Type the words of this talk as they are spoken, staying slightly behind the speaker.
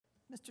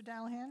Mr.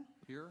 Dallahan?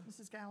 Here.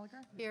 Mrs.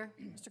 Gallagher? Here.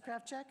 Mr.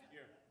 Kraftcheck?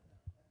 Here.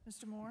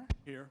 Mr. Moore?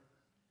 Here.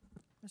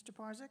 Mr.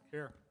 Parzak?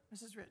 Here.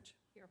 Mrs. Rich?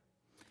 Here.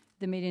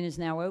 The meeting is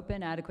now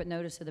open. Adequate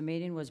notice of the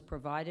meeting was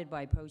provided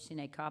by posting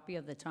a copy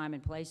of the time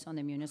and place on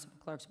the municipal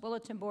clerk's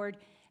bulletin board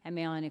and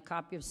mailing a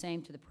copy of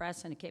same to the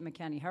press and the Cape May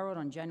County Herald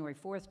on January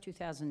 4th,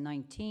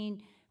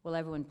 2019. Will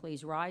everyone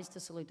please rise to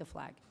salute the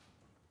flag?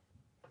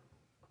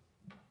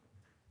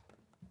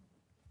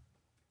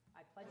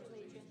 I pledge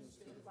allegiance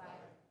to the flag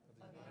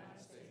of the United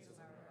States of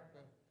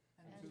America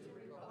and to the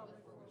republic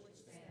for which it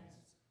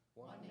stands,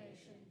 one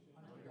nation,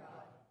 under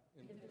God,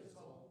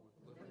 indivisible,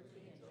 with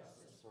liberty and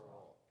justice for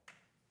all.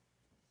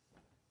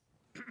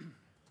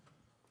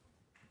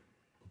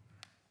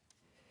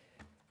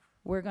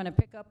 We're going to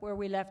pick up where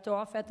we left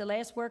off at the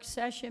last work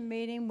session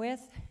meeting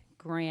with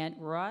Grant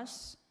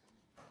Russ.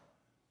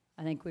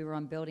 I think we were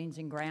on buildings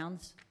and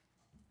grounds.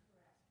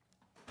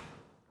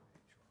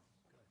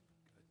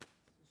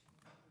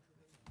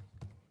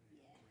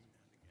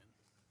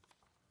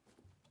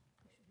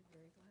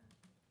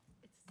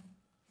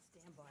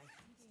 Stand by.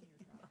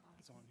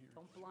 It's on here.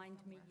 Don't blind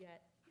me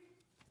yet.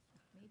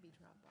 Maybe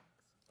Dropbox.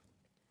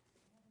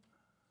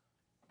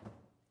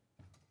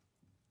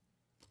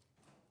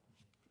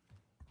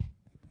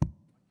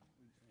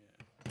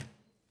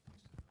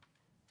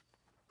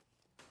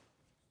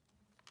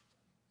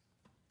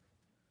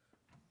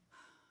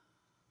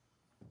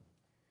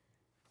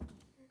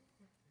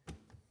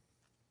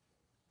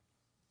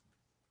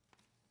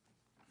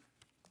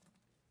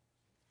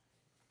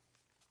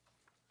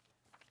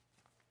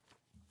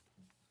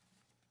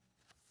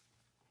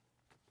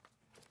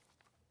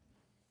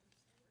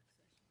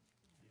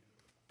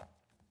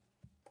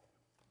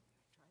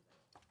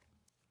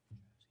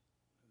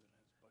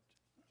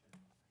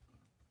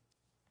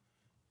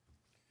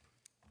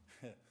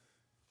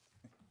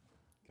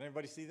 Can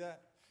everybody see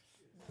that?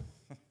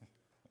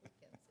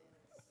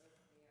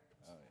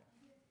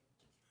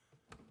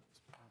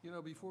 You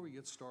know, before we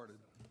get started,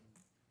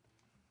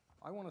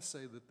 I want to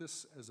say that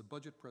this, as a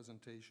budget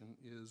presentation,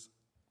 is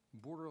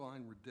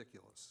borderline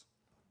ridiculous.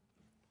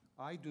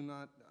 I do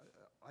not,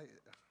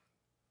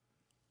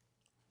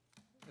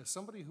 as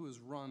somebody who has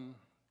run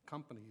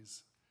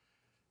companies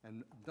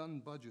and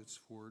done budgets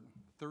for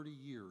 30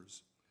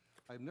 years,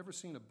 I've never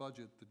seen a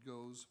budget that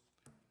goes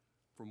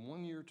from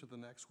one year to the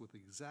next with the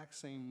exact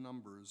same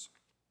numbers,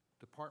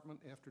 department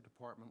after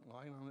department,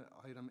 line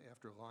item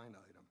after line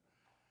item.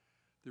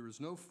 There is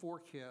no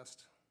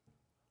forecast.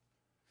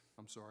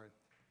 I'm sorry,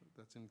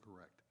 that's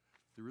incorrect.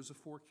 There is a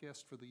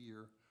forecast for the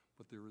year,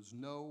 but there is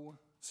no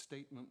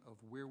statement of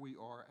where we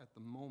are at the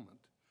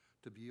moment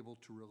to be able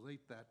to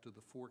relate that to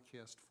the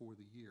forecast for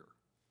the year.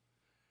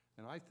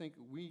 And I think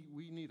we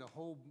need a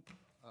whole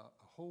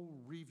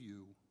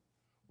review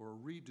or a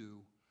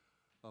redo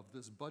of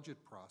this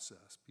budget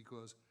process,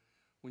 because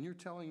when you're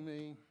telling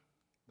me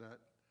that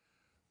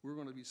we're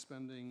going to be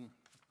spending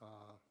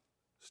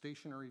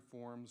stationery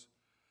forms,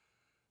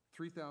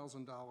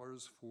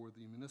 $3,000 for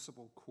the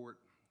municipal court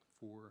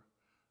for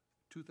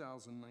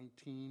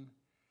 2019,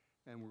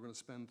 and we're going to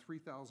spend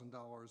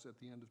 $3,000 at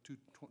the end of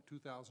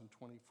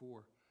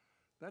 2024,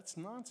 that's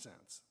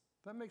nonsense.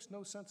 That makes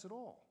no sense at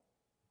all.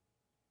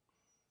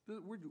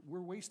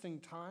 We're wasting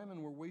time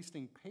and we're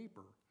wasting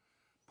paper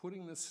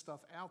putting this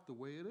stuff out the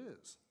way it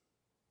is.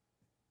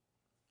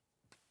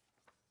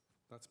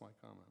 That's my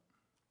comment.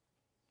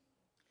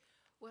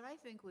 What I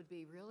think would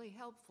be really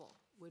helpful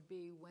would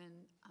be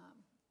when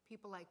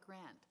people like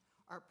Grant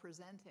are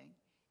presenting,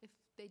 if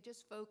they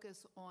just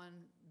focus on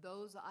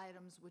those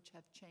items which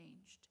have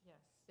changed. Yes.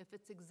 If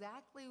it's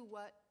exactly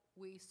what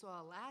we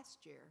saw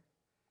last year,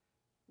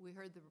 we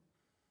heard the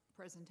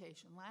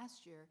presentation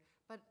last year,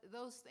 but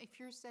those, if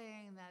you're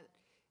saying that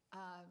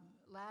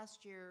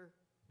last year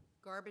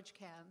garbage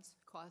cans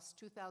cost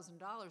 $2,000,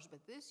 but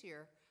this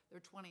year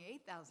they're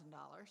 $28,000,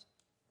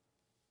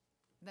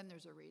 then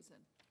there's a reason.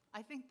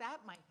 I think that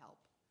might help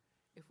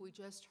if we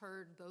just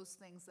heard those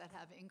things that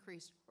have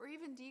increased or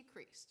even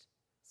decreased,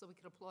 so we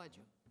could applaud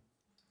you.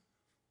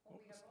 Well,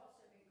 we have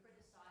also been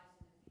criticized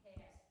in the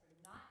past for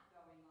not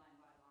going line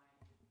by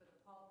line for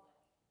the public.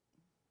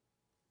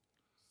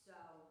 So.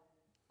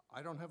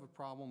 I don't have a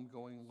problem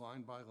going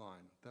line by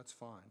line. That's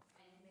fine.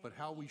 But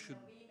how we should.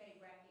 We may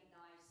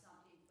recognize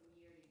something from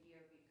year to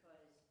year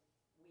because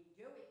we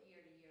do it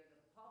year to year.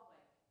 The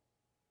public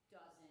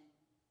doesn't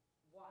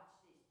watch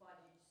these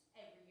budgets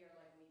every year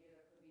like we do.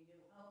 There could be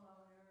new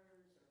homeowners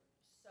or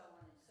so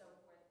on and so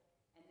forth.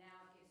 And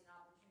now it gives an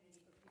opportunity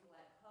for people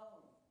at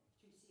home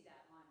to see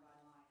that line by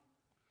line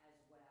as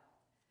well.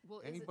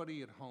 Well,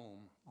 Anybody at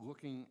home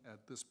looking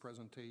at this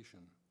presentation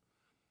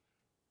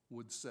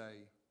would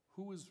say,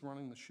 who is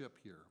running the ship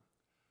here?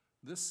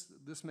 This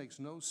makes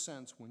no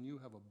sense when you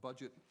have a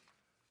budget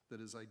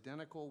that is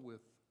identical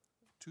with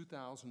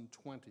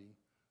 2020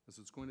 as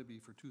it's going to be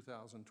for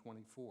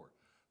 2024.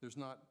 There's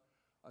not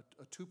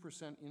a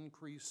 2%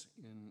 increase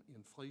in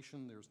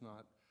inflation. There's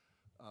not,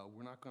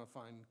 we're not going to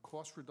find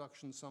cost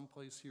reduction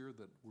someplace here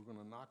that we're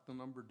going to knock the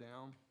number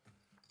down.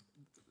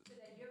 So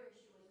then your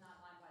issue is not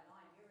line by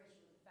line. Your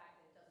issue is the fact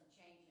that it doesn't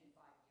change in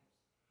 5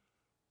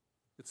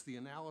 It's the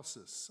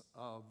analysis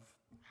of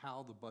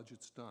how the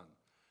budget's done.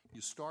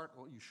 You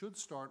should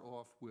start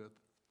off with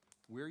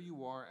where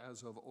you are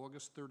as of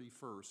August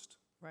 31st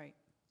Right.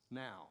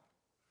 now.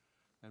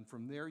 And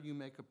from there, you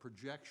make a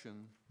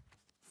projection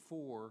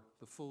for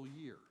the full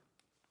year.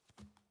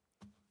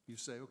 You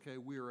say, okay,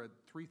 we're at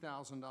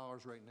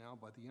 $3,000 right now.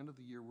 By the end of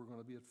the year, we're going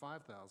to be at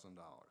 $5,000.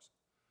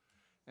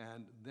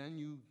 And then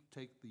you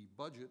take the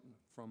budget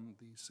from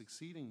the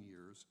succeeding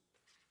years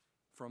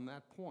from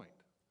that point.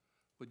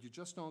 But you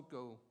just don't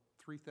go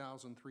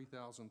 3,000,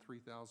 3,000,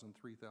 3,000,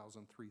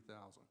 3,000,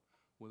 3,000,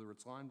 whether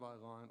it's line by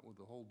line or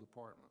the whole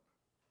department.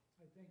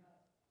 I think,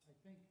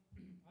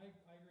 I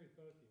agree with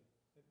both of you.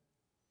 That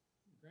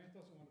Grant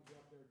doesn't want to be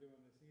up there doing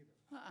this either.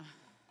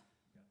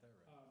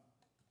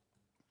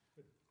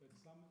 But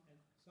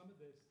some of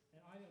this,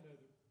 and I don't know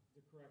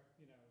the correct,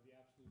 the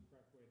absolute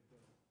correct way to do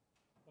it,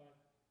 but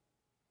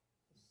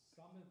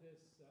some of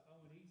this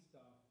O&E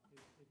stuff,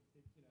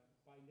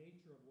 by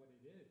nature of what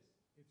it is,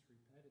 it's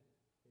repetitive.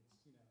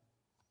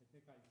 I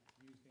think I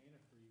used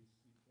antifreeze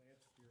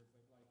last year,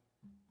 but like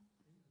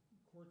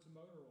quarts of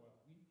motor oil.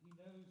 He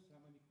knows how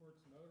many quarts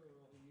of motor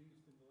oil he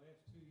used in the last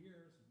 2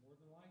 years, and more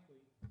than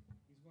likely,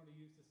 he's going to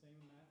use the same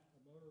amount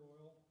of motor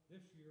oil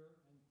this year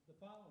and the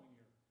following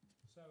year.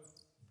 So,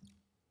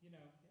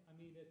 I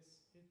mean,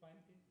 it's kind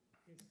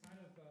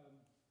of,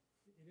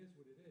 it is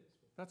what it is.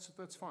 That's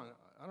fine.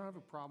 I don't have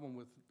a problem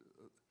with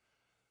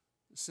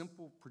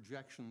simple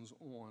projections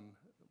on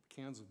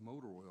cans of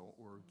motor oil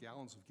or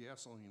gallons of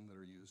gasoline that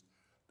are used.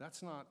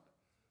 That's not,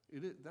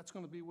 that's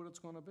going to be what it's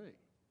going to be.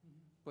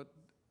 But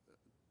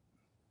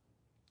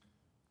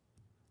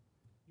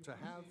to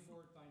have...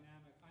 more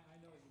dynamic, I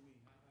know what you mean,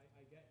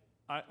 I get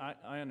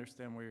it. I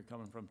understand where you're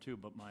coming from too,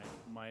 but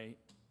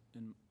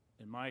in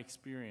my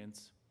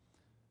experience,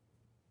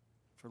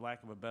 for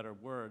lack of a better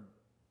word,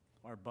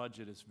 our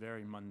budget is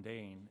very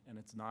mundane and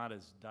it's not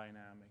as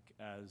dynamic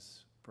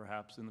as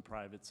perhaps in the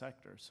private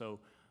sector. So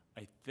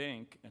I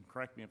think, and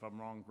correct me if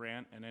I'm wrong,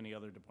 Grant and any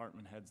other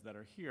department heads that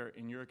are here,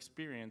 in your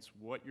experience,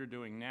 what you're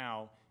doing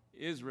now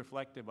is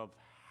reflective of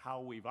how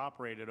we've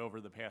operated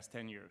over the past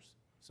 10 years.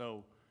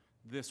 So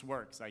this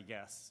works, I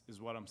guess, is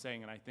what I'm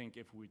saying. And I think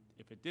if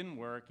it didn't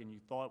work and you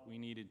thought we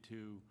needed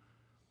to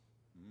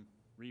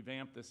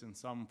revamp this in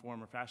some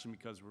form or fashion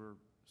because we're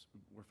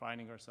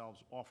finding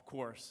ourselves off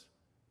course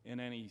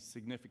in any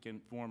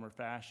significant form or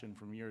fashion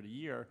from year to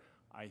year,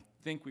 I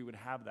think we would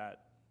have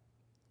that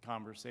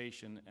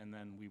conversation and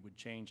then we would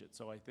change it.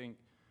 So I think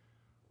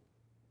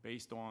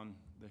based on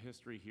the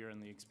history here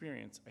and the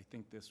experience, I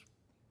think this,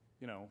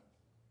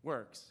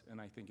 works.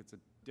 And I think it's a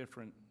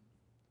different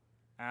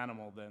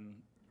animal than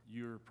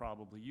you're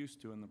probably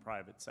used to in the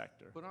private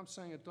sector. But I'm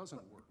saying it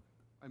doesn't work.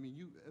 I mean,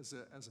 you, as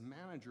a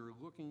manager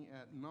looking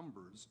at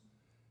numbers,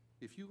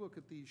 if you look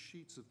at these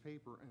sheets of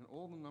paper and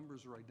all the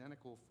numbers are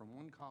identical from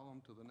one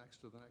column to the next,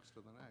 to the next,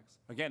 to the next.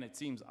 Again, it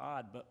seems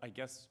odd, but I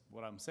guess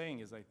what I'm saying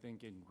is I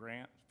think in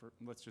Grant,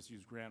 let's just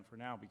use Grant for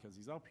now because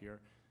he's up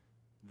here,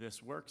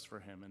 this works for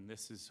him and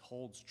this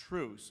holds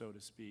true, so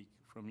to speak,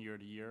 from year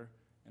to year,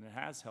 and it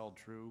has held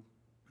true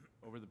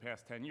over the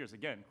past 10 years.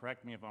 Again,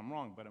 correct me if I'm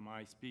wrong, but am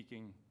I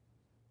speaking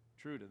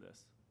true to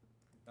this?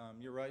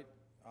 You're right.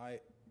 I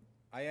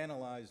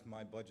analyze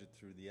my budget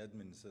through the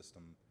admin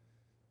system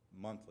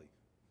monthly.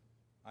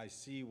 I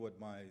see what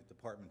my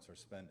departments are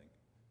spending,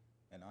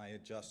 and I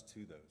adjust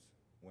to those.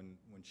 When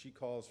she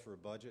calls for a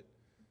budget,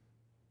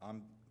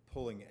 I'm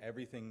pulling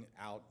everything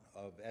out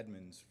of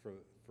Edmunds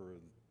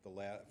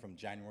from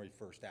January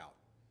 1st out,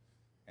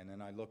 and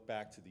then I look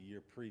back to the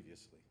year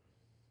previously.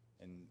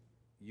 And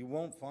you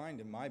won't find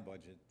in my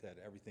budget that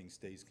everything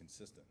stays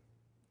consistent.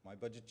 My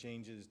budget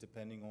changes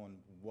depending on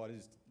what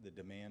is the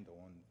demand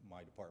on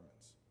my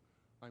departments.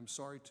 I'm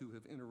sorry to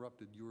have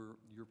interrupted your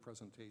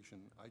presentation.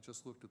 I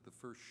just looked at the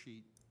first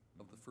sheet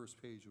of the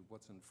first page of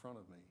what's in front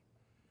of me.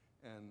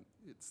 And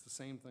it's the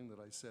same thing that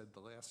I said the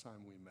last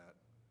time we met,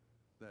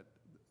 that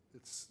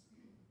it's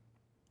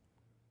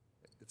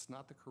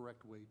not the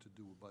correct way to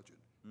do a budget.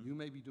 You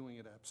may be doing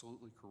it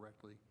absolutely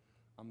correctly.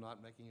 I'm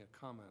not making a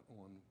comment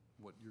on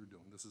what you're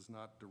doing. This is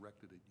not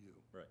directed at you.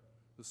 Right.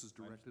 This is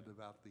directed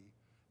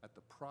at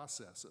the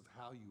process of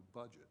how you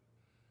budget.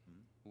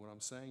 What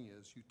I'm saying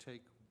is you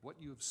take what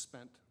you have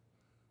spent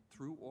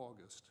through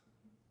August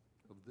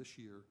of this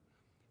year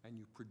and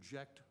you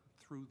project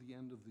through the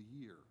end of the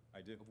year.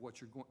 I do. Of what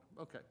you're going,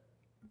 okay,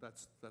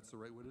 that's the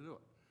right way to do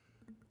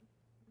it.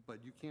 But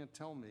you can't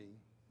tell me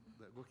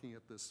that looking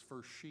at this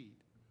first sheet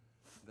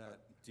that,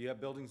 Do you have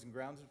buildings and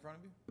grounds in front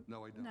of you?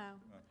 no, I don't. No.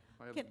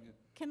 I have,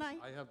 Can I,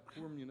 I have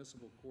poor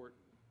municipal court.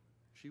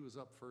 She was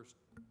up first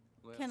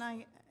last. can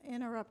I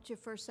interrupt you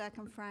for a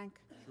second, Frank?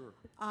 Sure.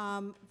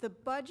 The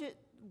budget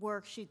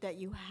worksheet that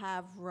you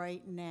have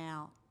right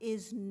now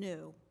is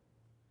new.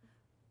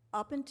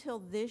 Up until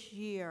this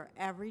year,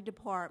 every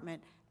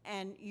department,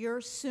 and you're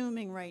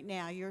assuming right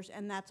now,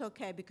 and that's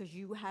okay because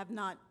you have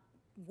not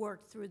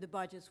worked through the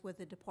budgets with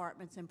the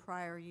departments in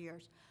prior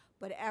years,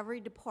 but every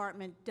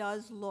department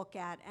does look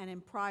at, and in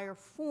prior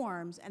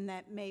forms, and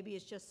that maybe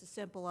it's just as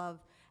simple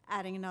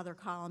adding another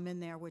column in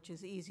there, which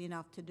is easy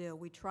enough to do.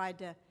 We tried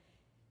to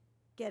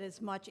get as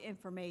much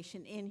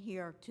information in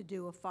here to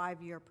do a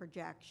 5-year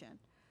projection.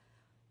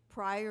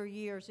 Prior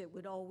years, it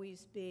would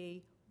always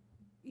be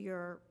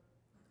your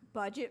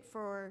budget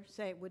for,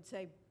 say, it would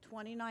say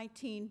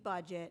 2019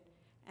 budget,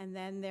 and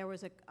then there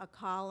was a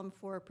column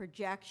for a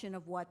projection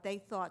of what they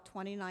thought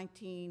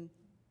 2019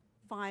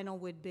 final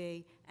would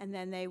be, and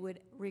then they would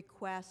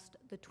request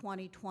the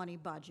 2020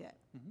 budget.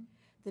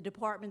 The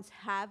departments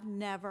have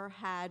never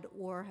had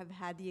or have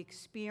had the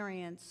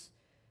experience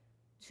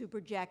to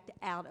project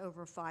out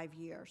over 5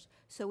 years.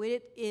 So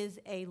it is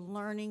a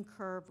learning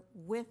curve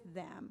with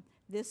them.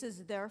 This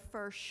is their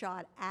first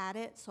shot at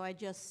it, so I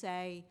just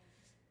say,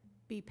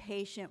 be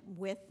patient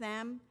with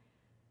them.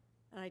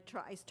 And I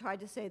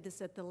tried to say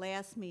this at the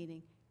last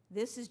meeting.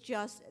 This is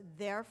just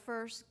their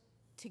first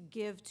to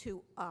give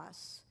to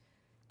us.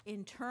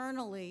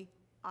 Internally,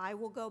 I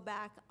will go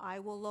back, I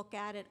will look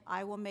at it,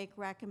 I will make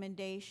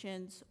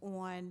recommendations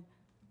on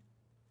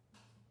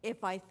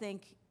if I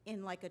think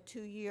in like a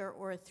 2-year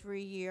or a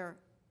 3-year,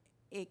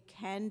 it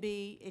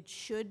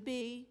should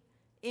be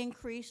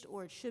increased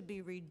or it should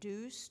be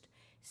reduced.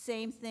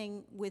 Same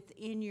thing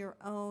within your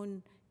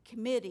own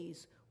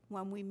committees.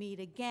 When we meet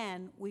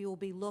again, we will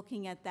be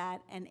looking at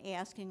that and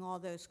asking all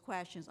those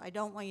questions. I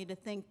don't want you to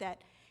think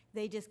that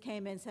they just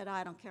came in and said,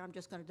 I don't care, I'm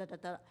just going to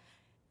da-da-da.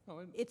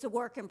 It's a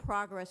work in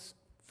progress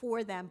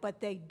for them,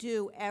 but they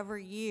do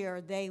every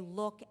year. They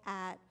look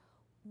at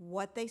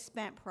what they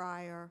spent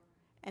prior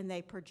and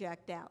they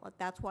project out.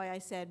 That's why I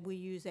said we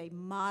use a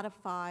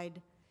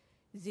modified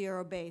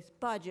zero-based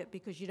budget,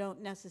 because you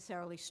don't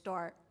necessarily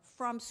start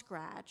from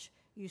scratch.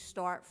 You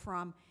start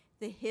from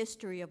the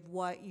history of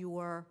what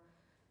your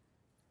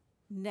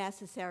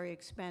necessary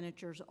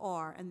expenditures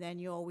are, and then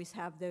you always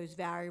have those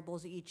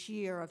variables each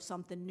year of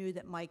something new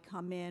that might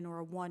come in or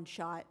a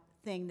one-shot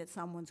thing that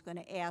someone's going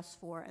to ask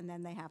for, and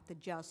then they have to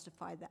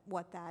justify that,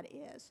 what that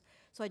is.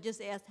 So I just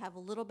asked to have a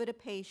little bit of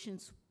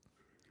patience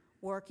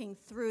working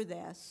through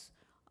this,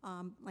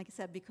 like I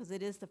said, because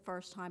it is the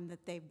first time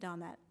that they've done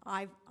that.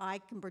 I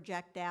can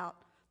project out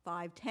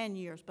 5, 10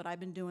 years, but I've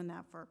been doing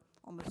that for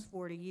almost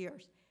 40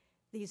 years.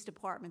 These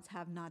departments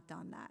have not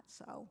done that,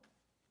 so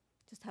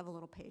just have a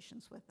little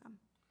patience with them.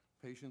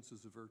 Patience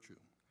is a virtue.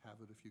 Have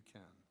it if you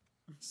can.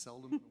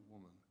 Seldom in a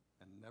woman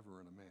and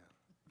never in a man.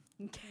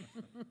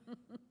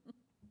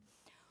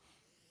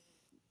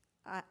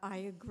 I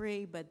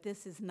agree, but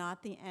this is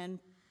not the end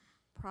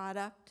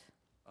product,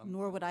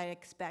 nor would I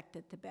expect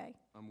it to be.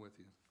 I'm with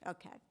you.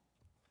 Okay.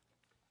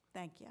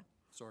 Thank you.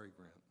 Sorry,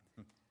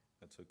 Grant.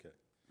 That's okay.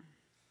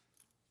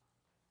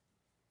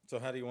 So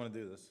how do you want to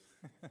do this?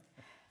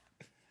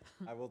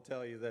 I will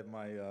tell you that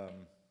my,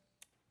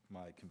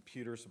 my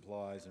computer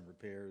supplies and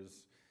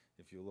repairs,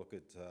 if you look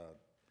at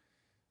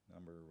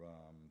number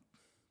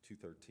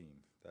 213,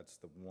 that's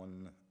the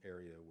one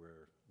area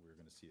where we're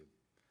going to see a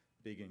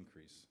big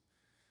increase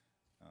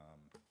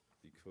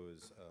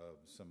because of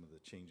some of the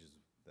changes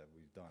that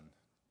we've done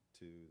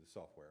to the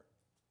software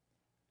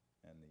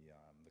and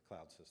the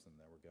cloud system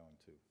that we're going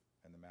to,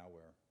 and the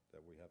malware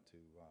that we have to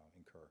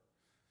incur.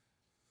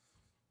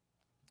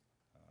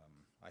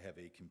 I have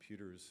 8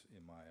 computers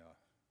in my,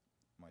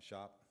 my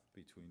shop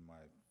between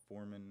my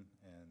foreman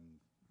and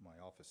my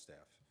office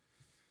staff.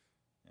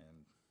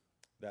 And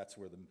that's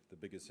where the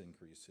biggest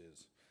increase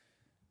is.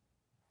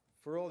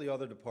 For all the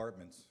other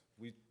departments,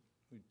 we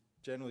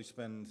generally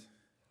spend,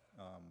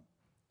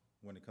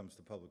 when it comes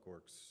to Public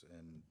Works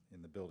and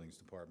in the Buildings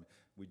Department,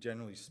 we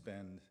generally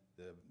spend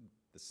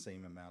the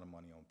same amount of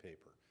money on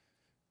paper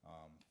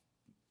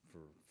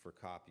for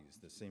copies,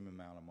 the same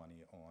amount of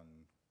money on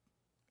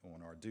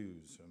our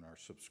dues and our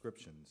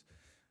subscriptions.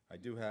 I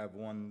do have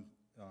one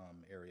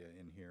area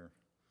in here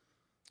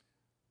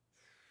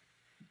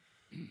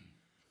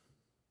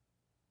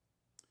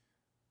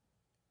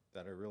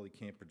that I really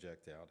can't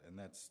project out, and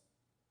that's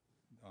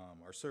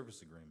our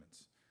service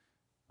agreements.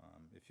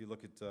 If you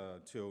look at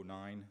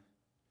 209,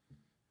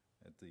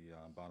 at the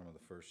bottom of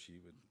the first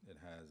sheet, it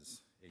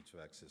has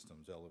HVAC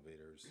systems,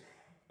 elevators,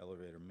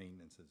 elevator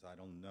maintenances. I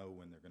don't know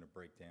when they're going to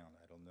break down.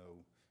 I don't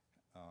know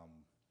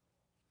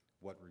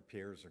what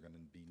repairs are going to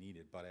be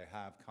needed, but I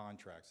have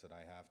contracts that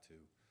I have to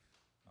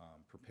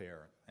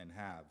prepare and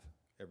have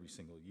every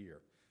single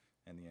year.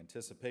 And the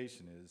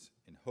anticipation is,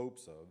 in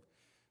hopes of,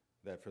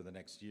 that for the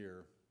next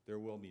year, there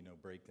will be no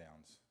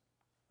breakdowns,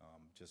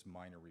 just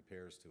minor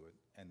repairs to it,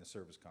 and the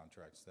service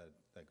contracts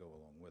that go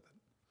along with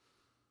it.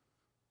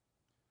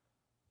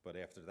 But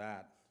after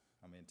that,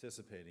 I'm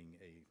anticipating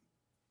a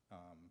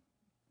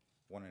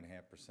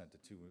 1.5%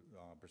 to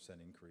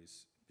 2%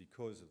 increase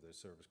because of the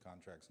service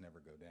contracts never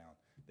go down.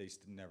 They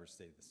never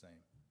stay the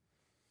same.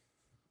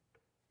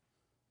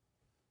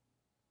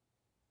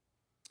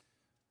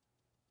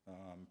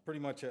 Pretty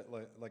much,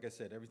 like I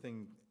said,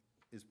 everything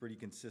is pretty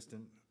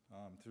consistent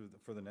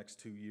for the next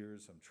 2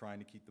 years. I'm trying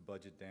to keep the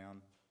budget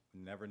down.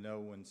 You never know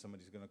when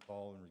somebody's going to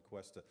call and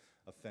request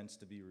a fence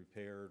to be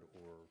repaired,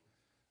 or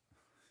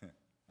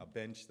a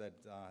bench that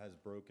has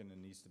broken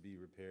and needs to be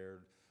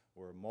repaired,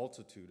 or a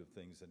multitude of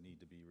things that need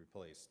to be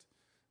replaced.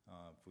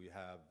 If we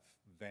have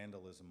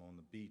vandalism on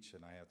the beach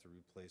and I have to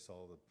replace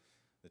all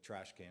the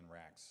trash can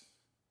racks,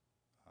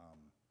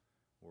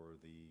 or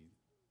the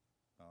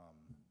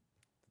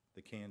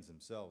cans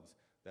themselves,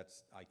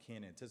 I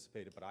can't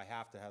anticipate it, but I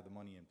have to have the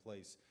money in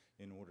place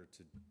in order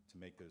to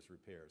make those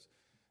repairs.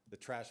 The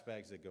trash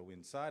bags that go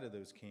inside of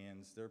those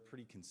cans, they're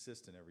pretty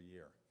consistent every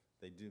year.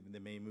 They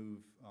may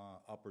move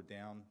up or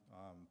down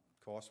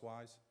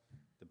cost-wise,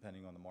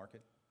 depending on the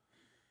market.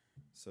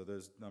 So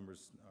those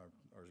numbers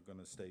are going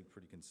to stay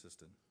pretty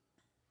consistent.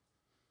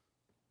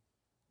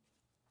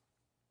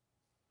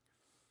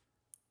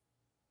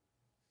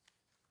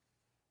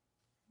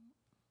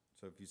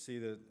 So if you see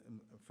that,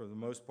 for the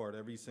most part,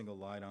 every single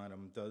line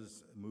item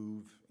does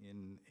move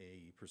in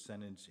a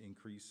percentage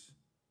increase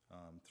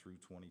through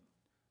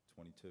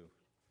 2022,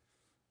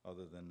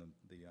 other than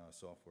the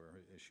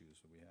software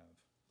issues that we have.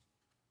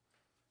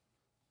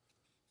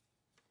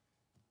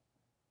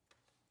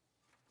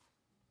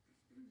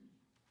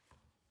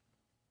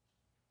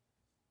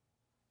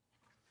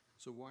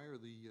 So why are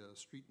the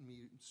street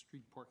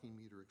parking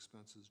meter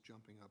expenses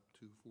jumping up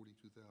to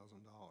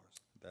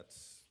 $42,000?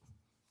 That's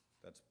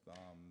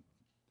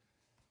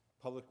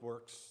Public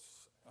Works,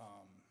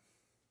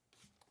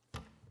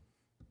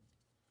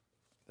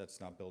 that's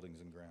not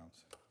buildings and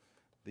grounds.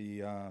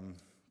 I'm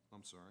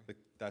sorry.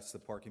 That's the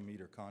parking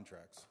meter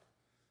contracts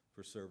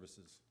for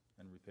services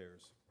and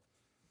repairs.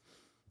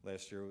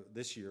 This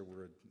year,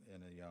 we're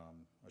in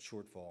a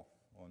shortfall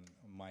on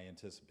my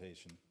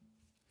anticipation.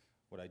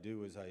 What I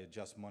do is I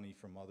adjust money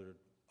from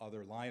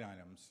other line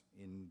items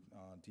in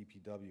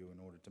DPW in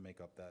order to make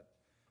up that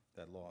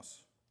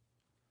loss.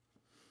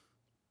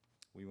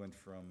 We went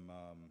from,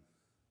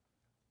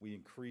 we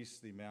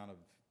increased the amount of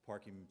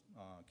parking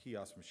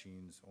kiosk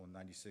machines on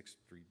 96th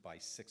Street by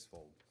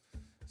sixfold,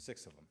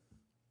 6 of them.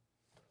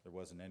 There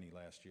wasn't any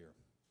last year.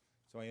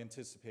 So I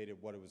anticipated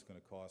what it was going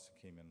to cost.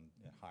 It came in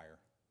higher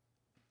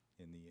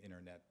in the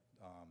internet,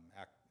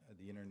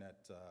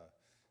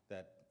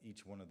 that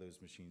each one of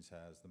those machines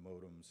has, the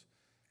modems,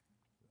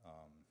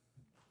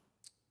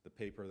 the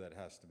paper that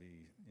has to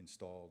be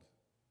installed,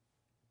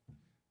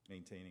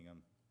 maintaining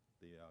them,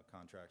 the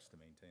contracts to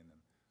maintain them.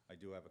 I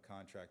do have a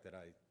contract that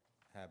I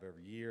have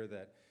every year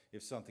that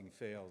if something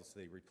fails,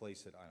 they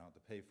replace it. I don't have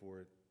to pay for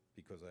it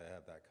because I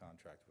have that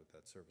contract with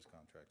that service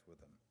contract with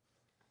them.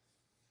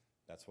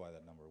 That's why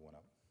that number went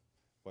up.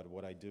 But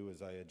what I do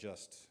is I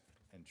adjust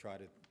and try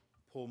to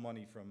pull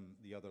money from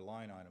the other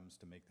line items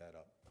to make that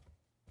up.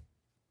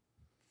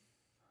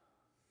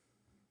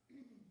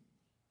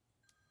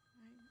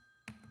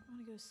 I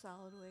want to go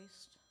solid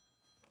waste.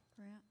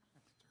 Grant?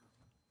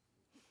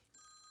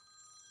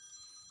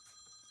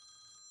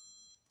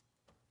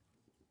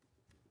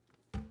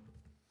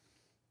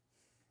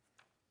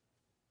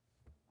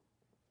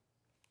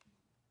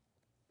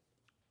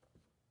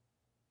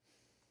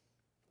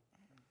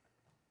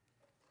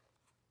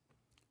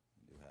 I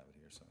do have it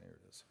here, so here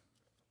it is.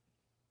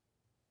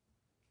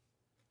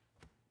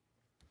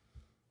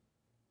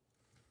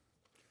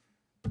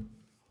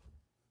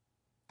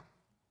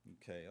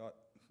 Okay,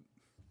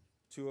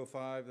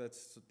 205,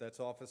 that's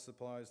office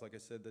supplies. Like I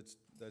said, that's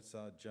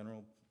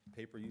general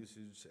paper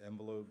usage,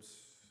 envelopes,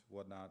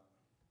 whatnot.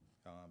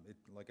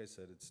 Like I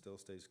said, it still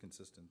stays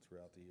consistent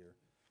throughout the year.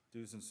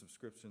 Dues and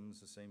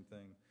subscriptions, the same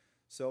thing.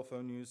 Cell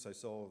phone use, I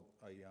saw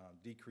a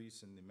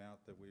decrease in the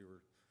amount that we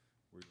were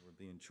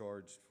being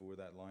charged for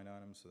that line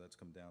item, so that's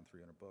come down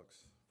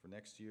 $300. For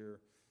next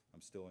year,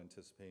 I'm still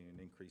anticipating an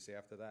increase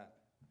after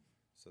that,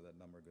 so that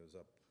number goes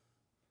up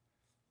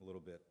a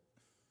little bit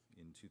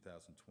in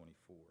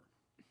 2024.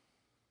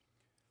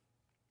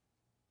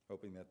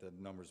 Hoping that the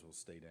numbers will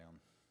stay down,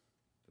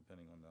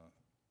 depending on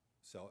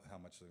how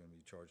much they're going to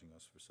be charging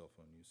us for cell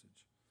phone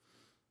usage.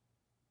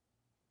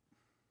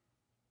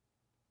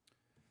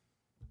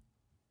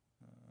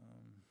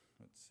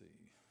 Let's see.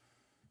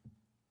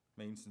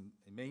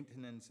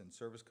 Maintenance and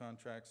service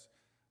contracts,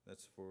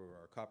 that's for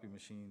our copy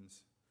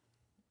machines.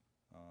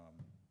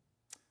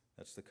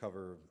 That's to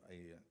cover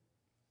a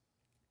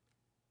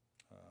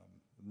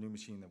new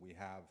machine that we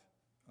have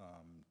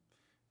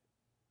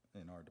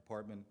in our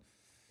department.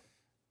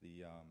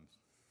 The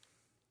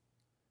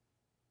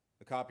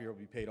copier will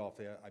be paid off,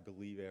 I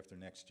believe, after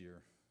next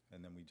year,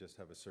 and then we just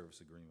have a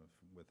service agreement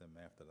with them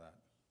after that.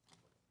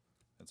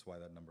 That's why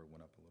that number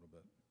went up a little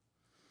bit.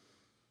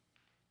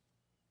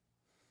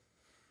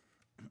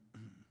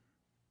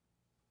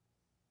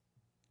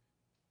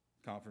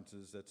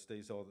 Conferences, that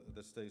stays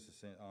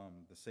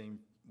the same.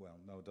 Well,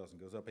 no, it doesn't.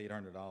 It goes up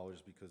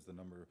 $800 because the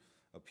number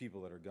of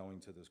people that are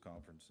going to those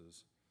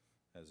conferences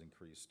has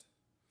increased.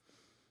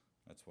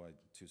 That's why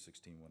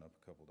 216 went up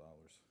a couple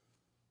dollars.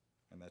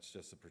 And that's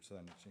just a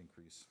percentage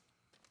increase.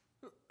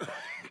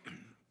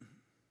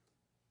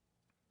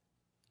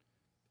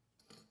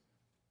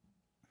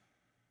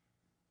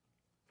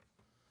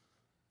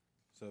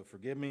 So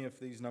forgive me if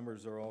these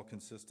numbers are all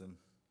consistent,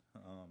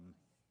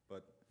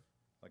 but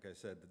like I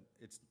said,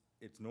 it's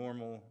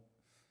normal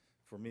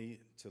for me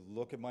to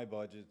look at my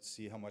budget,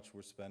 see how much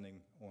we're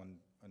spending on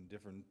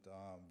different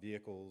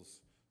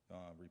vehicles,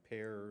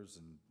 repairs,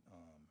 and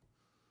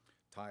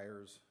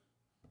tires,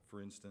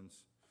 for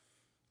instance.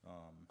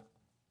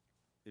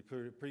 It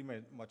pretty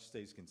much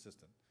stays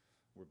consistent.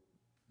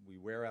 We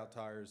wear out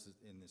tires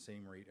in the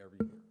same rate every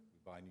year. We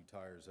buy new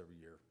tires every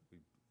year.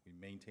 We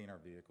maintain our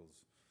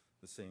vehicles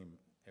the same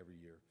every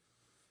year.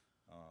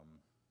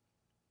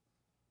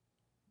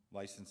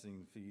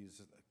 Licensing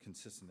fees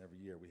consistent every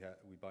year.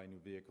 We buy new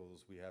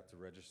vehicles, we have to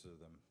register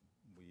them.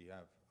 We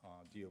have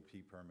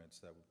DOT permits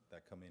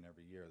that come in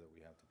every year that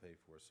we have to pay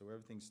for. So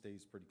everything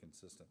stays pretty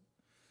consistent.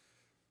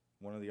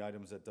 One of the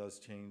items that does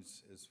change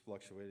is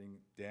fluctuating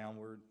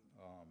downward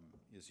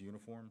is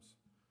uniforms.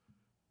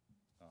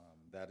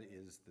 That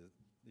is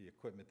the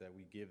equipment that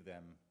we give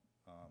them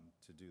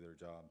to do their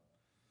job.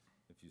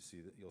 If you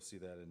see that, you'll see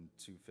that in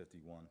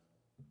 251.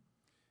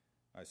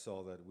 I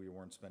saw that we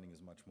weren't spending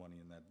as much money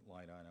in that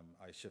line item.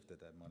 I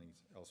shifted that money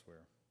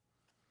elsewhere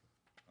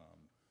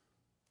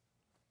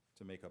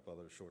to make up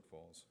other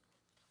shortfalls.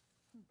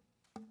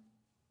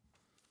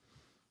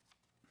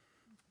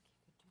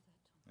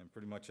 And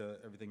pretty much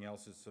everything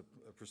else is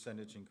a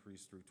percentage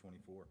increase through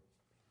 '24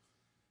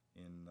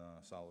 in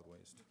solid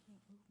waste.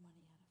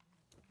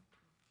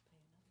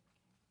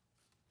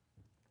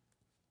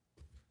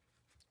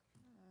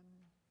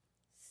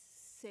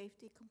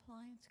 Safety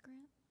compliance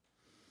grant?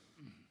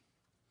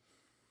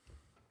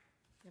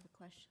 You have a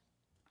question?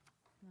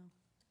 No?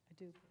 I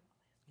do.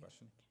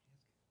 Question?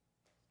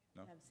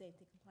 No? Have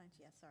safety compliance,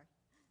 yes, sorry.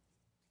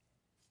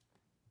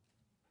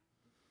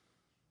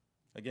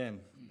 Again,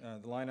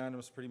 the line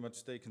items pretty much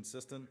stay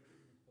consistent.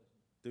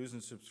 Dues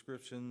and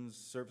subscriptions,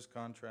 service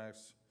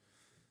contracts,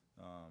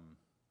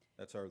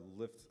 that's our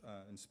lift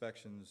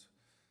inspections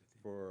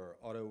for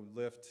auto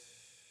lift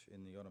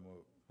in the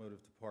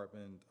automotive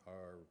department,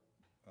 our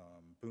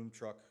boom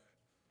truck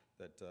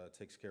that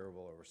takes care of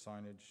all our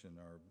signage and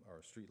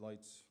our street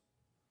lights.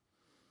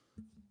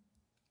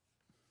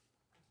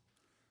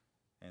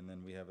 And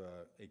then we have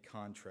a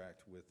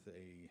contract with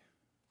a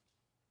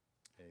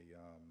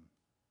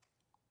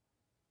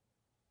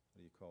what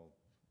do you call,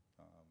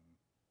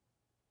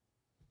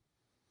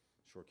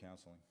 shore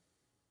counseling,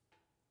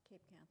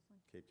 Cape counseling.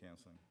 Cape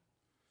Counseling.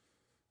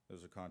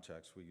 Those are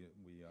contracts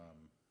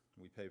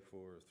we pay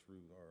for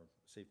through our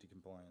safety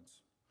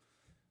compliance.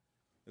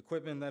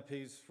 Equipment that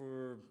pays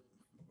for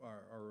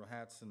our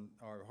hats and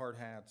our hard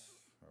hats,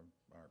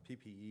 our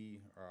PPE,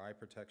 our eye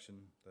protection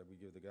that we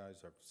give the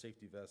guys, our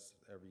safety vests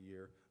every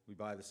year. We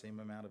buy the same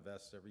amount of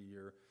vests every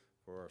year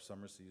for our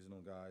summer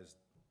seasonal guys.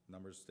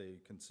 Numbers stay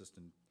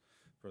consistent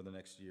for the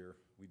next year.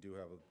 We do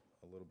have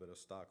a little bit of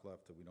stock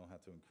left that we don't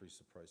have to increase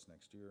the price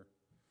next year.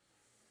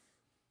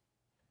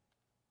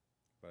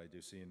 But I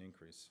do see an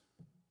increase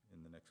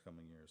in the next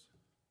coming years.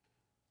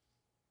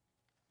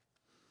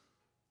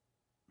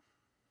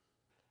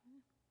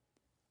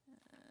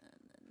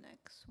 And the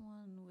next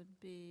one would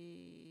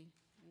be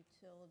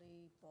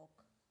utility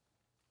bulk.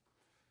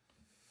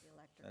 The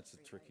electric. That's a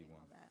street tricky lighting, all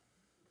one. that.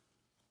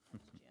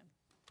 That's Jim.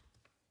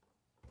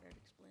 Better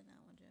explain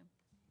that one, Jim.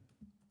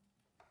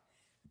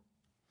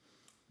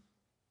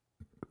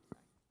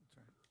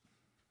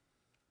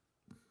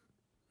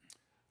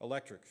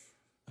 Electric.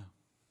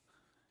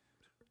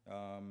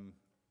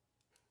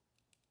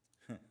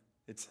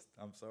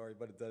 I'm sorry,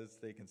 but it does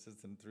stay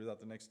consistent throughout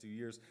the next 2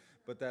 years.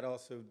 But that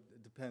also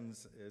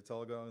depends, it's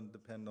all going to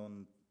depend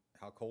on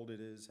how cold it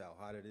is, how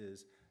hot it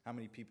is, how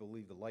many people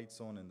leave the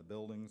lights on in the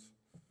buildings.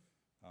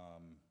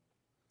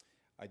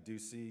 I do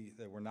see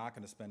that we're not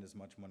going to spend as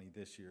much money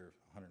this year,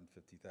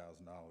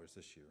 $150,000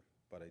 this year,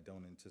 but I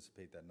don't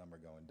anticipate that number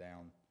going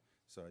down.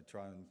 So I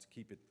try to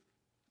keep it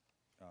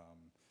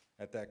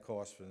at that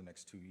cost for the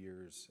next 2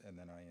 years, and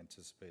then I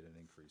anticipate an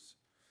increase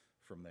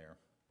from there.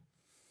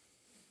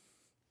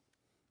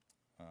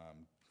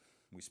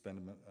 We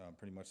spend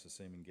pretty much the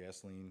same in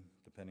gasoline,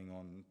 depending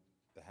on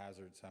the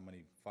hazards, how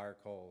many fire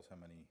calls, how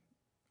many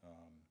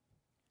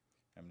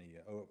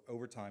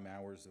overtime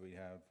hours that we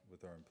have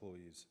with our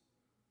employees.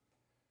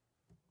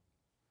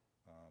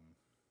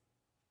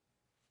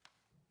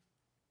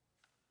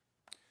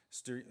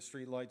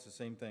 Street lights, the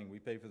same thing. We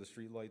pay for the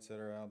street lights that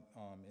are out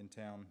in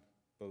town,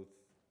 both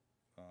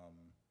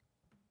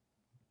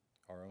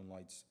our own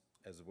lights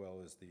as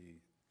well as the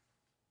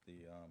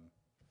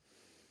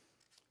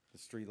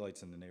street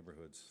lights in the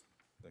neighborhoods.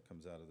 That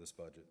comes out of this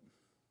budget.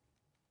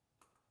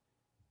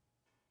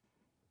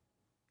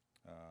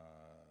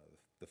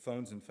 The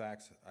phones and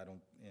fax, I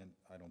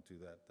don't do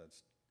that.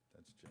 That's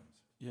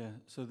Jim's. Yeah,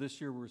 so this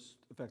year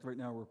in fact, right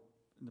now we're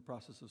in the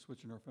process of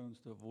switching our phones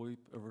to a VoIP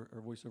or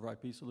voice over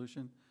IP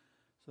solution.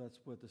 So that's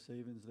what the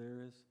savings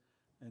there is.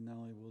 And not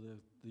only will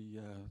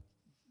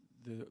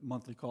the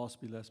monthly cost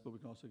be less, but we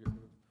can also get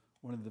rid of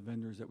one of the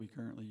vendors that we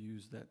currently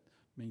use that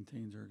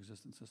maintains our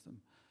existing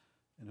system.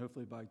 And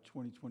hopefully by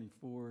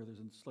 2024, there's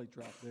a slight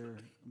drop there.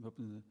 I'm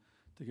hoping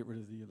to get rid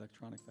of the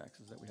electronic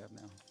faxes that we have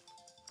now.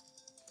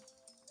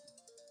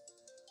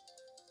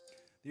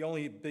 The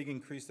only big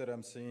increase that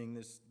I'm seeing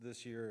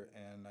this year,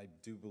 and I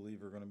do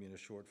believe we're going to be in a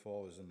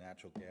shortfall, is in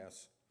natural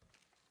gas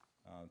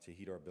to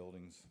heat our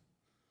buildings.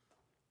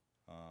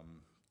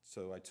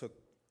 So I took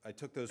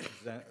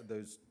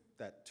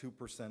that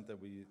 2% that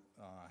we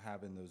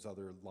have in those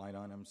other line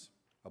items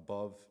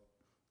above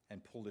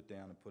and pulled it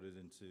down and put it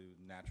into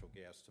natural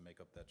gas to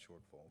make up that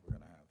shortfall we're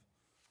going to have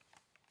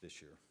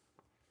this year.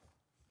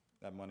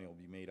 That money will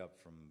be made up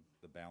from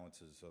the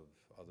balances of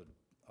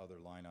other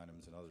line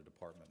items and other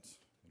departments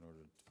in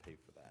order to pay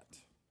for that.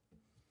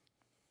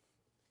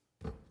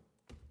 All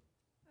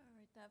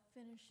right,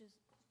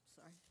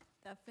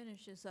 that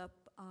finishes up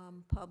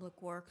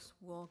Public Works.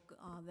 We'll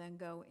then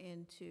go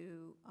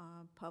into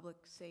Public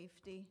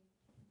Safety.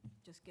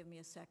 Just give me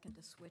a second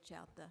to switch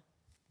out the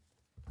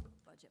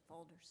budget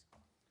folders.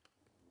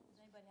 Does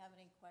anybody have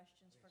any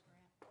questions for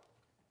Grant?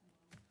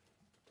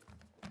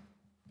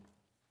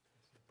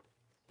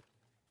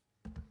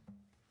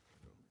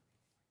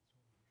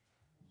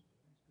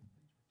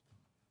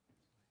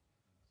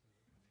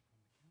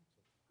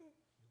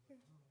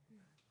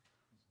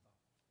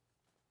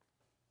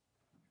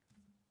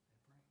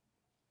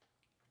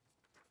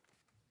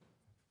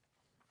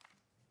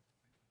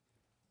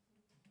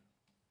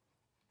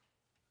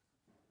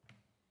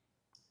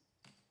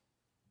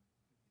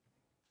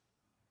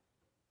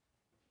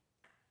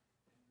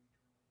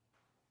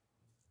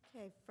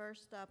 Okay,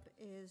 first up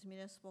is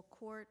Municipal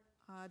Court.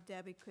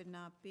 Debbie could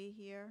not be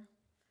here.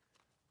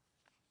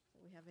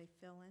 We have a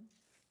fill-in.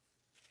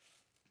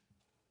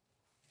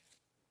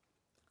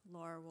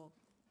 Laura will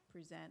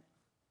present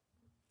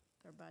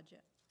their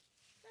budget.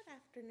 Good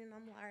afternoon,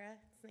 I'm Lara.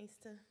 It's nice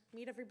to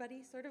meet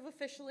everybody sort of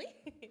officially.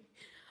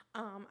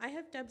 I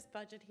have Deb's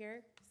budget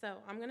here, so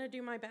I'm gonna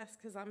do my best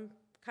because I'm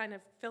kind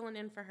of filling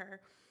in for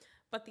her.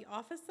 But the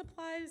office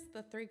supplies,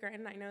 the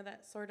 $3,000, I know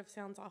that sort of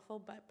sounds awful,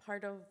 but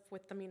part of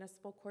with the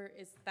municipal court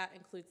is that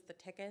includes the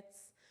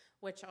tickets,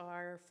 which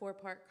are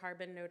 4-part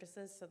carbon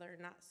notices, so they're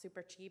not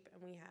super cheap,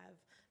 and we have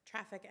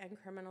traffic and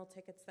criminal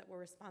tickets that we're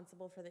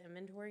responsible for the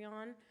inventory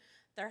on.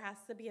 There has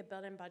to be a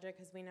built-in budget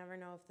because we never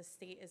know if the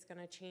state is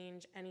gonna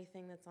change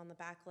anything that's on the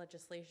back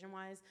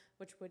legislation-wise,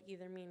 which would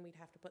either mean we'd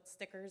have to put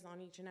stickers on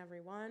each and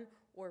every one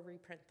or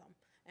reprint them.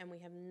 And we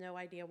have no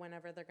idea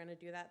whenever they're gonna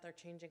do that. They're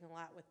changing a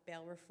lot with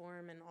bail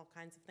reform and all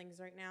kinds of things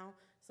right now,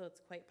 so it's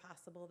quite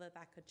possible that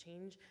that could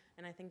change.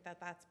 And I think that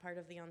that's part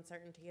of the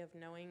uncertainty of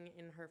knowing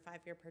in her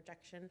 5-year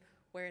projection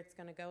where it's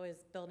gonna go,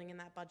 is building in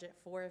that budget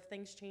for if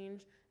things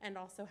change, and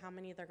also how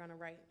many they're gonna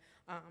write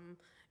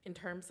in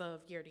terms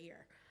of year to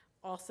year.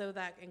 Also,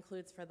 that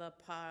includes for the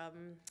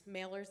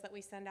mailers that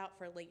we send out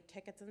for late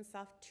tickets and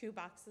stuff. 2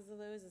 boxes of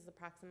those is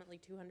approximately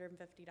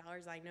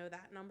 $250. I know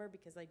that number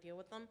because I deal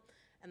with them.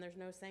 And there's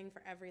no saying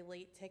for every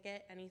late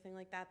ticket, anything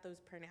like that, those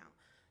print out.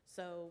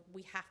 So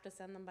we have to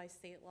send them by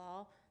state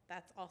law.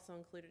 That's also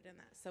included in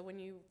that. So when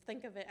you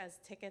think of it as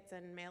tickets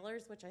and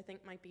mailers, which I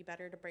think might be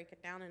better to break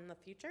it down in the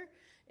future,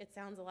 it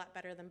sounds a lot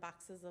better than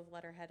boxes of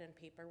letterhead and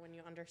paper when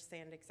you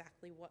understand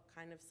exactly what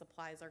kind of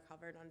supplies are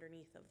covered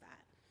underneath of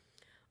that.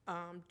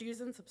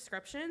 Dues and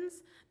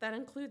subscriptions, that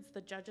includes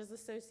the Judges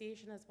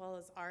Association as well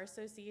as our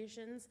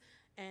associations,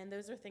 and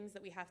those are things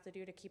that we have to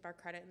do to keep our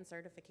credit and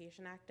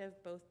certification active.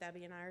 Both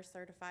Debbie and I are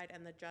certified,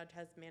 and the judge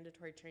has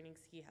mandatory trainings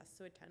he has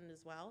to attend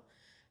as well.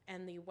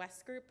 And the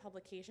West Group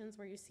publications,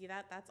 where you see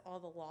that, that's all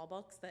the law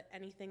books, that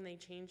anything they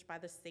change by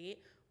the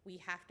state, we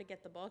have to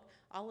get the book.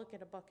 I'll look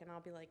at a book and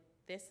I'll be like,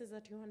 this is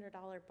a $200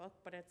 book,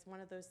 but it's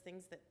one of those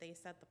things that they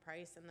set the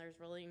price, and there's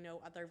really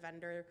no other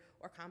vendor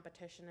or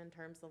competition in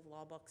terms of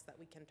law books that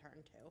we can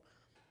turn to.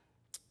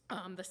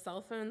 The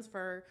cell phones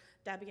for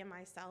Debbie and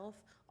myself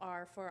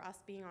are for us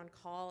being on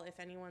call if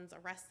anyone's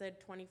arrested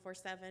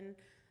 24/7.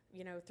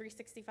 You know,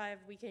 365,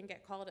 we can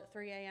get called at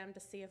 3 a.m. to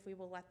see if we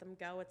will let them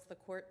go. It's the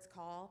court's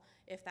call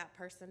if that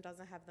person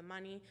doesn't have the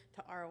money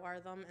to ROR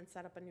them and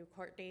set up a new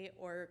court date,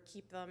 or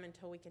keep them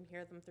until we can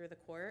hear them through the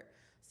court.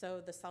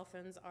 So the cell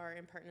phones are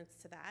in pertinence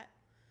to that.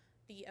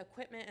 The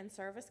equipment and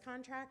service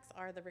contracts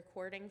are the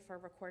recording for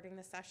recording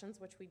the sessions,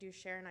 which we do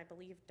share, and I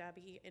believe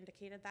Debbie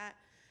indicated that.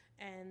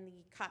 And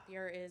the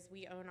copier is,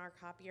 we own our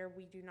copier.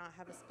 We do not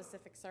have a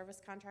specific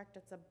service contract.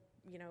 It's a,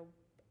 you know,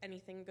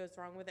 anything goes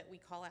wrong with it, we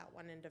call out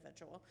one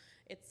individual.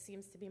 It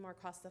seems to be more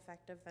cost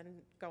effective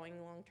than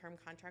going long-term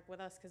contract with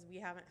us because we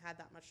haven't had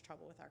that much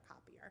trouble with our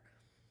copier.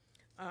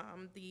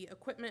 The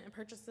equipment and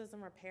purchases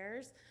and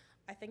repairs,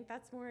 I think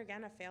that's more,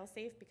 again, a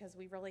fail-safe because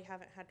we really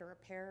haven't had to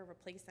repair or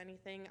replace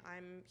anything.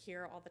 I'm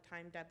here all the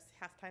time. Deb's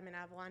half-time in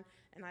Avalon,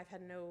 and I've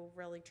had no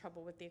really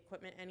trouble with the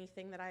equipment.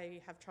 Anything that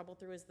I have trouble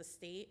through is the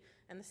state,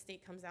 and the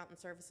state comes out and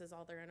services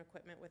all their own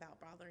equipment without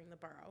bothering the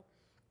borough.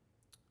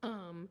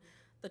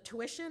 The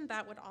tuition,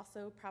 that would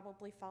also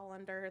probably fall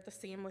under the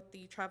same with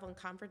the travel and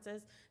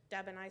conferences.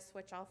 Deb and I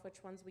switch off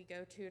which ones we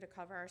go to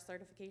cover our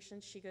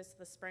certifications. She goes to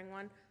the spring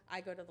one, I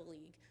go to the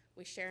league.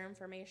 We share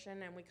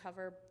information and we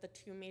cover the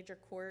 2 major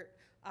court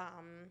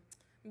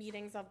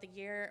meetings of the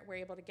year. We're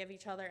able to give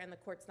each other, and the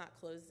court's not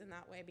closed in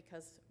that way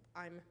because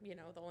I'm, you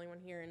know, the only one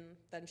here, and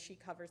then she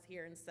covers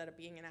here instead of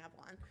being in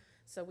Avalon.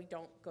 So we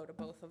don't go to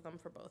both of them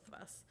for both of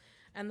us.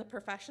 And the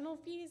professional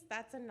fees,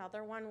 that's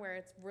another one where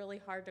it's really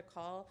hard to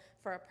call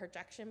for a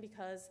projection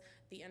because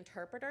the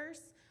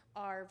interpreters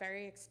are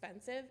very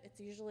expensive. It's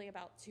usually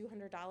about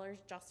 $200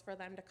 just for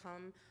them to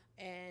come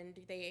and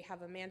they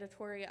have a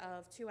mandatory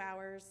of 2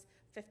 hours,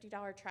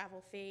 $50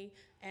 travel fee,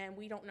 and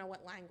we don't know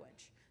what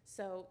language.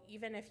 So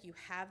even if you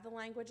have the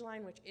language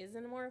line, which is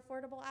a more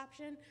affordable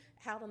option,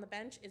 out on the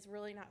bench is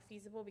really not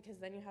feasible, because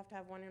then you have to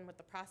have one in with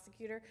the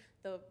prosecutor.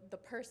 The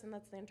person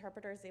that's the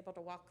interpreter is able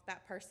to walk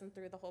that person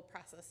through the whole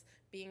process,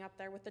 being up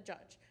there with the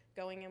judge,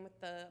 going in with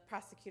the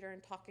prosecutor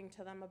and talking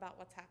to them about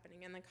what's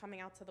happening, and then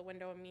coming out to the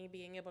window and me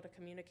being able to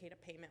communicate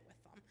a payment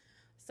with them.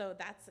 So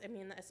that's, I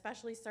mean,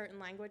 especially certain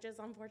languages,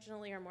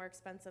 unfortunately, are more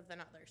expensive than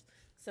others.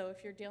 So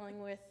if you're dealing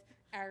with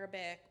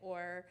Arabic,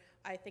 or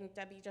I think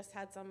Debbie just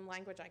had some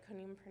language I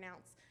couldn't even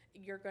pronounce,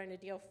 you're going to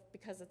deal,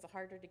 because it's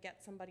harder to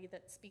get somebody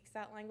that speaks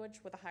that language,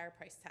 with a higher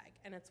price tag.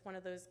 And it's one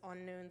of those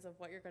unknowns of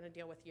what you're going to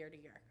deal with year to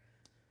year.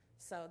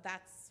 So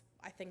that's,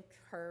 I think,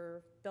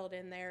 her built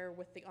in there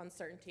with the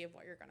uncertainty of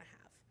what you're going to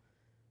have.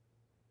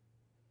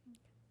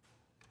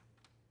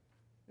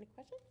 Any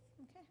questions?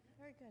 Okay,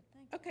 very good,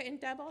 thank you. Okay, and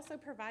Deb also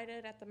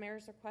provided at the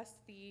mayor's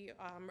request the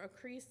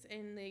increase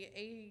in the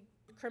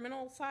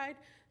criminal side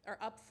are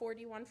up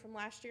 41 from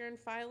last year in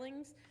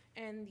filings,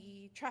 and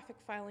the traffic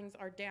filings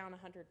are down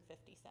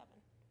 157.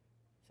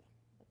 So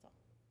that's all.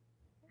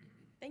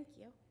 Thank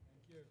you. Thank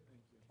you.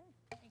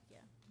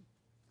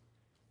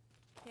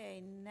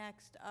 Okay,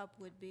 next up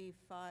would be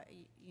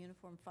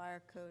Uniform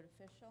Fire Code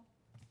Official.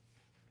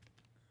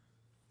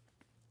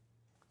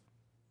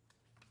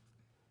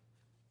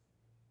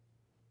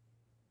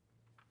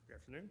 Good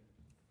afternoon.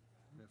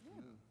 Good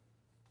afternoon.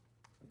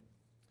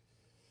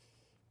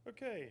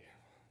 Okay.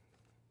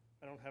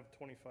 I don't have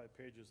 25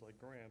 pages like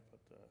Grant, but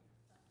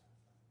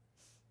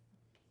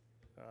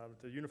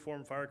the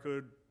Uniform Fire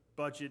Code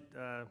budget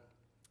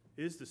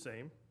is the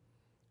same.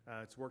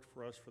 It's worked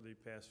for us for the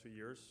past few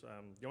years.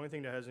 The only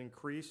thing that has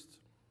increased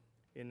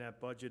in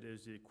that budget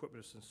is the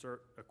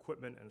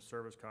equipment and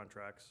service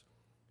contracts.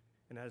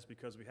 And that is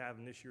because we have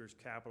in this year's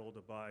capital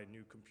to buy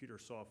new computer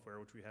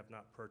software, which we have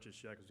not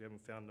purchased yet because we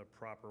haven't found the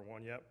proper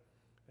one yet.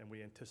 And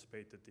we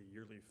anticipate that the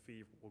yearly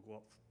fee will go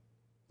up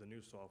the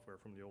new software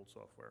from the old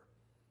software.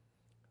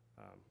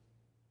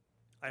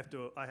 I have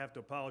to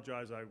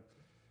apologize.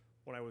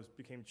 When I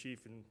became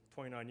chief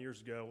 29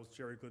 years ago,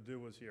 Jerry Gladue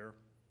was here,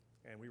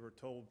 and we were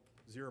told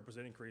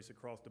 0% increase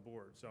across the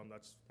board. So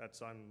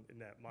I'm in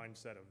that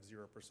mindset of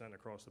 0%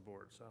 across the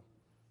board. So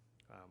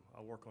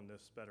I'll work on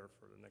this better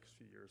for the next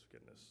few years,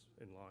 getting this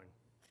in line.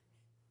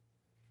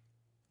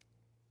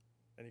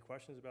 Any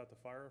questions about the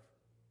fire?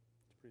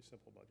 It's a pretty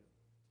simple budget.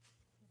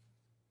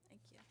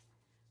 Thank you.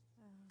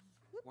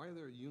 Why are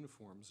there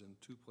uniforms in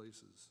two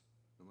places?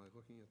 Am I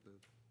looking at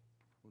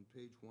on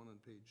page 1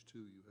 and page 2,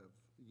 you have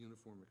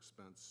uniform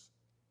expense.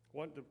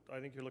 I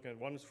think you're looking at,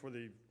 one is for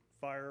the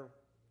fire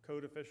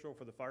code official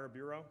for the fire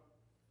bureau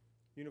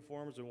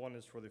uniforms, and one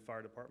is for the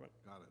fire department.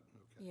 Got it,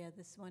 okay. Yeah,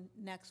 this one,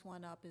 next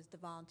one up is the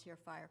volunteer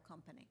fire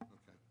company.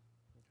 Okay.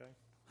 Okay.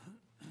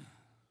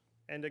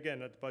 And again,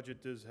 that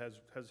budget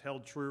has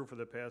held true for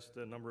the past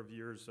number of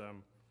years.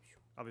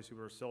 Obviously,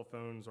 with our cell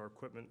phones, our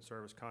equipment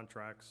service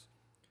contracts.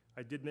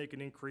 I did make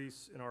an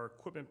increase in our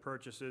equipment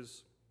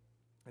purchases,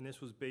 and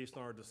this was based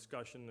on our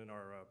discussion in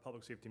our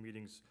public safety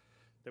meetings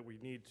that we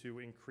need to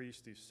increase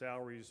the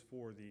salaries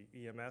for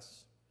the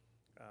EMS.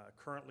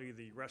 Currently,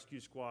 the rescue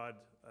squad,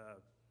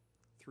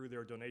 through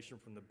their donation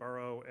from the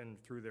borough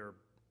and through their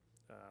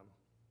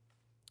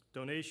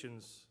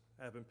donations,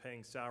 have been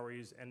paying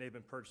salaries, and they've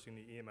been purchasing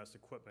the EMS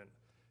equipment.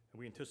 And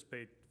we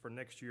anticipate for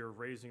next year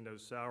raising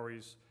those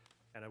salaries,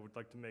 and I would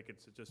like to make it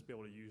to just be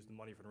able to use the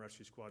money from the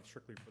rescue squad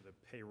strictly for the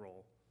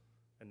payroll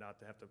and not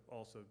to have to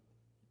also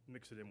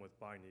mix it in with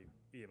buying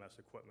the EMS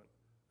equipment.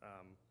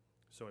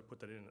 So I put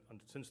that in.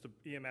 Since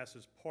the EMS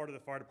is part of the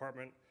fire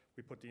department,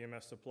 we put the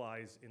EMS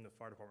supplies in the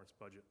fire department's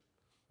budget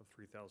of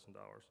 $3,000.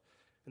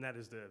 And that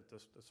is the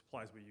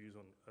supplies we use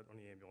on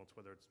the ambulance,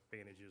 whether it's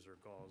bandages or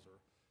gauze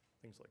or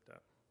things like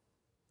that.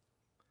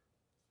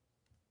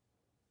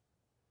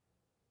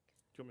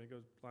 Do you want me to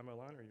go line by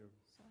line, or you?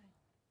 Sorry.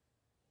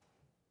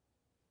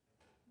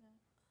 No,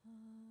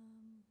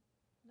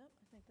 nope,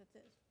 I think that's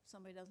it.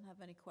 Somebody doesn't have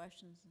any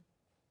questions. Do you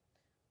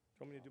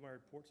want me to do my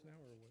reports now,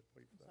 or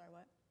wait for that? Sorry,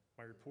 what?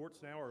 My reports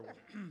now, or what?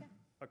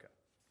 Okay.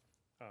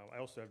 I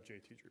also have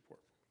JT's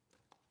report.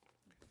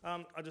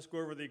 I'll just go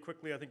over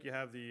quickly. I think you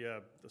have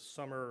the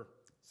summer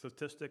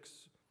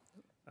statistics.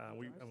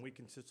 We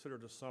consider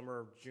the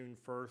summer June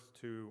 1st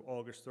to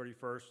August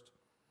 31st.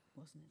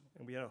 Wasn't it?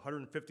 And we had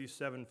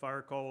 157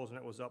 fire calls, and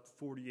it was up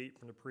 48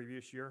 from the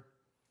previous year.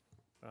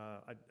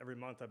 Every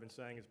month I've been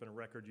saying it's been a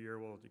record year.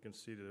 Well, you can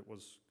see that it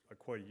was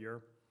quite a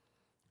year.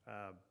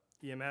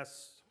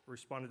 EMS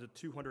responded to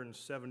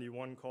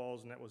 271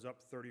 calls, and that was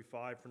up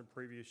 35 from the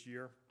previous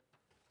year.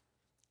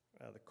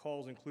 The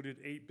calls included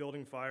 8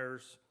 building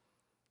fires,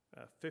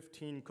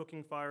 15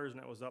 cooking fires, and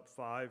that was up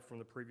 5 from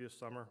the previous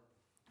summer.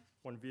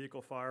 1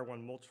 vehicle fire,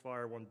 1 mulch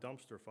fire, 1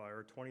 dumpster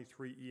fire,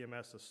 23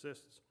 EMS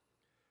assists,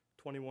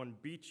 21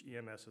 beach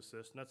EMS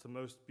assists, and that's the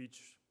most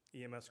beach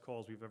EMS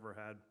calls we've ever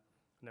had,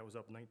 and that was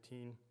up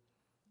 19.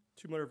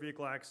 2 motor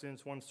vehicle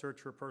accidents, 1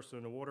 search for a person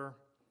in the water,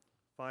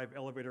 5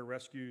 elevator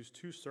rescues,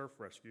 2 surf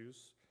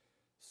rescues,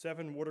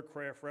 7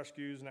 watercraft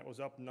rescues, and that was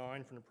up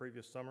 9 from the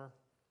previous summer.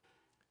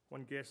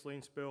 1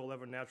 gasoline spill,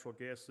 11 natural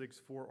gas leaks,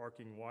 4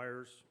 arcing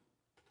wires,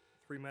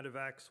 3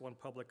 medevacs, 1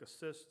 public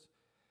assist,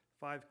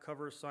 5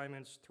 cover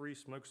assignments, 3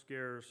 smoke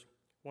scares,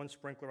 1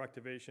 sprinkler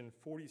activation,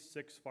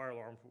 46 fire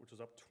alarms, which is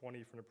up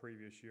 20 from the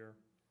previous year,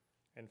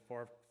 and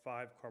 5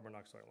 carbon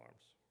monoxide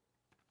alarms.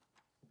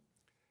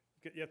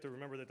 You have to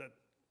remember that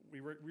we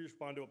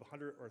respond to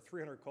 100 or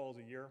 300 calls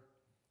a year,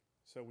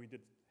 so we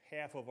did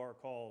half of our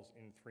calls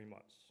in 3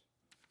 months.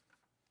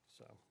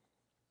 So,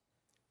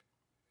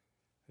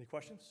 any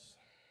questions?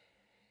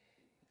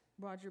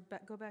 Roger,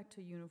 go back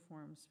to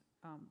uniforms,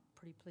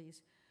 pretty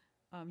please.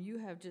 You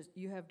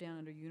have down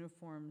under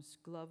uniforms,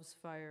 gloves,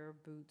 fire,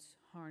 boots,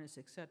 harness,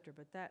 et cetera,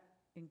 but that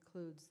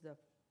includes the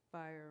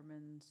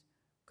firemen's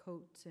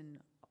coats and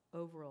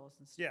overalls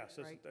and stuff, Yes,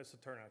 right? that's the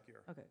turnout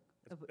gear. Okay.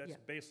 That's Yeah,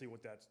 basically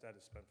what that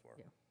is spent for.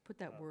 yeah, put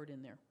that word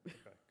in there. Okay,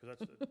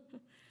 because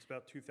it's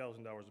about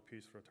 $2,000 a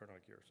piece for a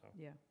turnout gear, so.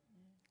 Yeah,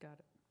 got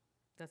it.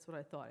 That's what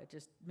I thought. It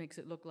just makes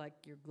it look like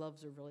your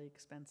gloves are really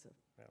expensive.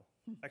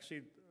 Yeah.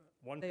 Actually,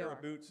 one They pair are.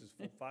 of boots is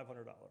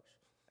 $500.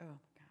 Oh, God.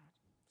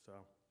 So,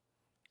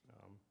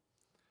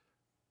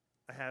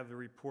 I have the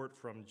report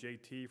from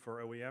JT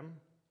for OEM,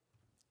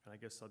 and I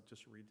guess I'll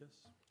just read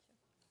this.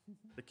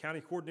 The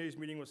county coordinators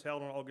meeting was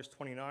held on August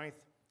 29th.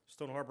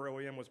 Stone Harbor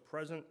OEM was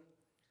present.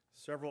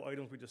 Several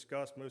items we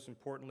discussed. Most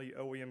importantly,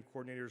 OEM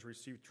coordinators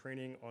received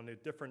training on the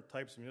different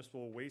types of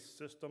municipal waste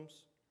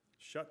systems,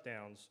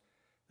 shutdowns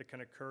that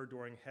can occur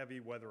during heavy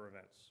weather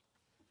events.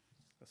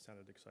 That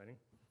sounded exciting.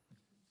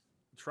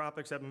 The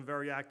tropics have been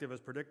very active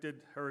as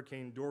predicted.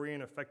 Hurricane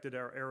Dorian affected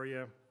our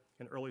area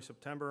in early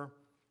September.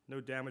 No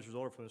damage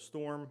resulted from the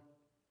storm.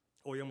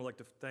 OEM would like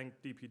to thank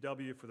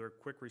DPW for their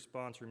quick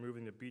response,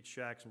 removing the beach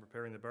shacks and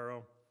preparing the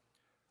borough.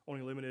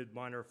 Only limited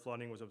minor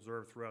flooding was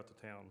observed throughout the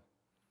town.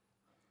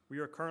 We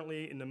are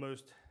currently in the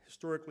most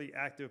historically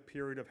active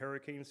period of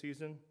hurricane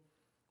season.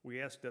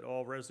 We ask that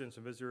all residents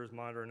and visitors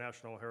monitor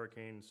National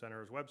Hurricane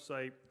Center's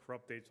website for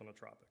updates on the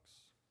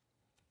tropics.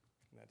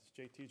 And that's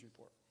JT's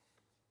report.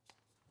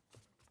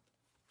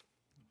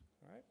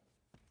 All right.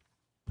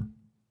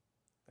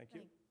 Thank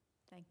you.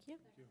 Thank you.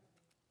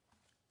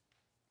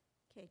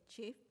 Okay,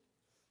 Chief?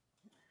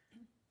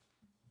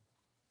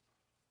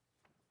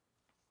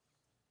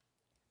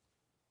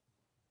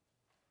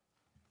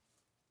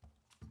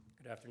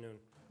 Good afternoon.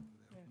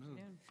 Good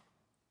afternoon.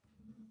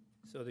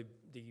 So the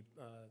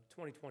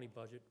 2020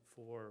 budget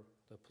for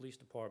the police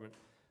department,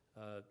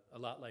 a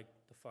lot like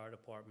the fire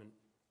department,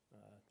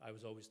 I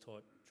was always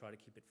taught, try to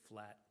keep it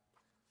flat,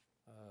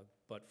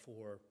 but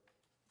for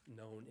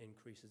known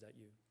increases that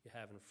you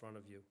have in front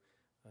of you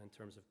in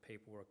terms of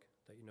paperwork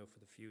that you know for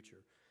the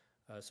future.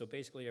 So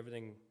basically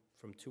everything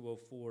from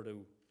 204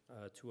 to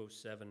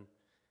 207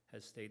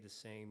 has stayed the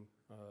same.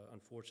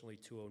 Unfortunately,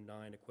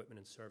 209 equipment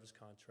and service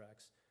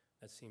contracts,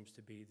 that seems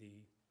to be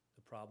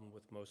the problem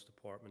with most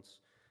departments.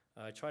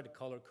 I tried to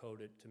color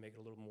code it to make it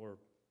a little more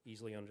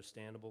easily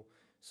understandable.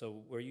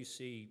 So where you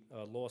see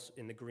loss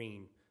in the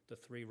green, the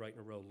 3 right in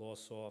a row,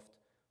 LawSoft,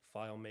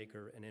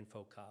 FileMaker, and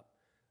InfoCop,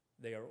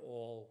 they are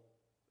all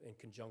in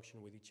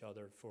conjunction with each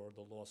other for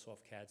the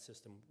LawSoft CAD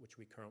system, which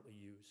we currently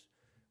use.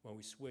 When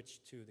we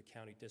switched to the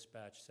County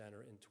Dispatch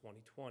Center in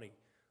 2020,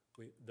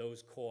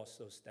 those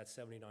costs, that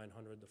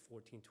 $7,900, the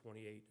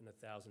 $1,428, and the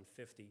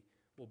 $1,050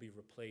 will be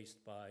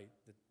replaced by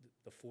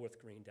the 4th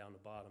green down the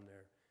bottom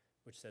there,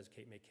 which says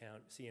Cape May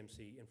County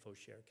CMC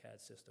InfoShare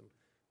CAD system,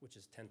 which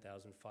is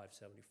 $10,575.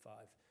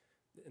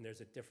 And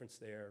there's a difference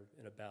there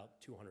in about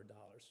 $200.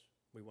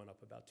 We went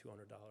up about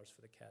 $200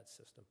 for the CAD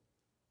system.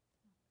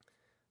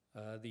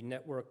 The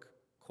network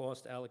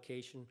cost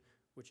allocation,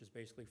 which is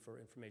basically for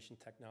information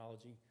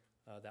technology,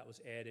 that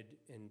was added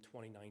in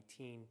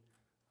 2019.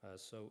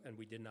 And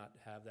we did not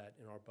have that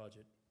in our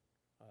budget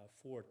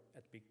for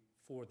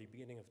the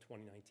beginning of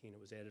 2019.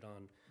 It was added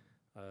on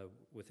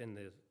within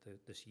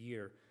this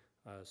year.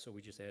 So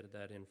we just added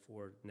that in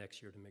for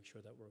next year to make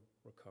sure that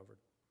we're covered.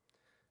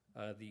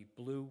 The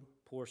blue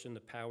portion,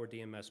 the Power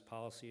DMS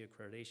Policy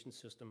Accreditation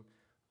System,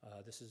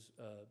 this is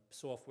a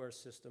software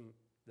system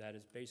that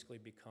has basically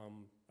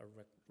become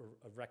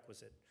a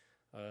requisite.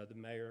 The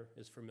mayor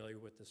is familiar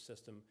with the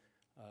system.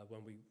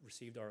 When we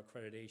received our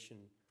accreditation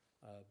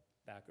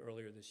back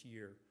earlier this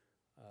year,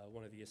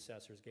 one of the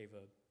assessors gave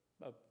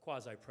a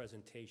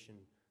quasi-presentation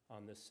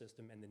on this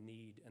system and the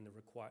need and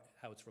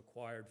how it's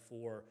required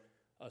for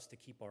us to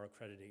keep our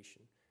accreditation.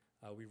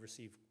 We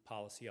receive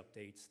policy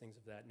updates, things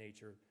of that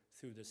nature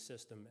through this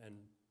system, and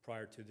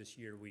prior to this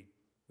year, we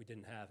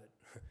didn't have it.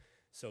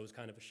 So it was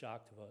kind of a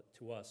shock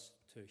to us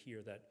to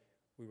hear that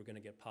we were going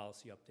to get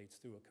policy updates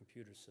through a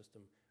computer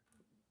system.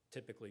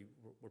 Typically,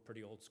 we're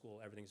pretty old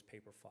school, everything's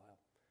paper file.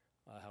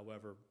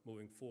 However,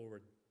 moving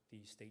forward,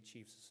 the State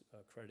Chiefs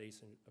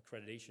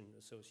Accreditation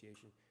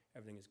Association,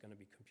 everything is going to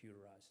be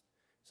computerized.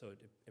 So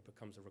it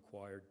becomes a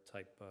required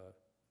type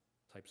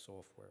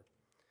software.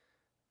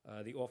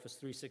 The Office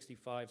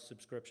 365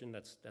 subscription,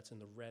 that's in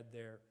the red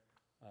there.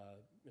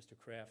 Mr.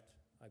 Kraft,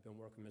 I've been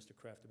working with Mr.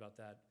 Kraft about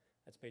that.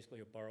 That's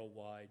basically a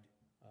borough-wide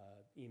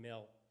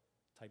email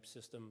type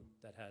system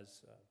that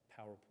has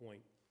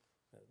PowerPoint,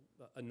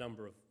 a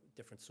number of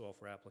different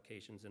software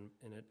applications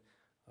in it.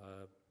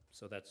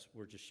 So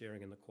we're just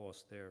sharing in the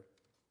cost there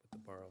with the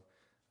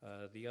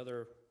borough. The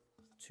other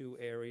two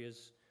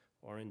areas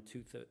are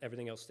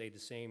everything else stayed the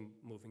same,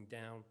 moving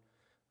down.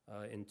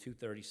 In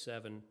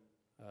 237,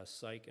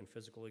 psych and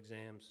physical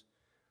exams.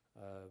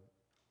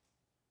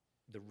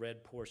 The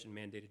red portion,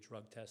 mandated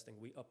drug testing,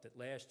 we upped it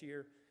last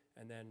year,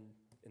 and then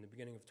in the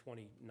beginning of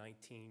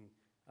 2019,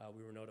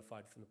 we were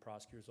notified from the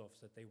prosecutor's office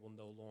that they will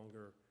no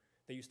longer,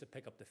 they used to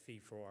pick up the fee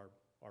for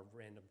our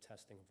random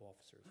testing of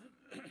officers.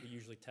 We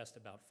usually test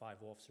about 5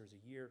 officers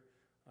a year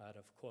at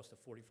a cost of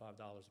 $45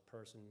 a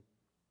person.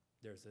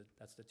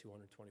 That's the $225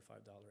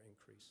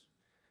 increase.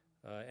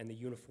 And the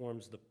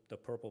uniforms, the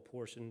purple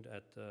portion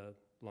at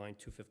line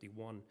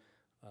 251,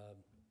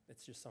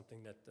 it's just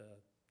something that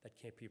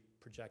can't be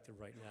projected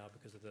right now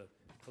because of the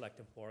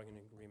collective bargaining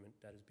agreement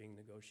that is being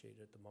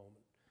negotiated at the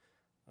moment.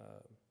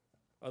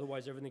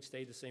 Otherwise, everything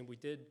stayed the same. We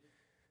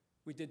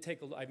did take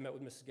I met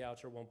with Mrs.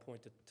 Goucher at one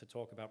point to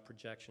talk about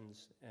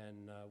projections,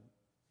 and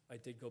I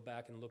did go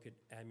back and look at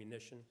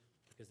ammunition,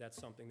 because that's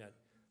something that,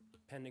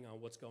 depending on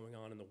what's going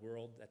on in the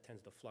world, that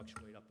tends to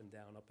fluctuate up and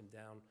down, up and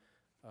down.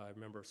 I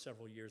remember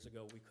several years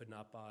ago, we could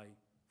not buy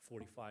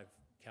 45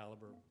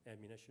 caliber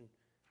ammunition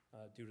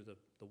due to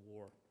the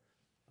war.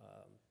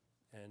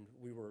 And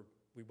we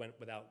went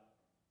without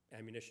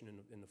ammunition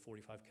in the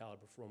 45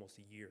 caliber for almost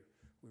a year.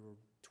 We were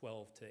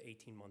 12 to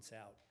 18 months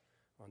out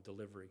on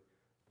delivery.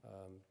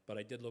 But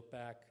I did look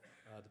back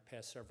the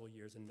past several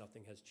years, and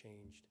nothing has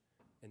changed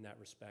in that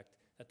respect.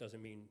 That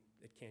doesn't mean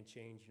it can't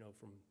change,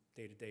 from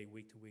day to day,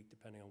 week to week,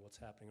 depending on what's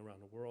happening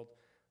around the world.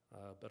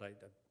 But I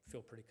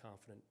feel pretty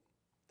confident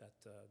that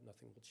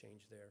nothing will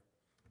change there.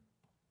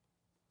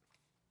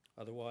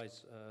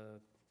 Otherwise,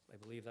 I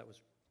believe that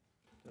was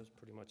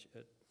pretty much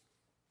it.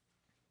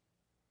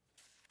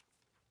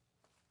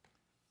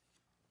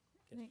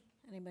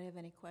 Anybody have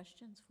any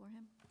questions for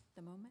him at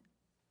the moment?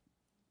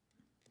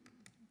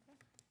 Okay.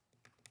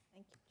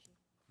 Thank you, Chief.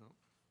 No?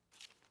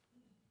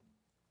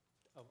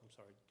 Oh, I'm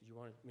sorry. Did you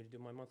want me to do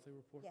my monthly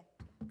report? Yeah.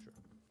 Sure.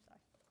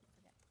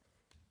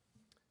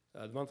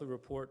 Sorry. The monthly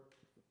report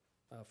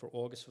for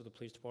August for the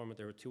police department,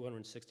 there were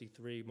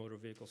 263 motor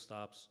vehicle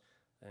stops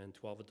and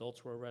 12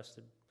 adults were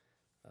arrested.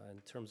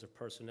 In terms of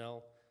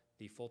personnel,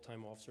 the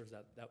full-time officers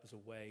that was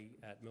away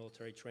at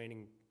military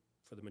training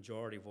for the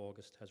majority of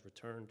August has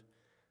returned.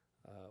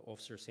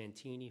 Officer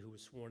Santini, who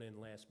was sworn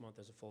in last month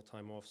as a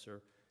full-time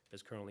officer,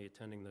 is currently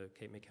attending the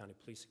Cape May County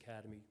Police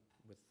Academy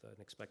with an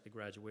expected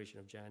graduation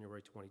of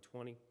January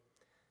 2020.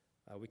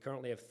 We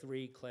currently have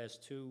 3 Class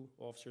 2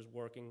 officers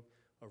working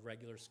a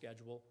regular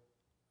schedule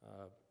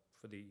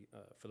for the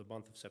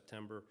month of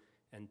September,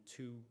 and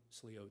 2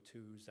 SLEO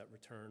 2s that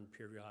return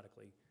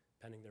periodically,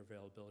 pending their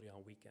availability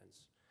on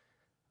weekends.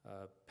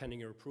 Pending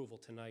your approval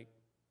tonight,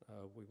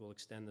 we will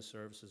extend the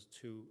services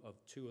of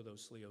two of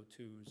those SLEO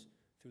 2s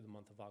through the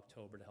month of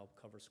October to help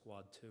cover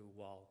Squad 2,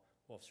 while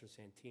Officer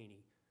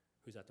Santini,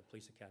 who's at the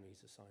police academy,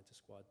 he's assigned to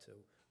Squad 2,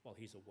 while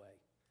he's away.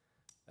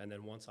 And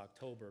then once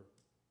October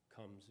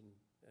comes and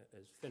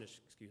is finished,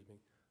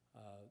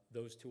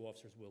 those 2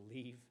 officers will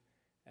leave,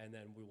 and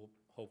then we will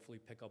hopefully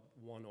pick up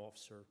 1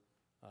 officer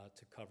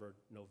to cover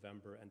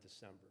November and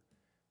December.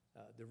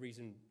 The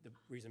reason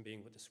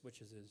being with the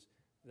switches is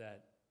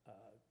that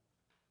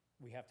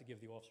we have to give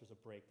the officers a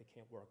break. They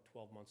can't work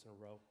 12 months in a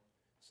row.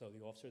 So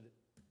the officer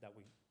that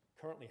we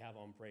currently have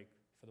on break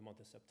for the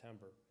month of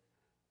September,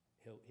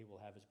 he will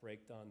have his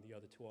break done. The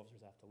other 2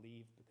 officers have to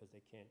leave because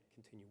they can't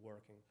continue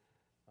working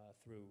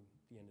through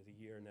the end of the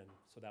year, and then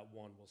so that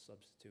 1 will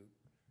substitute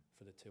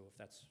for the 2, if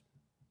that's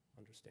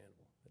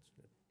understandable.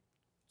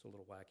 It's a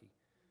little wacky.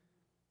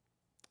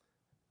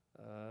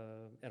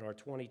 And our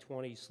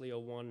 2020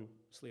 SLEO 1,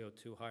 SLEO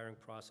 2 hiring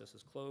process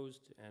is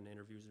closed, and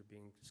interviews are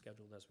being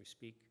scheduled as we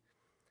speak.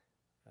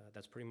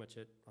 That's pretty much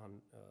it on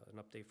an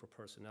update for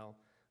personnel.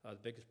 The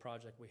biggest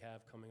project we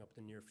have coming up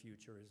in the near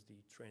future is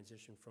the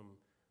transition from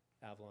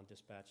Avalon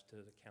Dispatch to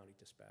the county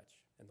dispatch,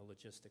 and the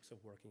logistics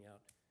of working out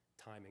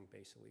timing,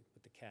 basically,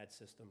 with the CAD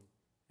system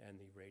and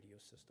the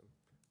radio system.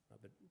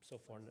 But so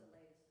far, What's the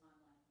latest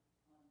timeline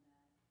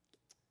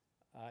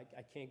on that?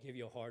 I can't give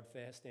you a hard,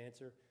 fast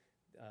answer.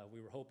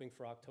 We were hoping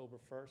for October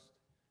 1st.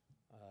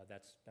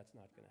 That's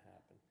not going to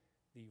happen.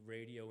 The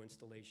radio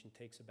installation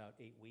takes about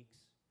 8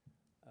 weeks,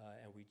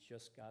 and we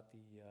just got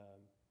the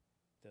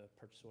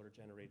purchase order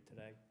generated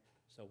today.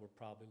 So we're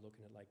probably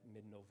looking at like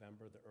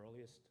mid-November, the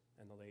earliest,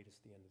 and the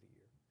latest, the end of the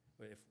year.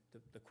 But if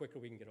the quicker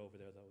we can get over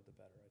there, though, the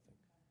better, I think.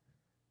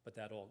 But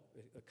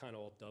it kind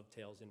of all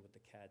dovetails in with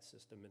the CAD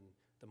system and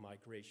the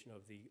migration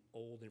of the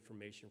old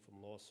information from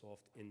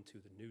LawSoft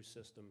into the new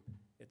system.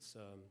 It's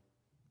a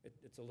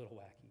little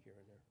wacky here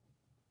and there.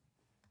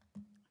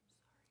 I'm sorry.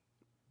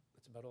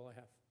 That's about all I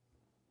have.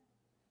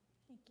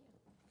 Thank you.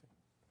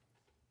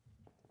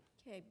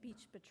 Okay,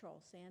 Beach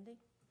Patrol, Sandy?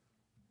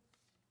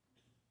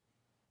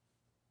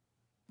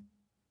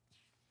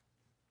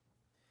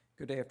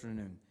 Good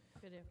afternoon.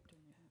 Good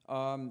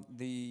afternoon.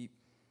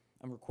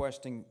 I'm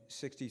requesting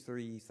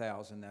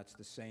 63,000, that's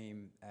the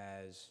same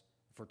as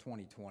for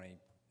 2020,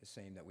 the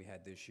same that we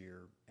had this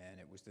year, and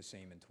it was the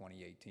same in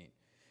 2018.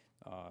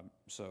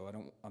 So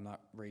I'm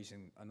not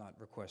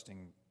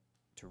requesting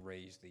to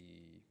raise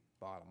the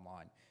bottom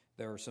line.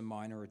 There are some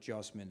minor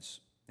adjustments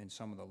in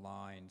some of the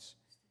lines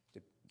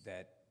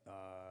that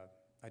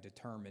I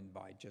determined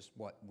by just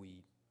what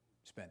we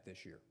spent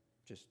this year.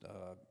 Just,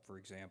 for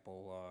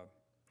example,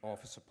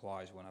 office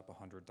supplies went up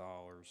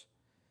 $100.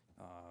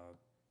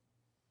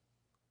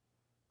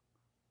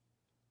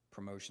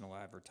 Promotional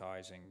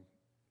advertising,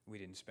 we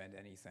didn't spend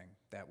anything.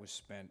 That was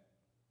spent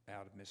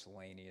out of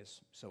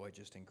miscellaneous, so I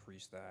just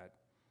increased that.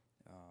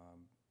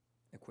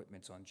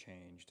 Equipment's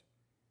unchanged.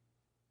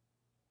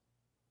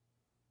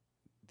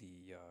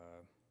 The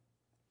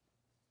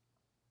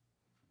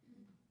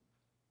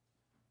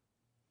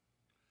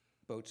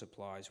boat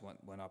supplies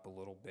went up a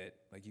little bit.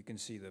 Like you can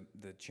see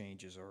the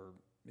changes are,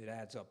 it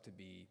adds up to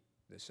be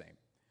the same.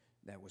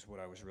 That was what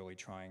I was really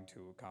trying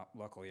to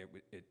luckily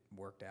it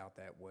worked out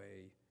that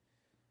way,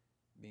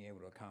 being able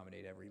to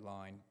accommodate every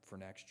line for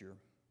next year.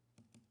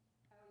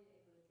 How are you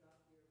able to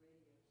drop your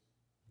radios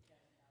to $7?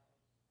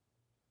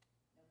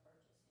 No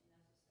purchasing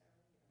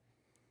necessarily?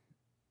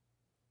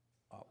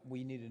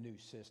 We need a new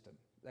system.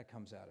 That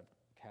comes out of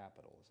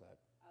capital, is that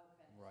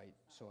Okay. right?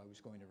 So I was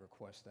going to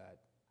request that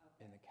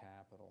in the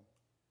capital.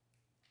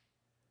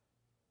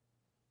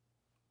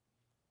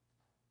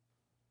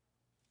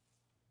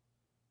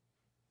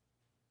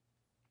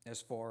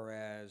 As far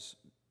as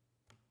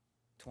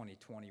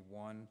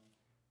 2021,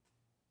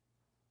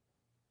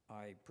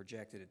 I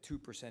projected a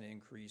 2%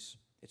 increase.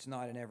 It's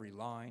not in every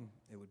line.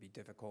 It would be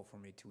difficult for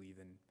me to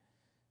even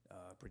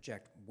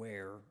project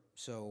where.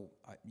 So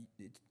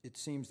it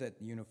seems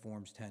that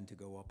uniforms tend to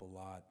go up a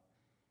lot,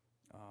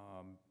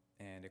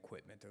 and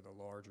equipment are the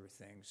larger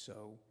things.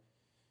 So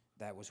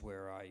that was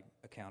where I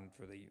accounted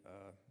for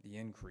the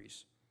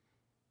increase.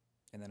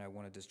 And then I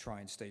wanted to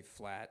try and stay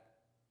flat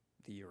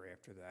the year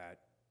after that,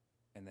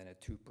 and then at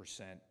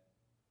 2%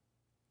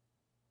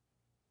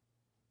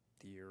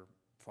 the year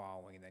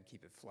following, and then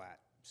keep it flat.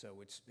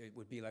 So it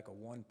would be like a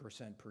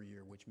 1% per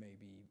year, which may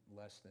be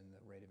less than the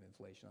rate of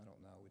inflation. I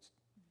don't know.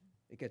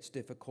 It gets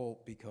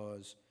difficult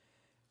because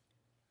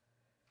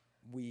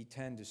we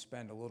tend to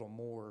spend a little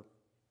more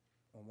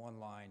on one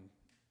line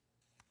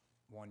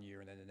one year,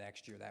 and then the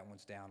next year that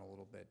one's down a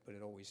little bit. But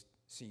it always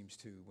seems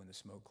to, when the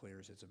smoke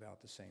clears, it's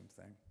about the same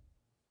thing.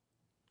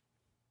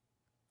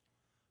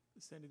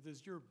 Sandy,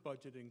 does your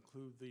budget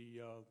include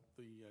the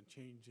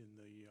change in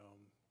the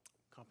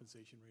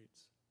compensation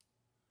rates?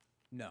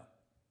 No,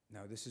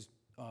 this is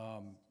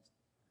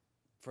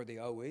for the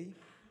OE,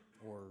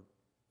 or?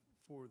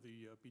 For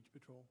the beach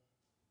patrol?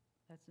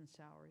 That's in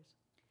salaries.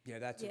 Yeah,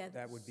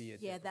 that would be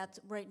it. Yeah, that's,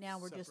 right now,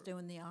 we're just Separate.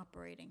 doing the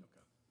operating.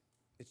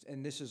 Okay.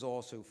 And this is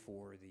also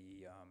for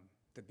the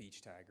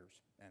beach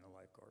taggers and the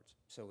lifeguards.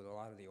 So with a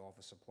lot of the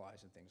office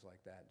supplies and things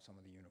like that, some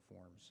of the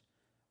uniforms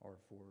are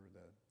for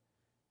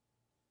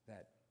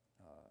that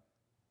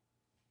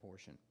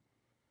portion.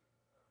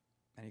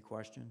 Any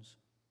questions?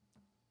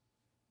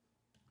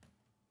 Thank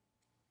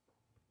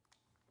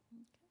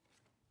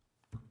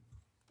you.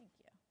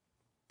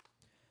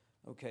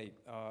 Okay,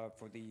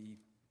 for the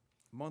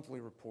monthly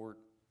report,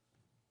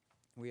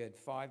 we had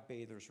 5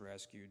 bathers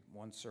rescued,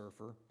 1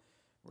 surfer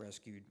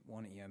rescued,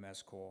 1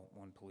 EMS call,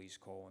 1 police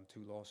call, and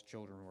 2 lost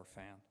children were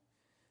found.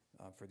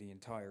 For the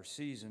entire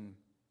season,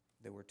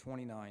 there were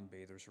 29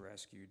 bathers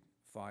rescued,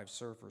 5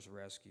 surfers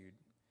rescued.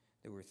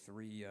 There were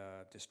 3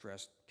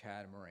 distressed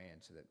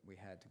catamarans that we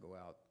had to go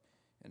out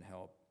and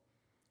help.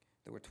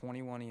 There were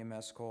 21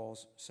 EMS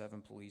calls,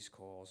 7 police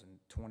calls, and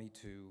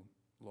 22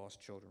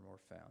 lost children were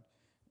found.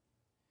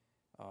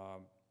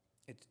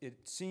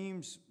 It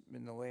seems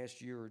in the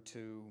last year or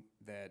two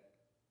that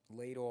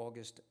late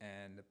August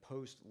and the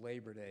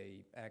post-Labor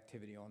Day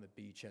activity on the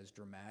beach has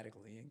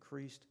dramatically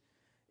increased.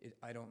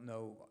 I don't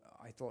know,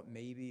 I thought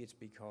maybe it's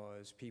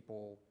because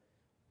people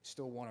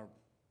still want to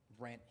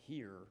rent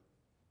here,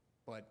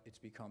 but it's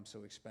become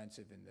so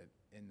expensive in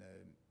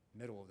the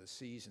middle of the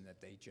season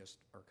that they just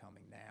are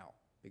coming now,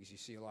 because you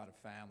see a lot of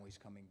families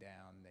coming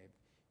down, they have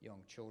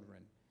young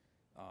children.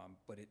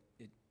 But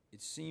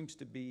it seems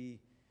to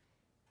be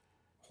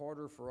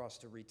harder for us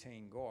to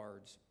retain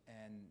guards,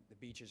 and the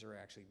beaches are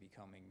actually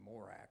becoming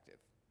more active.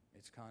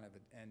 It's kind of,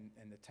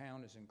 and the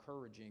town is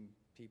encouraging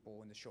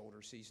people in the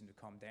shoulder season to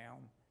come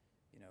down.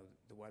 You know,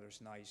 the weather's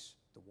nice,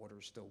 the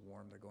water's still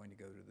warm, they're going to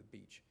go to the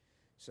beach.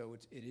 So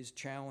it is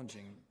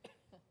challenging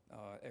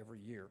every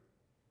year.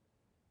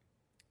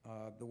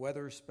 The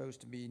weather is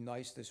supposed to be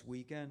nice this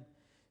weekend,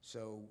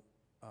 so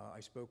I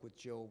spoke with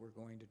Jill. We're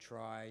going to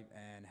try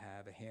and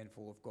have a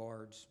handful of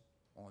guards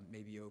on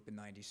maybe open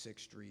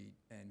 96th Street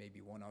and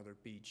maybe one other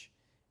beach,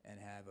 and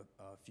have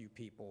a few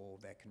people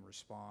that can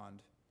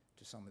respond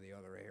to some of the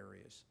other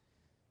areas.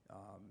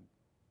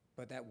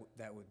 But that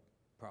would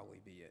probably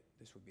be it.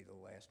 This would be the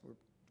last. We're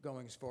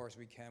going as far as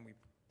we can. We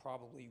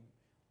probably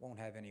won't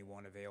have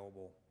anyone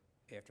available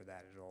after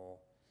that at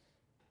all.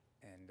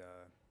 And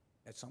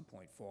at some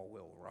point, fall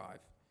will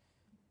arrive.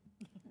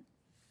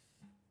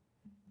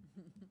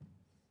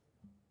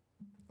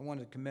 I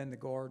wanted to commend the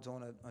guards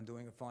on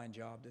doing a fine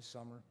job this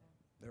summer.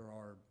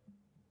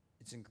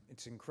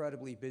 It's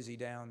incredibly busy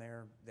down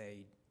there.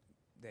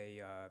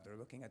 They're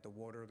looking at the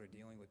water, they're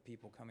dealing with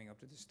people coming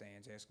up to the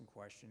stands, asking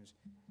questions.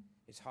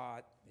 It's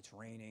hot, it's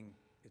raining,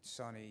 it's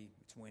sunny,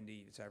 it's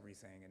windy, it's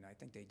everything, and I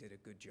think they did a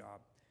good job.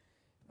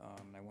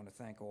 And I want to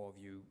thank all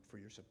of you for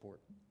your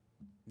support.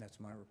 And that's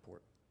my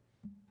report.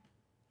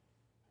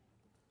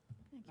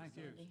 Thank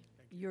you, Sandy.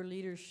 Your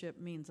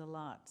leadership means a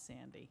lot,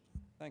 Sandy.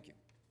 Thank you.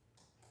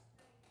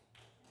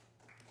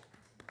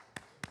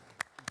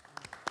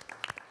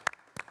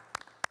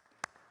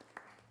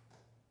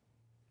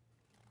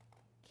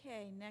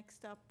 Okay,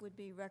 next up would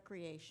be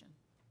recreation.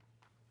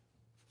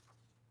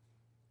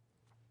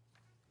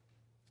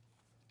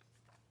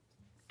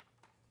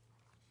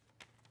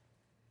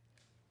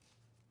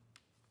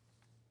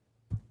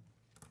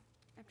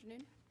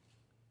 Afternoon.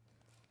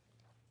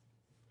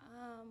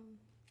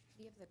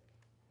 You have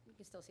you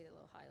can still see the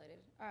little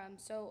highlighted.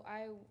 So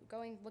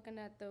looking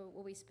at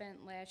what we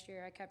spent last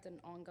year, I kept an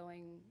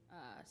ongoing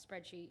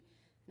spreadsheet,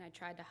 and I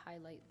tried to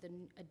highlight the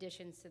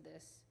additions to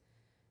this.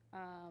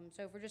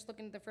 So if we're just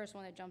looking at the first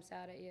one that jumps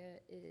out at you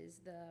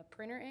is the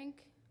printer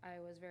ink. I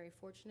was very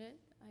fortunate,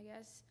 I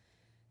guess,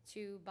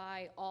 to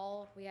buy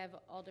we have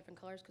all different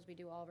colors because we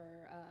do all of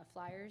our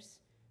flyers.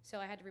 So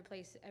I had to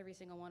replace every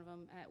single one of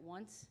them at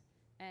once,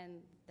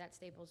 and that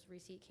Staples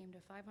receipt came to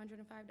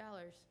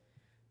 $505.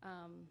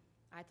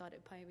 I thought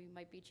it probably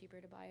might be cheaper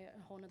to buy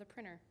a whole nother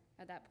printer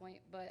at that point,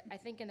 but I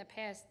think in the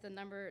past, the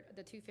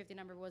 250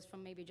 number was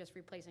from maybe just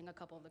replacing a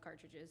couple of the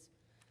cartridges.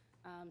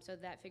 So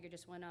that figure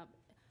just went up.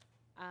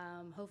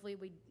 Hopefully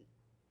we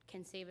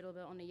can save it a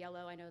little bit on the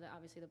yellow. I know that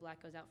obviously the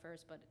black goes out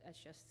first, but that's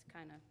just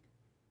kind of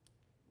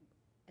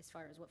as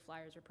far as what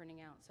flyers are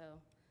printing out. So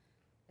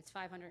it's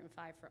 $505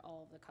 for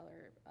all of the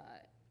color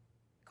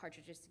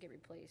cartridges to get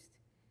replaced.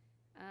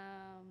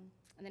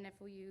 And then if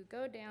you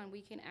go down,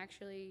 we can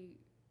actually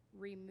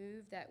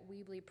remove that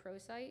Weebly Pro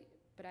site,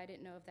 but I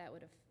didn't know if that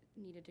would have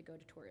needed to go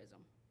to tourism.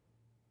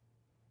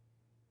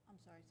 I'm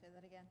sorry, say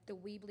that again. The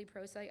Weebly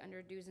Pro site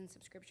under dues and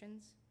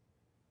subscriptions.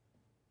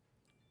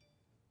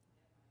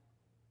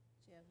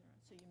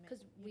 So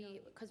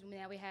Because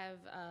now we have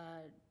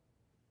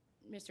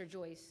Mr.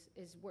 Joyce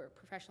is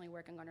professionally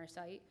working on our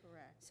site.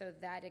 Correct. So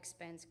that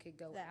expense could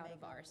go That out may of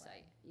go our away.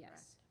 site.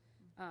 Yes.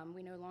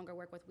 We no longer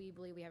work with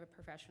Weebly. We have a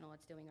professional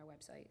that's doing our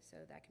website, so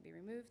that can be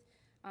removed.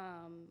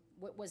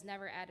 What was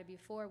never added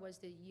before was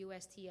the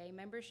USTA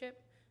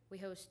membership. We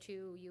host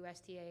 2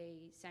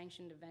 USTA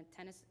sanctioned event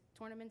tennis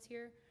tournaments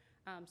here.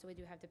 So we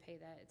do have to pay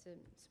that. It's a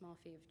small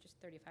fee of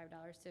just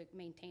 $35 to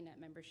maintain that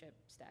membership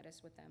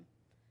status with them.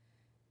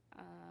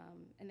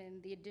 And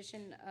then the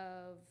addition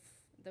of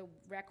the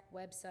rec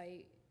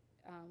website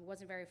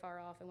wasn't very far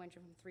off. It went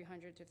from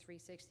 300 to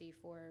 360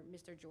 for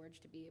Mr. George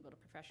to be able to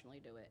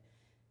professionally do it.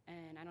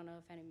 And I don't know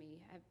if any of you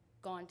have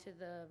gone to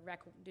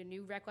the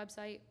new rec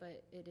website,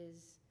 but it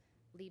is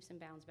leaps and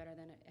bounds better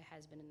than it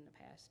has been in the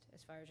past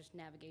as far as just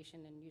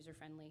navigation and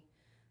user-friendly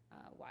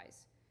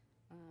wise.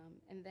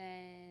 And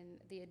then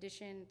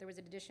there was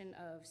an addition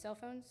of cell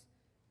phones.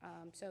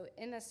 So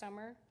in the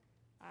summer,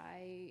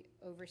 I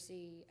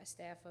oversee a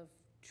staff of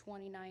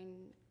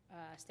 29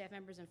 staff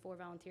members and 4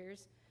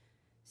 volunteers.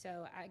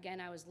 So again,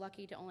 I was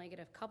lucky to only get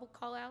a couple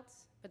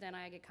call-outs, but then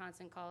I get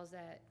constant calls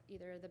that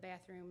either the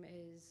bathroom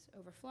is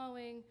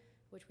overflowing,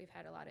 which we've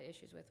had a lot of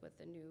issues with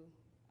the new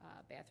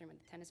bathroom in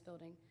the tennis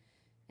building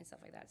and stuff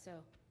like that.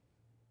 So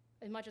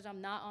as much as I'm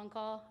not on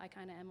call, I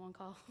kind of am on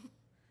call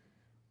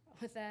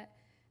with that.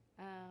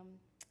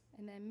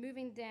 And then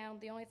moving down,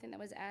 the only thing that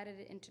was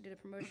added into the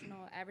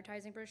promotional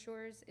advertising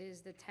brochures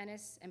is the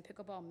tennis and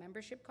pickleball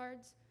membership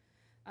cards.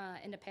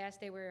 In the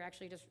past, they were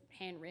actually just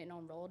handwritten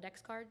on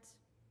Rolodex cards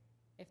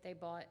if they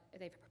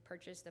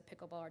purchased the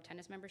pickleball or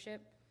tennis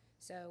membership.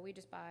 So we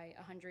just buy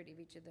 100 of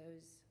each of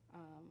those.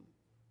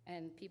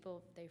 And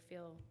people, they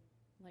feel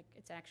like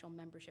it's an actual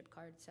membership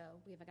card. So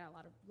we've got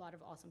a lot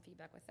of awesome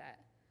feedback with that.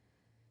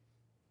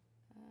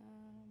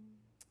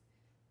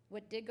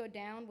 What did go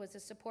down was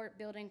the support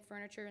building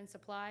furniture and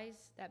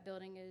supplies. That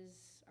building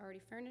is already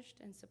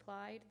furnished and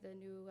supplied, the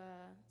new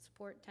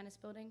support tennis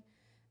building.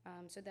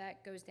 So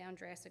that goes down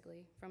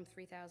drastically from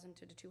 3,000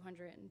 to the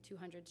 200, and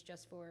 200's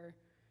just for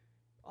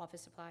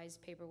office supplies,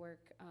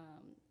 paperwork,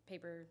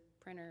 paper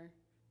printer.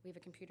 We have a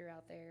computer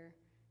out there.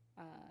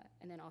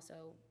 And then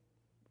also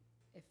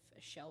if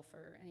a shelf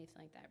or anything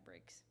like that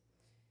breaks.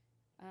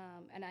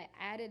 And I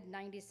added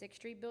 96th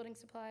Street building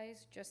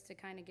supplies just to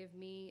kind of give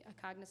me a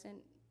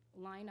cognizant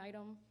line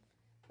item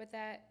with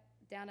that.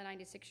 Down at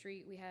 96th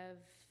Street, we have,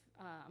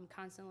 I'm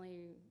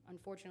constantly,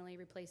 unfortunately,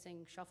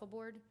 replacing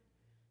shuffleboard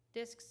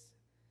discs.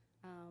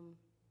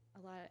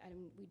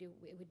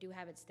 We do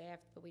have it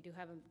staffed, but we do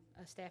have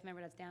a staff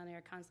member that's down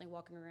there constantly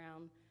walking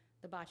around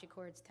the bocce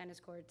courts, tennis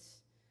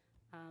courts,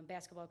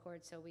 basketball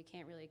courts, so we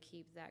can't really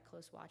keep that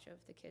close watch of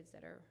the kids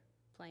that are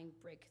playing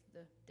break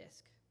the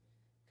disc,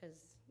 because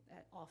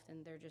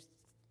often they're just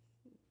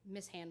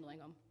mishandling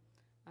them.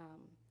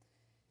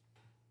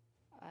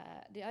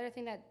 The other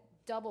thing that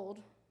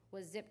doubled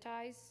was zip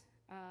ties,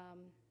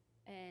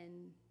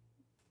 And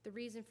the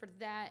reason for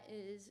that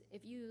is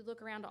if you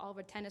look around all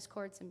the tennis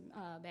courts and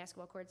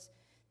basketball courts,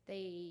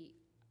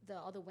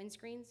 all the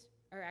windscreens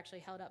are actually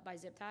held up by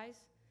zip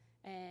ties.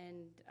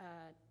 And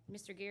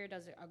Mr. Gear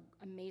does an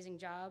amazing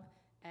job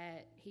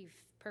he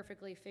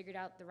perfectly figured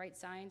out the right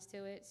signs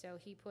to it. So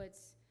he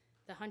puts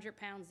the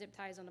 100-pound zip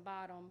ties on the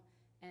bottom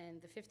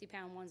and the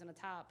 50-pound ones on the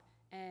top.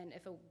 And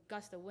if a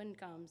gust of wind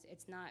comes,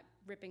 it's not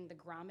ripping the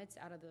grommets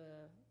out of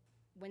the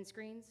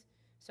windscreens.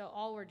 So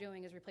all we're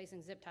doing is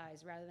replacing zip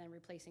ties rather than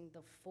replacing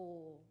the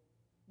full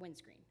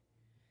windscreen.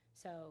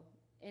 So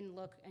in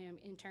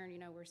turn,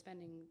 we're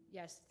spending,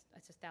 yes,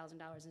 it's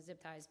 $1,000 in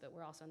zip ties, but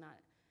we're also not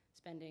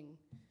spending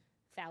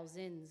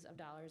thousands of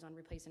dollars on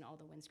replacing all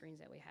the windscreens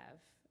that we have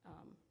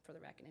for the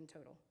rec in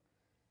total.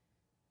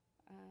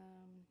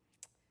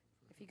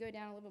 If you go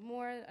down a little bit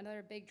more,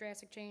 another big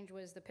drastic change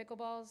was the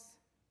pickleballs.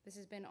 This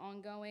has been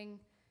ongoing.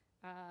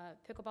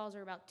 Pickleballs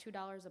are about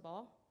 $2 a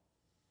ball.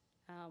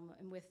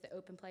 And with the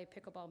Open Play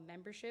Pickleball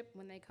membership,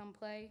 when they come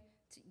play,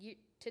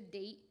 to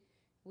date,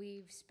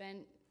 we've spent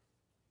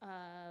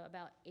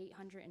about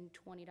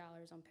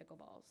 $820 on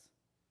pickleballs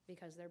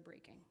because they're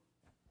breaking.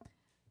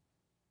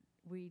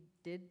 We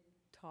did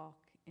talk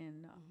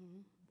in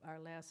our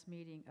last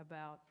meeting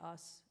about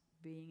us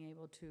being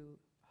able to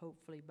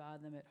hopefully buy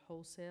them at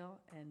wholesale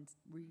and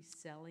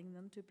reselling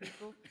them to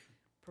people,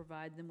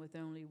 provide them with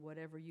only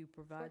whatever you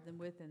provide them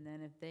with, and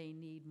then if they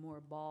need more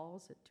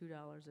balls at $2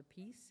 a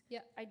piece, Yeah,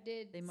 I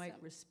did. they might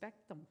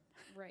respect them.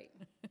 Right.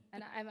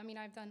 And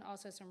I've done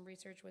also some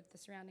research with the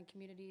surrounding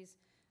communities.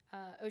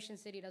 Ocean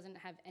City doesn't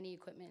have any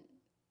equipment.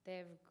 They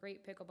have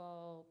great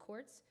pickleball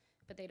courts,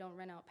 but they don't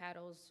rent out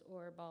paddles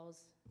or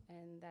balls,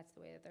 and that's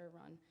the way that they're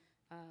run.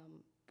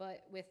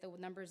 But with the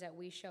numbers that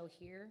we show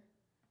here,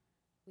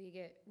 we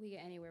get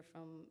anywhere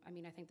from,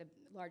 I think the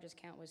largest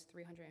count was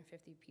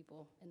 350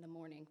 people in the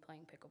morning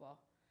playing pickleball.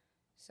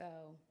 So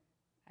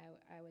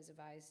I was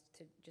advised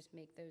to just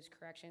make those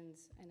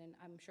corrections, and then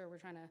I'm sure we're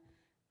trying to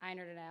iron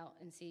it out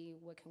and see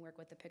what can work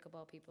with the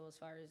pickleball people as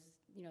far as,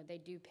 they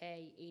do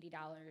pay $80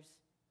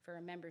 for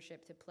a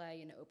membership to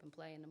play in Open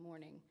Play in the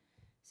morning.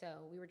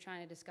 So we were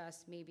trying to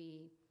discuss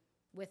maybe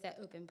with that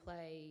Open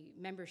Play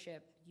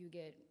membership, you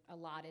get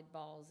allotted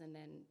balls, and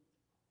then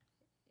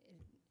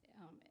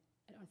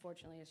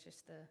unfortunately, it's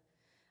just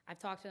I've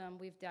talked to them,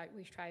 we've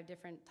tried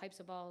different types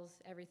of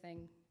balls,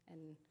 everything,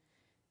 and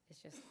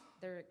it's just,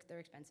 they're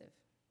expensive.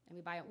 And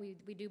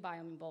we do buy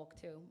them in bulk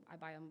too. I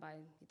buy them by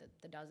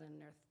the dozen,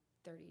 they're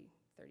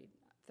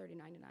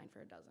 $30.99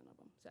 for a dozen of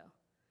them, so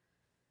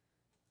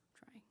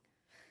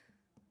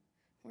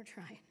we're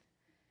trying.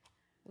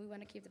 We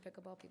want to keep the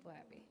pickleball people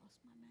happy.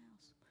 Lost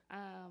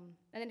my mouse.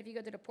 And then if you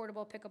go to the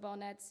portable pickleball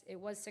nets, it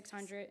was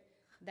 $600.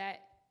 That,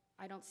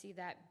 I don't see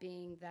that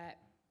being that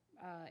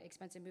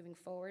expensive moving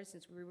forward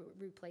since we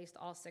replaced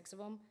all 6 of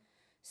them.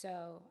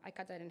 So I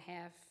cut that in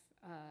half,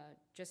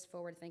 just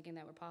forward thinking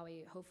that we're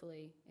probably,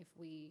 hopefully, if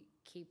we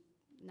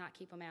not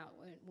keep them out,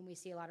 when we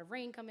see a lot of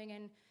rain coming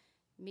in,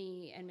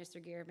 me and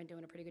Mr. Gear have been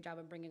doing a pretty good job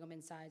of bringing them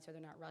inside so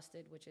they're not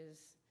rusted, which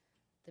is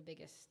the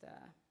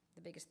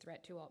biggest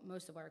threat to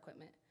most of our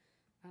equipment.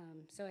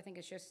 So I think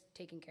it's just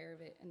taking care of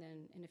it, and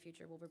then in the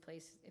future we'll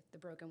replace the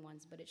broken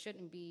ones, but it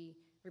shouldn't be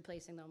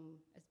replacing them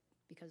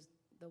because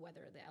the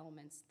weather, the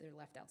elements, they're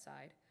left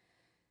outside.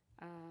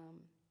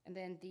 And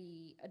then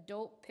the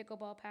adult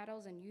pickleball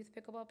paddles and youth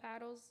pickleball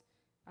paddles,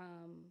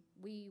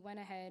 we went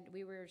ahead,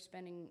 we were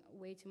spending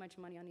way too much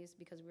money on these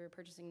because we were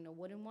purchasing the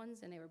wooden ones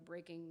and they were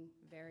breaking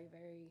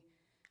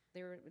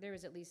there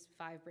was at least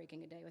 5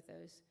 breaking a day with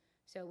those.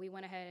 So we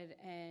went ahead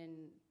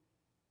and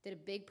did a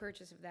big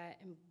purchase of that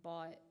and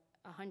bought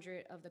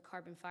 100 of the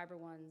carbon fiber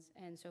ones,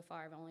 and so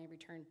far I've only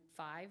returned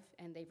 5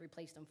 and they've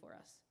replaced them for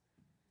us.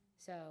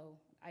 So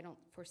I don't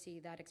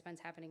foresee that expense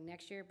happening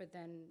next year, but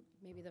then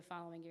maybe the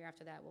following year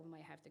after that, we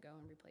might have to go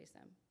and replace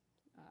them.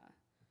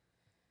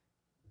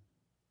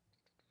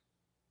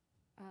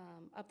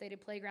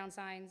 Updated playground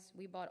signs.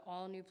 We bought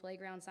all new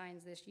playground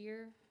signs this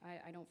year.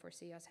 I don't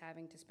foresee us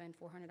having to spend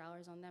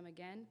 $400 on them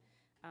again,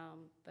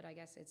 but I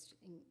guess it's,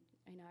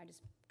 I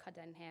just cut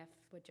that in half,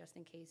 but just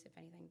in case if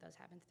anything does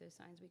happen to those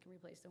signs, we can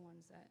replace the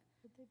ones that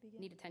Would they be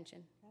in need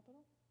attention.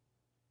 capital?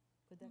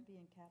 Would that be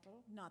in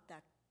capital? Not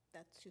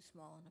that's too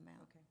small an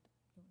amount. Okay.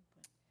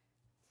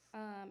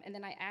 And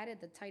then I added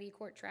the Tidy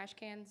Court trash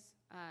cans.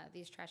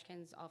 These trash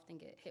cans often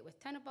get hit with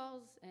tennis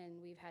balls,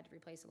 and we've had to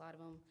replace a lot of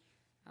them.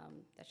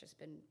 That's just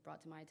been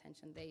brought to my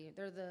attention.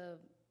 They're the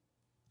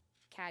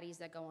caddies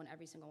that go on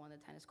every single one of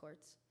the tennis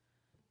courts,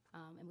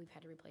 and we've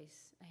had to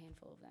replace a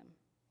handful of them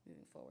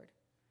moving forward.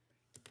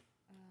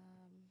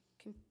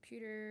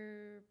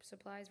 Computer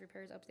supplies,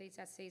 repairs, updates,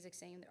 that stays the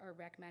same, our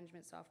rec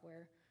management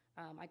software.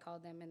 I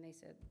called them and they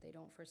said they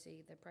don't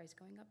foresee the price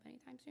going up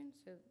anytime soon,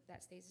 so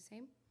that stays the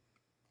same.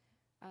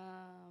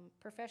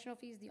 Professional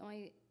fees, the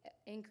only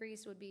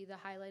increase would be the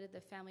highlighted,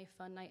 the Family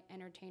Fun Night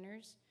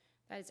entertainers.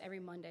 That is every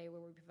Monday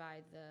where we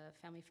provide the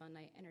Family Fun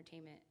Night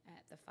entertainment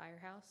at the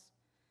firehouse.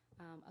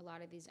 A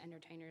lot of these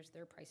entertainers,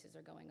 their prices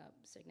are going up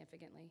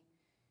significantly.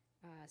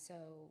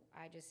 So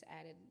I just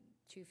added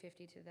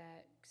 250 to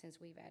that since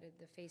we've added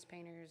the face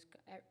painters.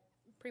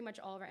 Pretty much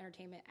all of our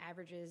entertainment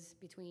averages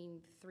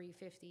between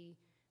 $350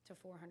 to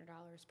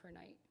 $400 per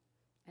night.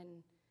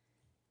 And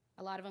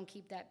a lot of them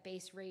keep that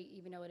base rate,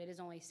 even though it is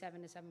only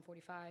 7 to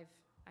 7:45.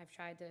 I've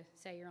tried to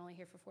say you're only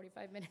here for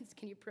 45 minutes,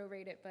 can you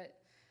prorate it? But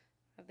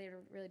they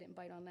really didn't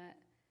bite on that.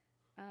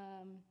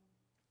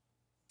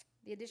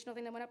 The additional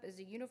thing that went up is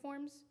the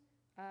uniforms.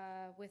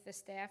 With the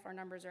staff, our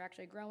numbers are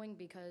actually growing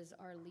because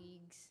our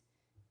leagues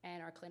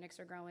and our clinics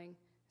are growing.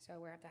 So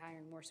we're have to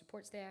hire more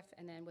support staff.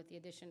 And then with the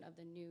addition of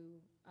the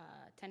new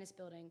tennis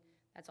building,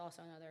 that's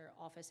also another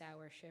office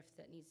hour shift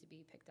that needs to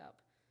be picked up.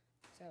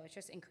 So it's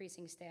just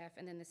increasing staff.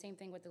 And then the same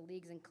thing with the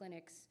leagues and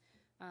clinics.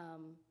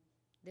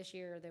 This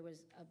year, there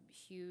was a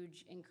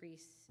huge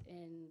increase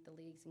in the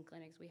leagues and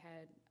clinics. We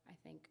had, I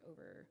think,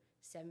 over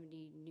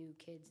 70 new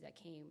kids that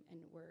came and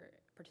were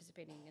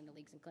participating in the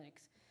leagues and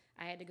clinics.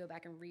 I had to go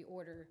back and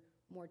reorder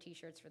more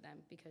T-shirts for them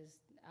because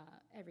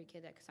every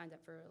kid that signs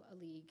up for a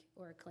league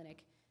or a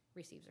clinic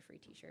receives a free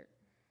T-shirt.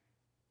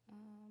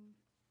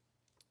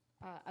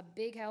 A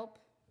big help,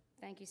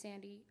 thank you,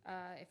 Sandy,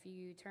 if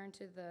you turn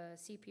to the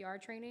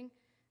CPR training,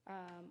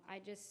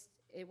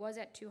 it was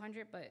at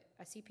 $200, but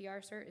a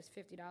CPR cert is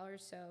 $50.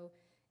 So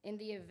in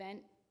the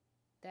event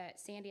that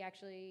Sandy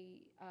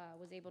actually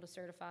was able to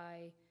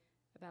certify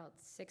about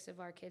 6 of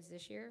our kids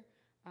this year,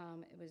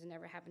 it was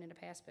never happened in the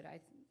past, but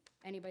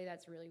anybody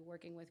that's really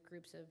working with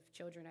groups of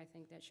children, I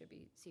think that should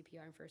be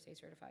CPR and first aid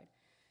certified.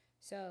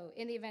 So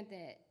in the event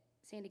that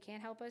Sandy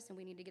can't help us and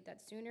we need to get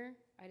that sooner,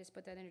 I just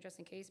put that in just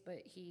in case,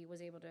 but he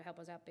was able to help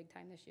us out big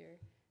time this year.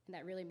 And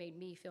that really made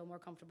me feel more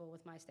comfortable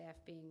with my staff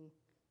being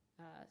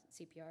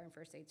CPR and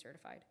first aid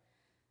certified.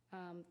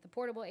 The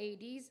portable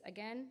AEDs,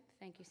 again,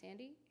 thank you,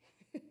 Sandy.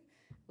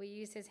 We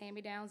used his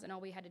hand-me-downs, and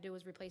all we had to do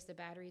was replace the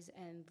batteries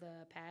and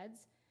the pads,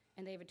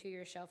 and they have a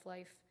 2-year shelf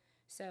life.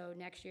 So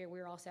next year,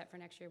 we're all set for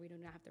next year. We do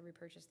not have to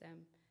repurchase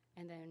them.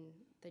 And then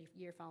the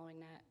year following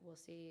that, we'll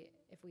see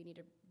if we need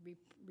to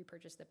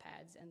repurchase the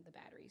pads and the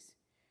batteries.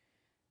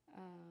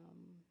 What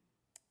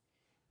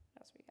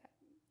else we got?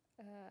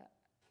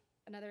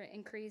 Another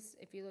increase,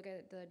 if you look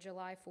at the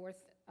July 4th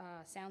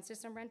sound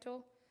system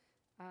rental,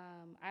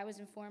 I was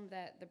informed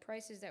that the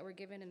prices that were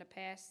given in the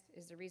past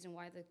is the reason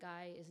why the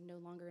guy is no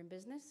longer in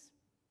business.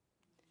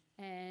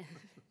 And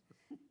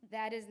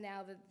that is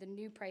now the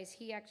new price.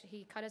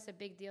 He cut us a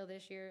big deal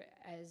this year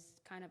as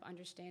kind of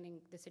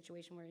understanding the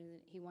situation where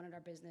he wanted our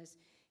business.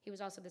 He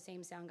was also the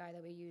same sound guy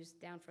that we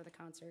used down for the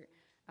concert.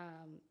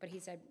 But he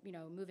said,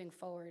 moving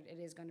forward, it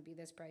is going to be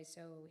this price.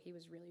 So he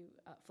was really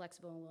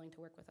flexible and willing to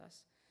work with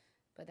us.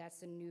 But that's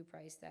the new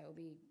price that will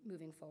be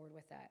moving forward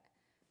with that.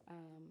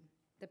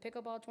 The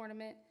pickleball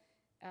tournament,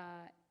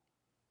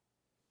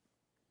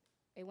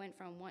 it went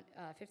from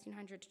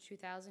 $1,500 to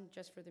 $2,000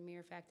 just for the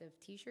mere fact of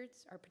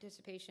T-shirts. Our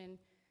participation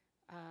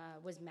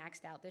was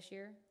maxed out this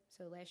year.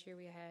 So last year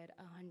we had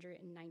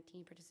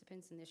 119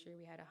 participants, and this year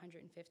we had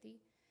 150.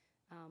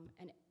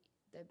 And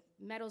the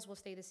medals will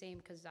stay the same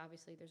because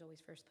obviously there's always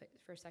first,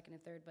 second,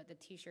 and third, but the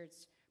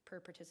T-shirts per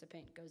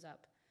participant goes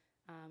up.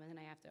 And then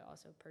I have to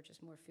also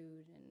purchase more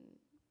food and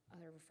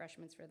other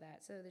refreshments for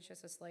that. So there's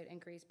just a slight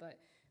increase, but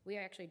we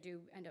actually do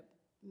end up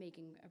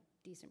making a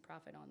decent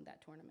profit on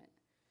that tournament.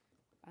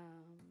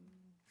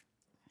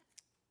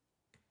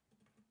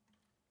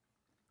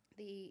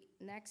 The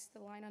next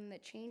line on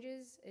that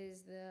changes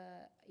is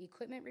the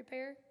equipment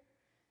repair.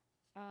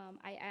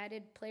 I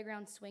added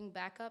playground swing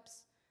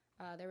backups.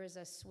 There was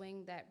a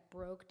swing that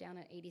broke down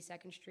at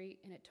 82nd Street,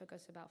 and it took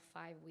us about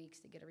 5 weeks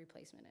to get a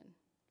replacement in.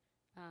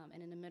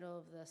 And in the middle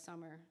of the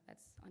summer,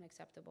 that's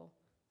unacceptable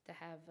to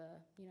have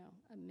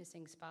a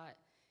missing spot.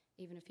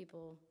 Even if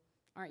people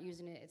aren't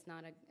using it, it's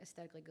not an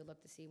aesthetically good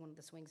look to see one of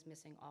the swings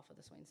missing off of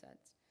the swing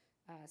sets.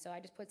 So I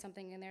just put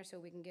something in there so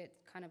we can get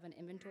kind of an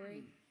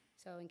inventory.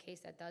 So in case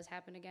that does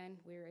happen again,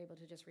 we were able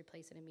to just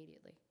replace it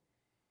immediately.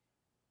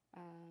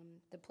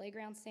 The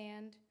playground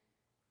stand,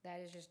 that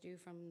is just due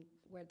from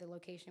where the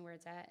location where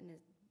it's at, and the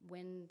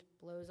wind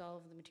blows all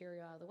of the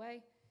material out of the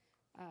way.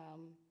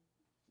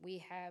 We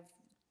have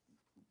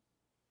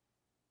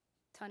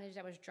tonnage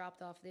that was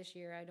dropped off this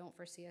year. I don't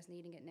foresee us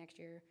needing it next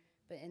year,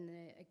 but in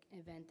the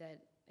event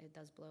that it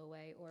does blow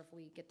away, or if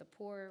we get the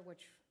pour,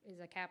 which is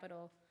a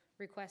capital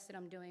request that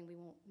I'm doing, we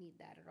won't need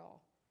that at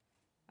all.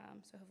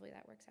 So hopefully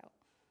that works out.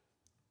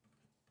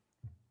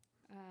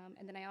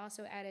 And then I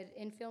also added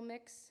infill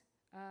mix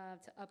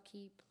to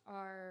upkeep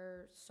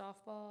our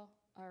softball,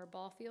 our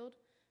ball field,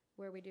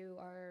 where we do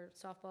our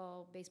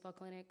softball, baseball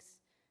clinics.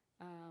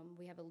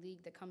 We have a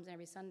league that comes in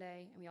every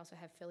Sunday, and we also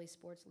have Philly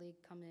Sports League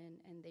come in,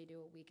 and they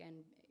do a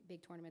weekend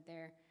big tournament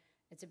there.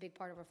 It's a big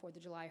part of our 4th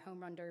of July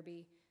home run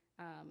derby.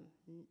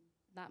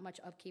 Not much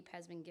upkeep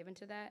has been given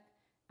to that.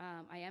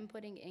 I am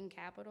putting in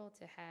capital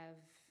to have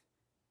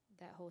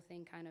that whole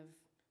thing kind of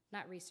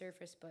not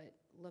resurfaced, but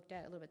looked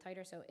at a little bit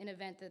tighter. So in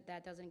event that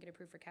that doesn't get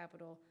approved for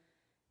capital,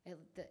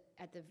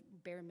 at the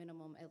bare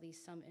minimum, at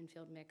least some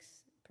infield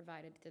mix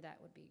provided to that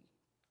would be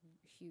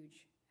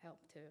huge help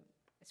to,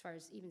 as far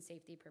as even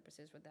safety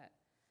purposes with that.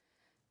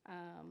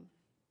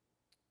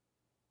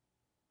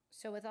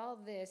 So with all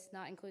of this,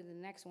 not including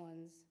the next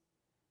ones,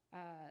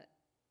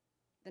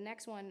 the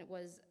next one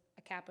was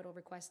a capital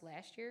request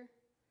last year,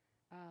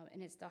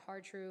 and it's the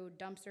Hartrue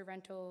dumpster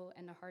rental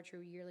and the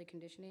Hartrue yearly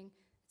conditioning.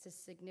 It's a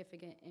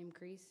significant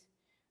increase.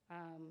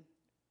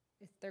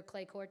 They're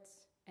clay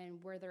courts,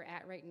 and where they're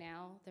at right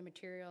now, the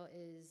material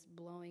is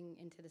blowing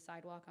into the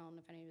sidewalk. I don't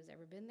know if anybody's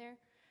ever been there,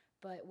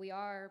 but we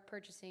are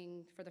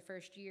purchasing for the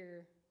first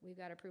year. We've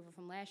got approval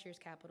from last year's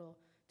capital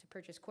to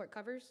purchase court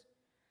covers.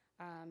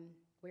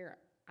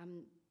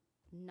 I'm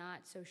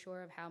not so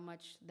sure of how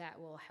much that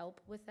will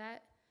help with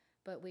that,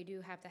 but we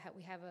do have to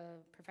we have a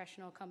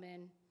professional come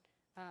in,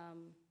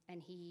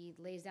 and he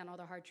lays down all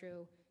the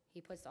Hartrue.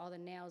 He puts all the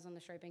nails on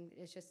the striping.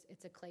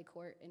 It's a clay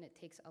court, and it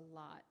takes a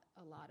lot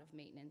of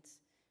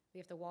maintenance. We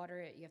have to water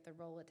it, you have to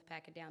roll it to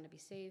pack it down to be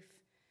safe.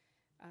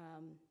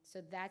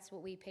 So that's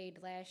what we paid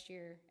last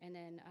year, and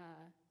then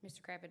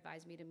Mr. Kraft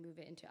advised me to move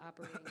it into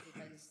operating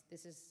because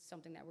this is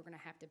something that we're gonna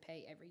have to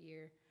pay every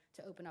year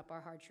to open up our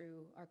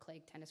Hartrue, our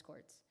clay tennis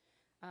courts.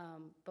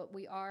 But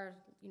we are,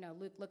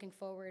 looking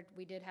forward.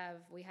 We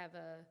have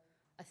a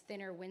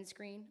thinner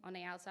windscreen on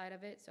the outside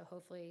of it, so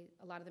hopefully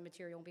a lot of the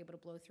material won't be able to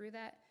blow through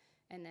that.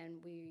 And then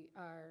we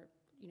are,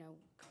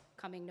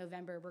 coming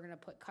November, we're gonna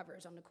put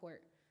covers on the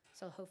court.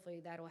 So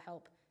hopefully that'll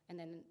help. And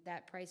then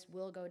that price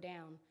will go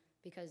down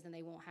because then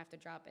they won't have to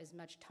drop as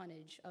much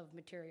tonnage of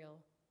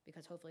material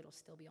because hopefully it'll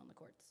still be on the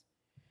courts.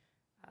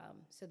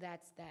 So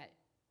that's that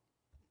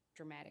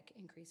dramatic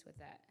increase with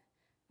that.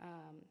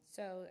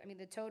 So,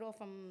 the total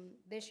from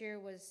this year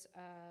was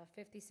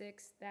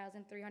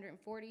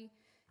 $56,340.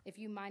 If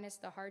you minus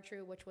the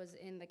Hartrue, which was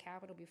in the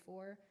capital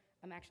before,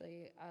 I'm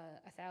actually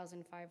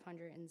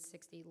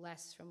 $1,560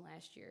 less from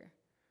last year.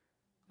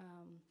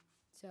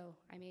 So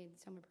I made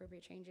some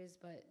appropriate changes,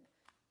 but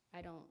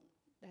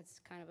that's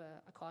kind of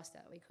a cost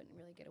that we couldn't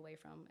really get away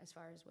from as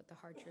far as with the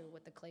Hartrue,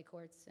 with the clay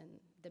courts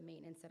and the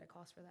maintenance that it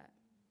costs for that.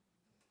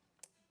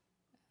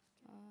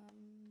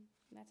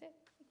 That's it.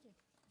 Thank you.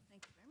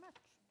 Thank you very much.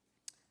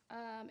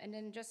 And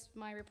then just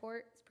my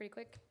report, it's pretty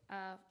quick.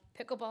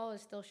 Pickleball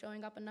is still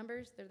showing up in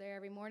numbers. They're there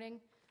every morning.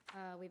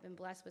 We've been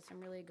blessed with some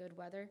really good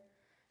weather.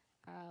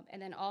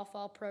 And then all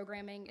fall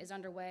programming is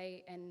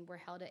underway, and we're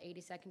held at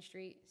 82nd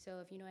Street. So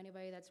if you know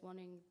anybody that's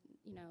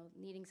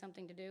needing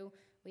something to do,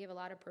 we have a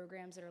lot of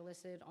programs that are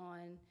listed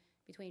on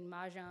between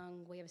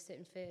Mahjong, we have a sit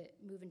and fit,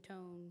 move and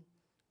tone,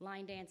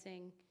 line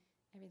dancing,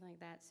 everything like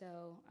that.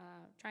 So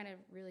trying to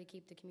really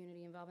keep the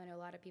community involved. I know a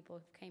lot of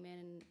people came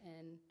in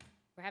and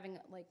we're having,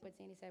 like what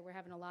Sandy said, we're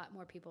having a lot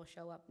more people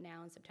show up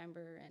now in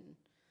September, and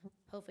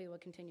hopefully we'll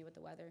continue with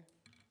the weather.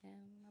 And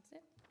that's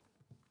it.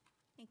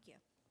 Thank you.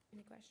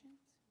 Any questions?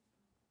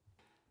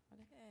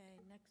 Okay,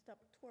 next up,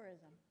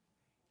 tourism.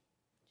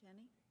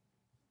 Jenny?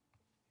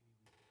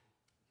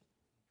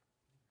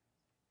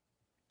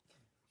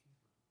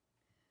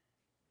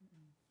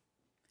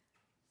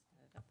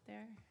 Set it up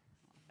there. I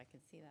don't know if I can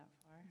see that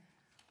far.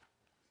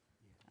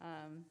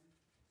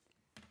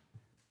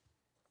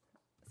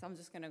 So I'm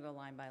just going to go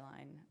line by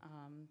line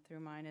through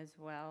mine as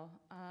well.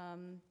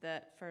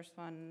 That first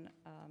one,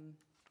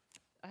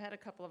 I had a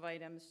couple of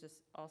items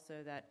just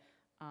also that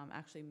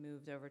actually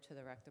moved over to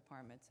the rec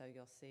department, so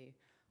you'll see.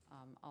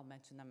 I'll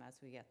mention them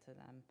as we get to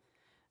them.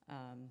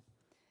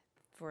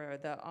 For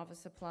the office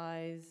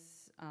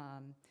supplies,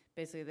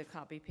 basically the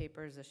copy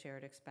paper is a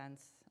shared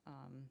expense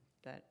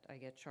that I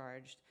get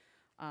charged.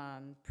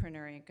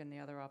 Printer ink and the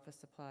other office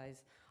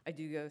supplies, I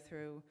do go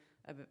through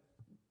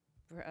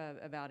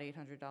about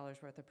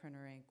 $800 worth of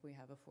printer ink. We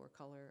have a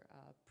 4-color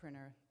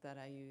printer that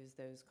I use.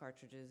 Those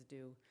cartridges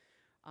do,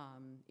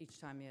 each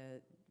time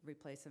you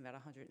replace them,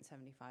 about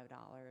 $175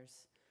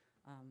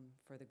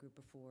 for the group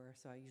of 4.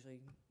 So I usually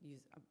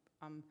use,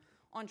 I'm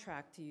on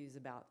track to use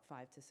about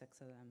 5 to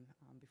 6 of them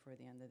before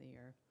the end of the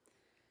year.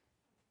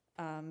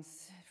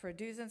 For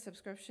dues and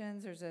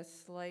subscriptions, there's a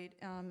slight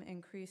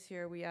increase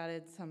here. We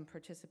added some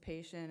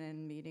participation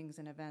in meetings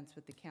and events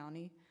with the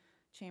County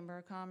Chamber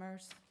of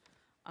Commerce.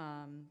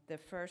 The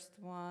first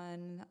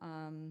one,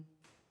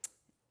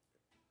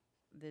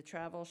 the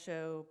travel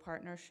show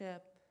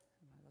partnership,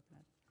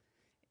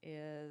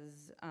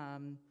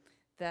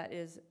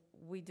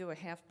 we do a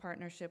half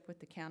partnership with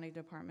the County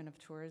Department of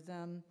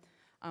Tourism.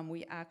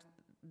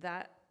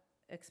 That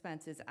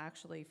expense is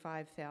actually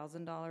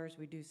 $5,000.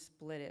 We do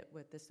split it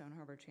with the Stone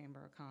Harbor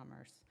Chamber of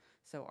Commerce.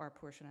 So our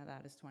portion of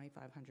that is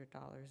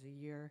 $2,500 a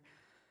year.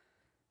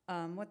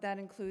 What that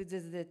includes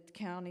is the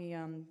county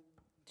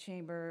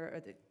chamber,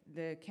 or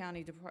the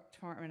County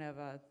Department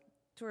of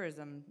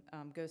Tourism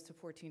goes to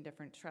 14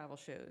 different travel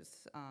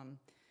shows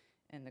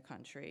in the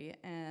country,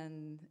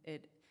 and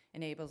it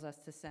enables us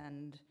to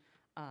send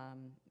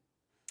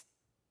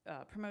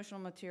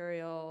promotional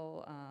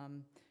material,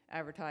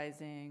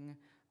 advertising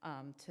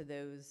to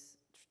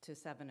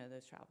 7 of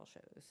those travel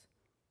shows.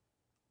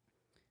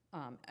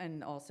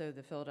 And also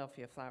the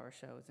Philadelphia Flower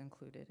Show is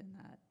included in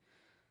that.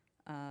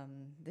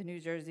 The New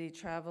Jersey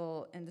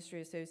Travel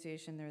Industry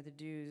Association, they're the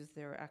dues.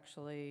 They're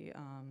actually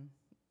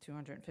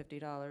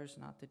 $250,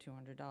 not the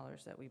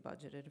 $200 that we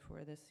budgeted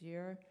for this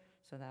year.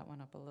 So that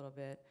went up a little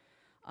bit.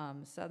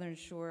 Southern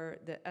Shore,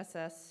 the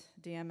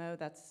SSDMO,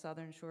 that's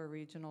Southern Shore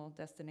Regional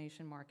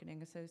Destination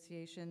Marketing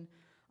Association.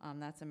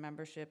 That's a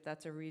membership,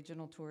 that's a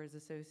regional tours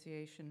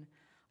association.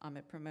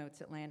 It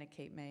promotes Atlantic,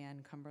 Cape May,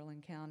 and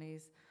Cumberland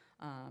counties.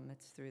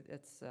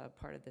 It's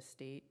part of the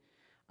state.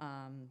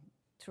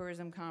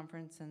 Tourism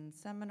conference and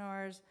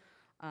seminars.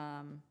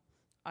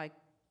 I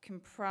can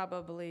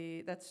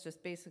probably, that's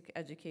just basic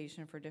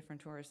education for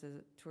different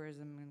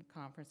tourism and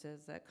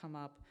conferences that come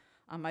up.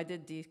 I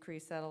did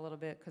decrease that a little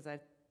bit because I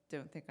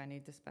don't think I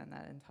need to spend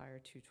that entire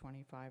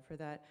 $225 for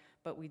that.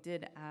 But we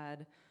did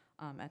add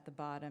at the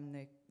bottom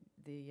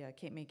the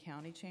Cape May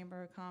County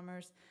Chamber of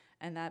Commerce,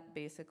 and that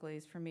basically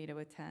is for me to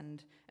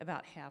attend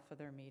about half of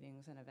their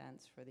meetings and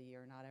events for the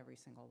year, not every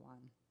single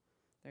one.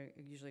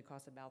 It usually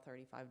costs about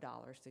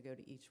 $35 to go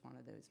to each one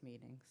of those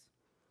meetings.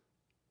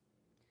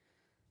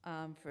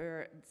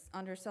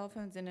 Under cell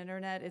phones and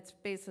internet, it's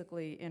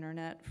basically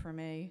internet for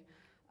me,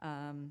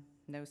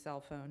 no cell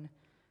phone.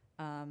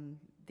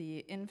 The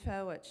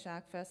info at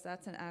Shackfest,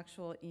 that's an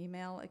actual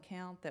email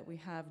account that we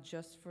have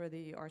just for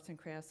the Arts and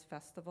Crafts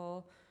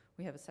Festival.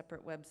 We have a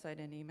separate website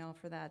and email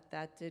for that.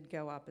 That did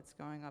go up. It's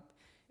going up.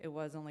 It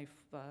was only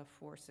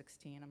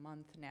 $4.16 a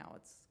month. Now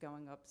it's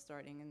going up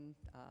starting in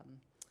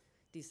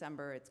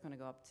December. It's going to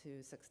go up to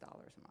 $6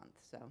 a month.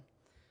 So,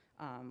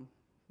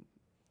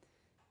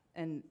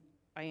 and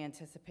I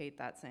anticipate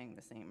that staying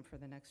the same for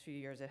the next few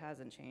years. It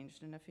hasn't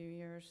changed in a few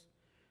years.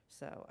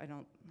 So I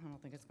don't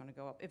think it's going to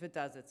go up. If it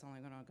does, it's only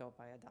going to go up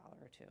by $1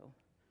 or $2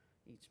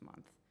 each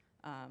month.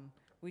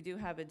 We do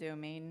have a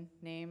domain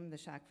name, the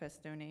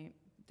Shackfest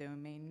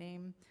domain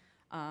name.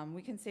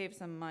 We can save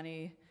some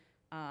money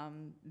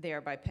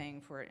there by paying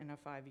for it in a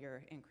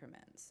 5-year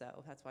increment.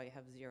 So that's why you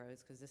have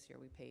zeros, because this year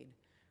we paid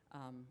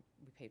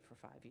for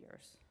 5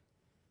 years.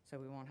 So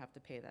we won't have to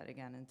pay that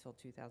again until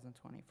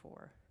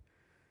 2024.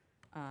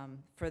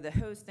 For the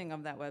hosting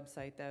of that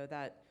website, though,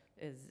 that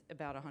is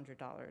about $100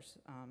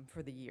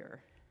 for the year.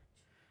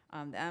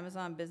 The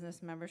Amazon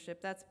Business Membership,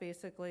 that's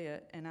basically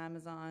an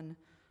Amazon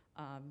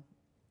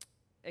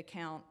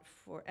account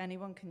for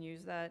anyone can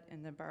use that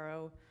in the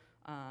borough.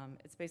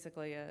 It's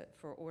basically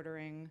for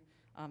ordering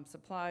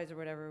supplies or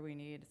whatever we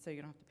need, so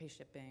you don't have to pay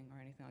shipping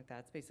or anything like that.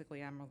 It's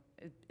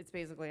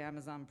basically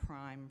Amazon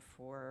Prime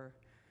for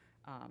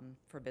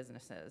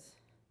businesses,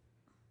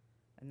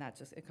 and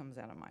it comes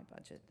out of my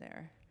budget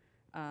there.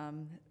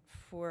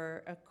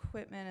 For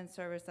equipment and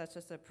service, that's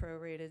just a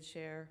prorated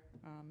share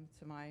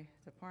to my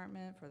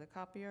department for the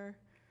copier.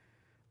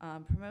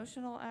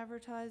 Promotional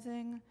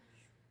advertising,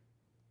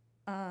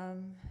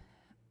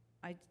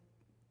 I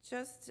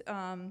just,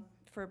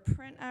 for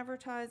print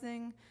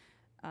advertising,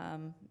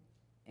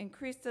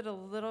 increased it a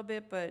little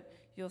bit, but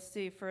you'll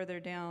see further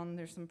down,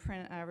 there's some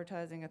print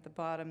advertising at the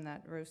bottom,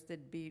 that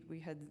roasted beet, we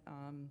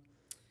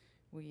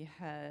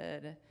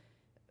had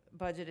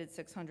budgeted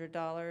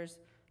 $600.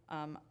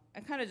 I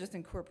kind of just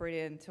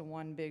incorporated it into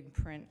one big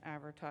print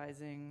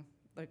advertising,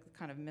 like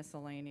kind of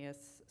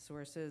miscellaneous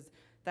sources.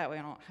 That way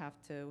I don't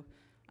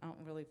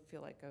really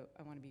feel like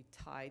I want to be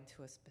tied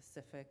to a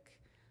specific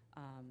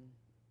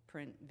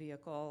print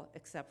vehicle,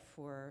 except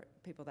for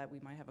people that we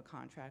might have a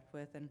contract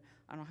with, and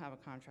I don't have a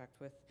contract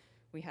with.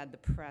 We had the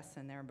press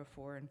in there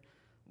before, and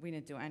we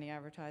didn't do any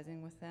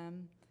advertising with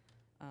them.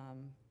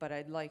 But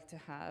I'd like to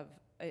have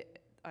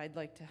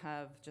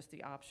just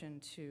the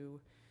option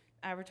to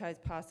advertise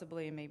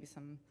possibly in maybe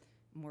some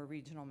more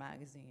regional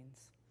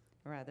magazines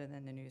rather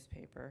than the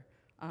newspaper.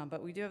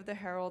 But we do have the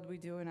Herald. We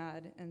do an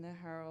ad in the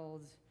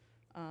Herald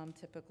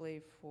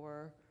typically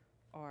for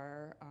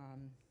our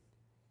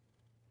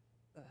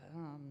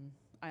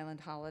Island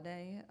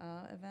Holiday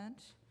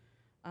event.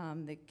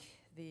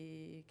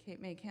 The Cape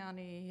May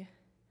County,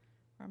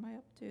 where am I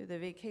up to? The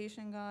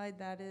vacation guide,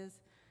 that is,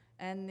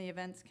 and the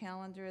events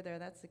calendar there,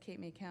 that's the Cape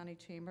May County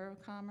Chamber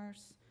of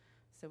Commerce.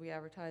 So we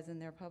advertise in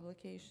their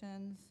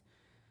publications.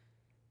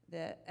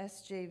 The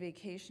SJ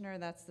Vacationer,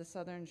 that's the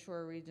Southern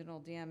Shore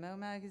Regional DMO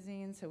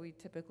magazine. So we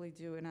typically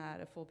do an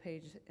ad, a full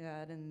page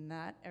ad in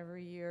that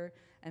every year.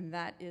 And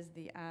that is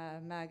the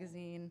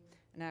magazine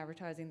and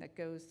advertising that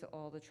goes to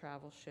all the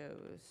travel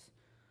shows.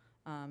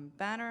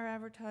 Banner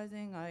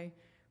advertising, I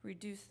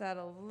reduced that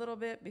a little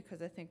bit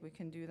because I think we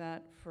can do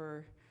that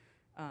for,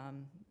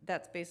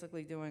 that's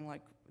basically doing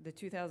like, the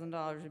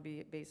 $2,000 would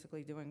be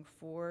basically doing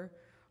 4.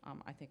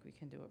 I think we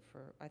can do it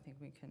I think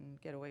we can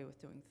get away with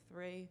doing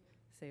 3.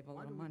 Save a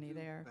little money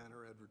there. Why do we do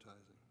banner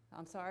advertising?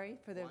 I'm sorry?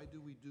 Why do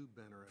we do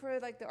banner advertising? For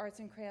like the Arts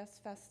and Crafts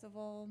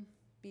Festival,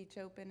 beach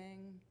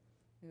opening,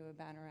 we do a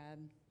banner ad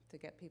to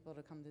get people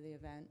to come to the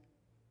event.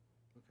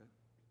 Okay,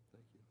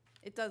 thank you.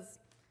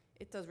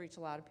 It does reach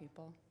a lot of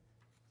people.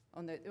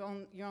 You're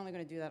only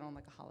going to do that on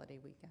like a holiday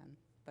weekend,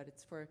 but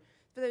it's for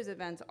those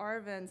events. Our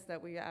events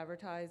that we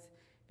advertise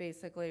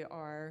basically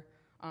are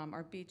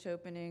our beach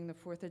opening, the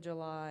 4th of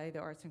July, the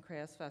Arts and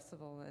Crafts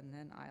Festival, and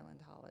then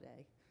Island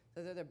Holiday.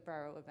 Those are the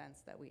borough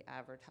events that we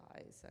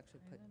advertise,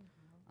 actually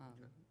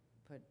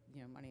put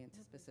money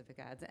into specific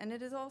ads. And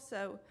it is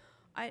also,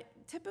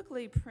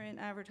 typically print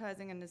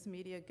advertising in this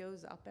media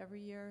goes up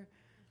every year,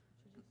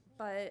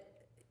 but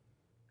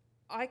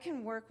I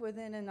can work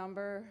within a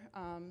number.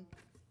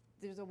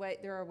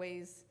 There are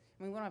ways,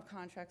 I mean, we don't have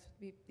contracts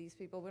with these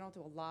people, we don't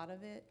do a lot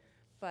of it,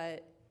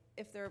 but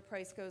if their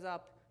price goes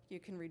up, you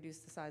can reduce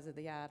the size of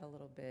the ad a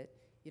little bit.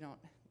 You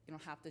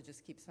don't have to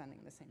just keep spending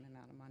the same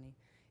amount of money.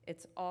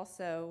 It's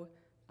also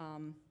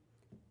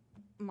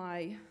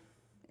my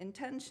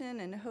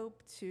intention and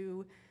hope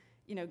to,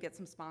 get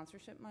some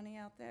sponsorship money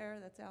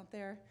that's out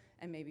there,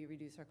 and maybe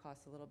reduce our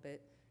costs a little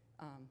bit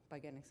by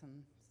getting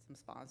some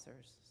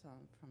sponsors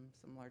from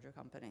some larger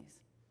companies.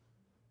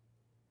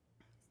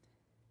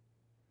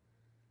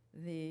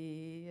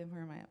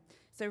 Where am I at?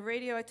 So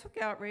radio, I took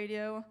out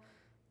radio.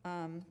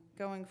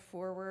 Going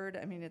forward,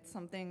 I mean, it's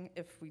something,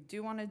 if we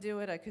do want to do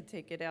it, I could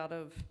take it out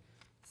of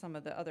some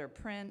of the other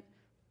print,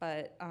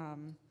 but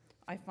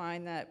I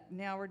find that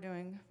now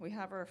we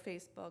have our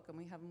Facebook and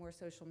we have more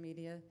social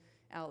media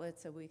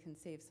outlets, so we can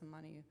save some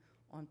money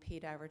on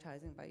paid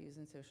advertising by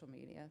using social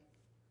media.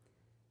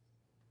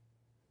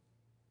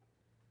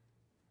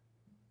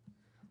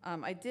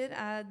 I did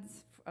add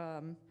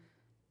an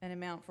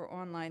amount for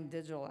online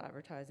digital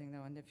advertising,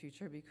 though, in the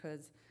future,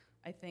 because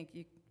I think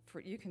you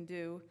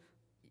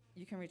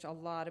can reach a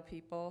lot of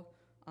people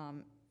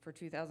for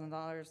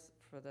 $2,000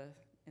 for the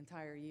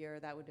entire year.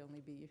 That would only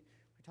be,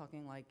 we're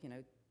talking like,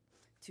 $200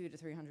 to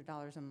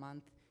 $300 a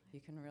month. You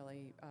can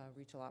really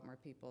reach a lot more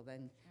people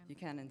than you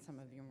can in some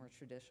of your more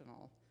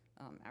traditional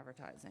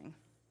advertising.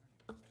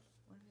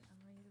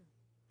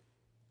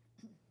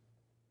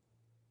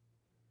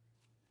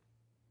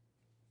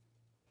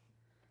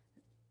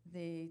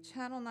 The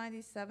Channel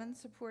 97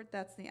 support,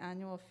 that's the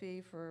annual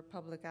fee for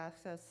public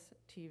access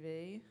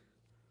TV.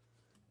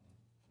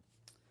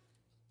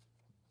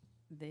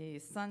 The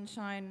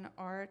Sunshine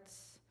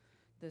Arts,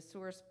 the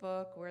source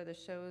book, where the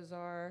shows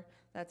are,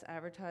 that's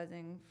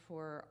advertising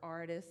for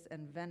artists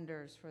and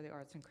vendors for the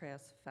Arts and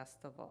Crafts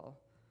Festival.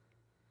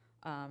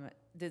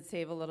 Did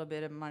save a little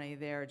bit of money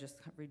there, just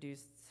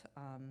reduced,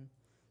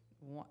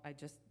 I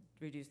just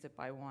reduced it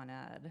by one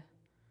ad.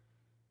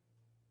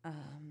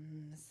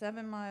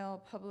 7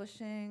 Mile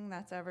Publishing,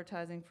 that's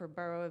advertising for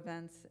borough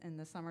events in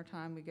the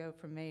summertime. We go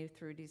from May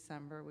through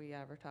December, we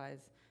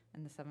advertise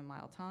in the 7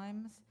 Mile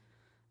Times.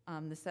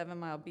 The 7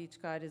 Mile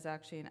Beach Guide is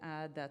actually an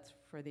ad that's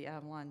for the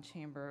Avalon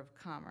Chamber of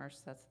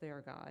Commerce. That's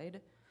their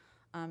guide.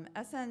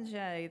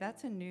 SNJ,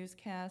 that's a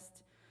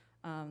newscast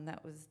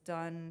that was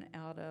done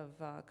out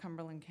of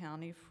Cumberland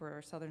County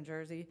for Southern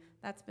Jersey.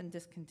 That's been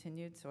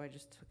discontinued, so I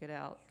just took it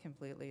out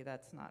completely.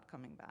 That's not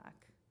coming back.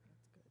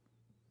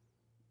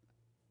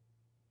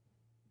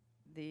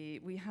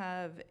 We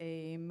have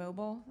a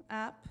mobile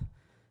app.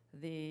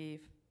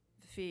 The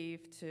fee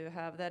to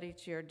have that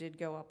each year did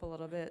go up a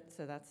little bit,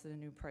 so that's the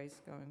new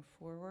price going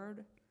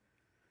forward.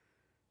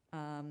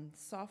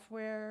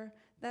 Software,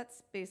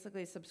 that's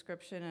basically a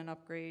subscription and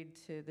upgrade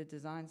to the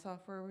design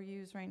software we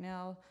use right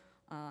now.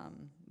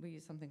 We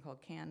use something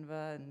called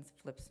Canva and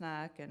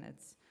FlipSnack, and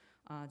it's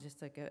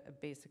just like a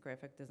basic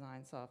graphic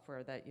design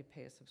software that you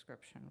pay a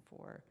subscription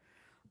for.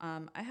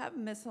 I have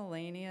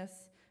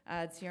miscellaneous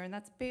ads here, and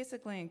that's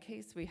basically in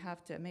case we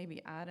have to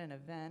maybe add an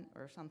event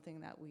or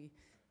something that we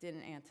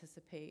didn't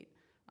anticipate.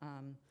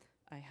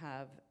 I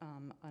have a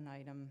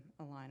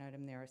line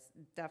item there.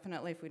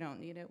 Definitely, if we don't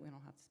need it, we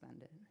don't have to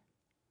spend it.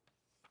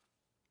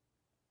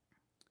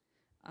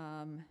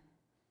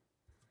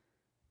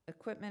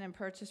 Equipment and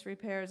purchase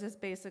repairs is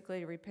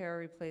basically repair or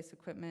replace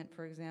equipment.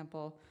 For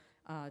example,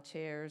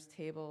 chairs,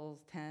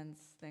 tables, tents,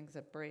 things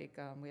that break.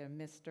 We have a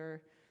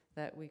mister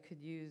that we could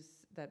use,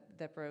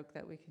 that broke,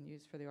 that we can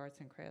use for the Arts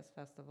and Crafts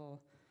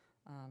Festival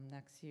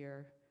next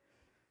year.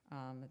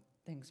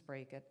 Things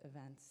break at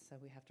events, so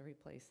we have to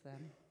replace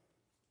them.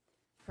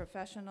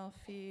 Professional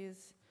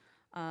fees.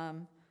 I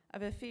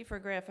have a fee for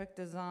graphic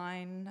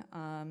design.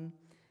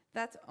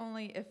 That's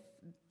only if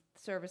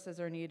services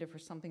are needed for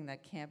something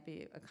that can't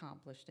be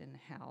accomplished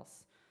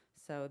in-house.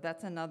 So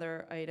that's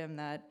another item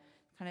that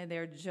kind of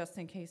there just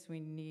in case we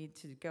need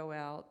to go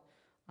out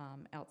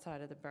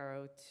outside of the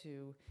borough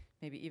to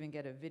maybe even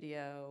get a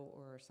video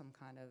or some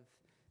kind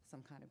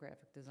of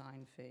graphic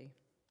design fee.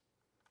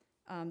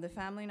 The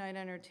family night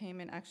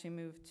entertainment actually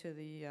moved to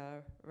the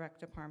rec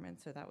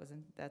department, so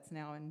that's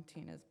now in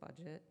Tina's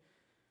budget.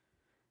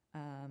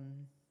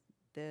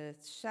 The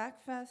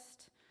Shack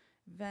Fest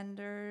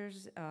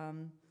vendors,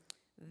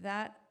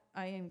 that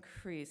I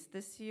increased.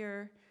 This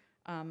year,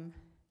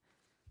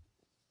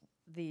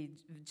 the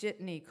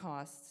jitney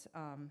costs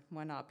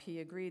went up. He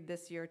agreed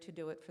this year to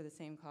do it for the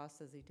same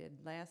cost as he did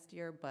last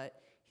year,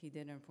 but he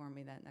did inform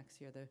me that next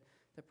year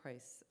the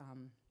price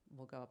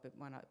will go up. It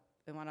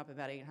went up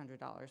about $800,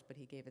 but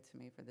he gave it to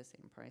me for the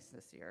same price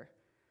this year.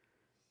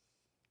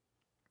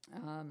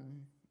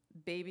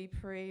 Baby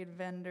parade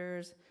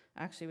vendors,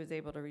 actually was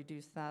able to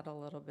reduce that a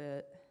little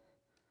bit.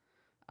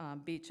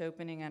 Beach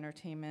opening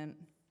entertainment,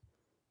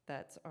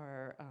 that's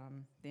our,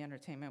 the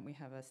entertainment. We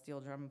have a steel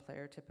drum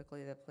player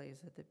typically that plays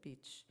at the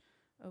beach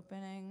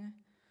opening.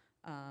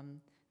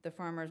 The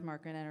farmer's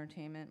market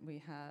entertainment,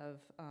 we have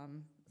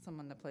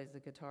someone that plays the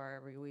guitar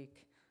every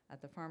week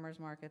at the farmer's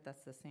market.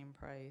 That's the same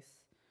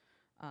price.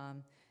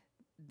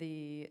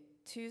 The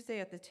Tuesday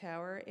at the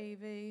Tower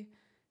AV,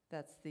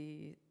 that's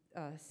the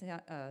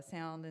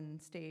sound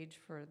and stage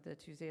for the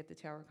Tuesday at the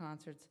Tower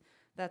concerts.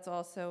 That's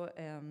also,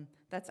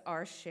 that's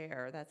our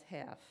share, that's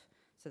half.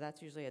 So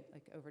that's usually at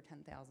like over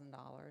 $10,000.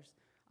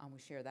 We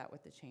share that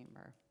with the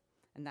chamber.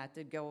 And that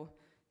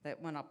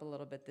went up a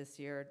little bit this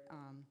year.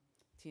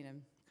 Tina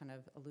kind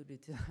of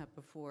alluded to that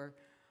before.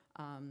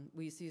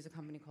 We used to use a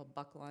company called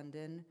Buck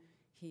London.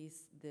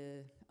 He's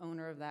the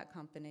owner of that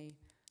company,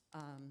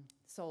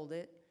 sold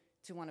it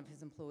to one of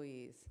his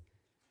employees.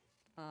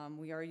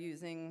 We are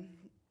using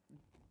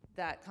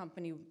that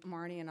company.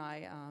 Marnie and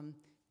I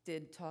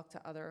did talk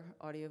to other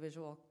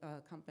audiovisual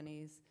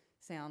companies,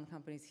 sound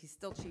companies. He's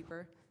still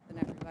cheaper than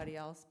everybody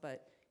else,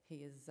 but he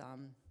is,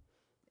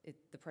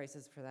 the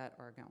prices for that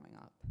are going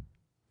up.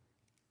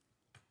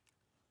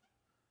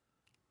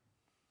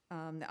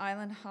 The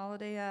Island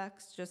Holiday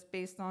Acts, just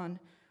based on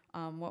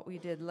what we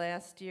did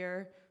last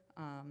year,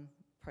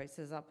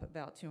 prices up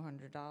about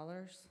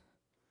 $200.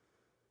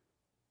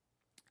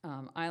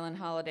 Island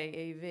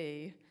Holiday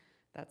AV,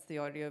 that's the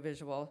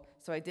audiovisual.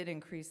 So I did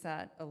increase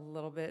that a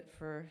little bit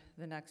for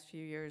the next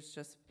few years,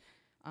 just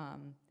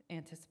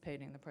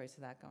anticipating the price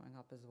of that going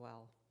up as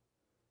well.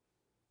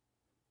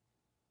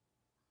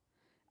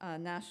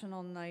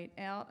 National Night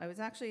Out, I was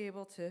actually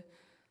able to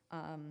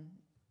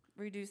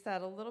reduce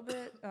that a little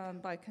bit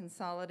by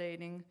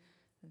consolidating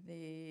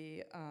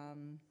the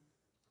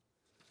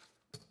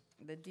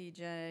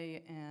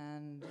DJ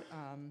and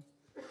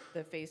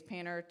the face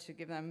painter to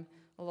give them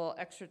a little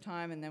extra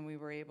time, and then we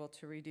were able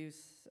to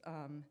reduce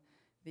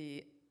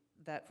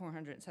that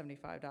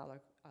 $475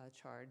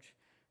 charge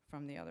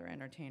from the other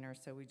entertainer.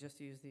 So we just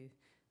used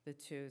the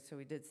two, so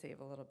we did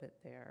save a little bit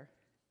there.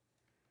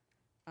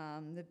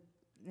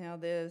 Now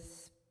the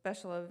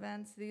special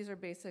events, these are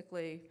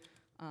basically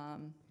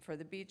for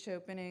the beach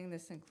opening.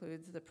 This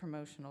includes the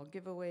promotional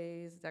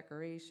giveaways,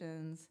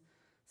 decorations,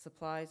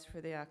 supplies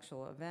for the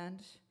actual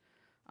event.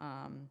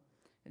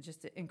 And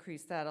just to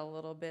increase that a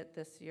little bit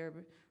this year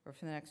or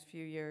for the next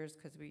few years,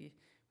 because we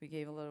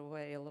gave a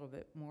little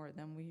bit more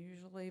than we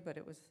usually, but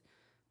it was,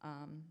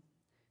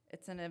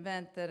 it's an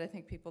event that I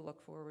think people look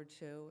forward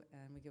to,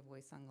 and we give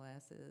away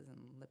sunglasses and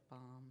lip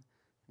balm,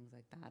 things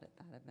like that at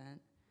that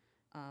event.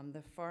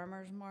 The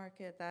farmer's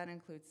market, that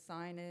includes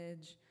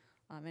signage,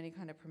 any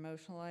kind of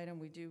promotional item.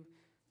 We do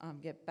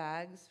get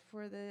bags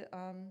for the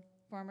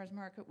farmer's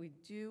market.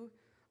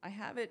 I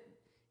have it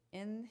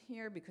in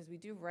here because we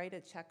do write a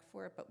check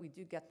for it, but we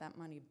do get that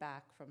money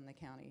back from the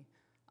county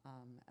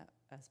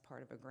as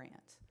part of a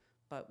grant.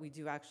 But we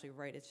do actually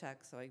write a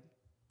check, so I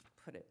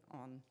put it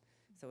on,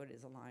 so it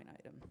is a line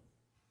item.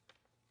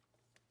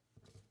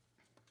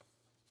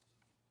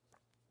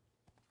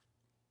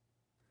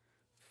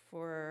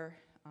 For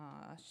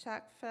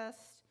Shack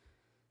Fest,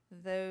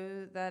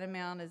 though, that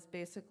amount is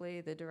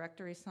basically the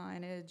directory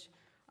signage,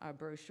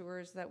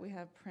 brochures that we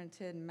have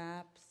printed,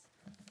 maps,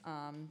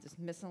 just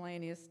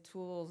miscellaneous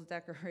tools,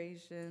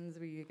 decorations.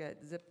 We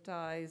get zip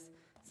ties,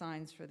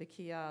 signs for the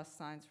kiosks,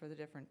 signs for the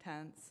different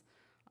tents.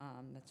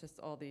 That's just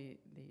all the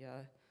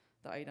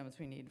items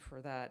we need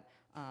for that.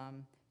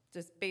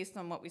 Just based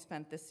on what we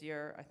spent this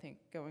year, I think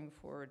going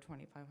forward,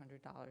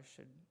 $2,500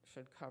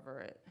 should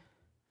cover it.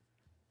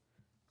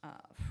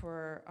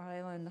 For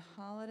Island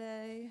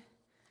Holiday,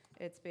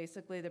 it's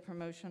basically the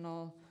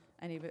promotional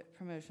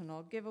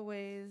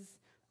giveaways.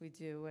 We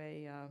do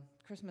a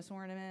Christmas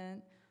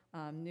ornament,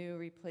 new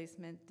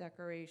replacement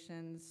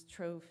decorations,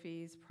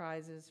 trophies,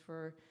 prizes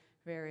for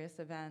various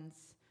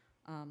events,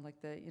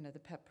 like the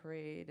pep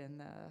parade and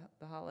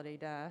the holiday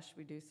dash.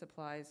 We do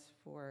supplies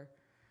for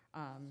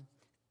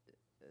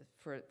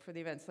the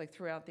events, like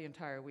throughout the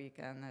entire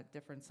weekend,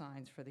 different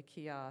signs for the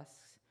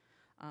kiosks.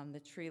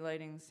 The tree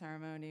lighting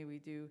ceremony, we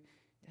do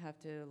have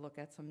to look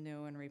at some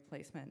new and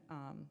replacement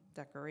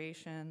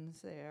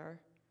decorations there.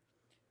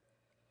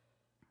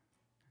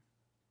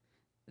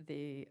 What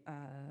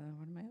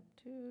am I up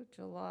to?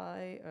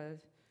 July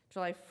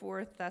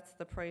 4th, that's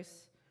the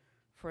price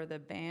for the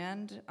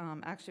band.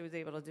 Actually was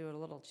able to do it a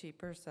little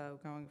cheaper, so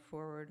going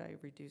forward, I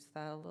reduced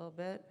that a little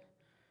bit.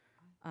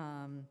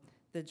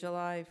 The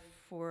July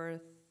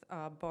 4th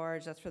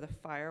barge, that's for the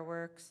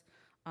fireworks.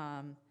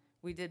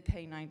 We did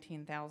pay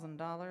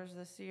 $19,000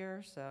 this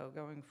year, so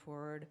going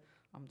forward,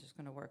 I'm just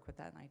going to work with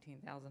that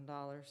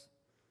 $19,000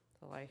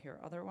 till I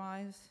hear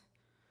otherwise.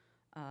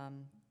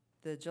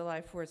 The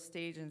July 4th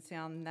stage and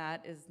sound,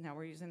 that is, now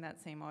we're using that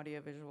same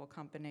audiovisual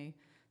company,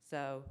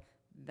 so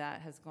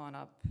that has gone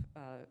up.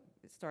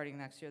 Starting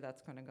next year,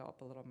 that's going to go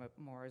up a little bit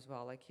more as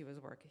well. Like he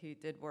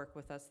did work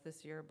with us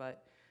this year,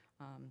 but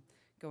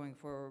going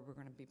forward, we're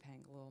going to be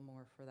paying a little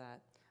more for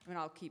that. I mean,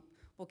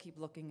 we'll keep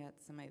looking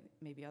at some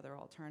maybe other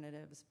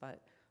alternatives,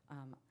 but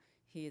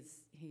he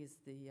is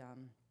the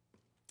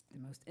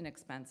most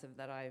inexpensive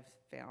that I've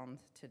found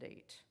to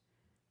date.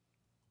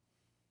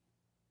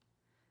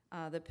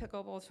 The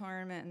pickleball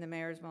tournament and the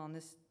Mayor's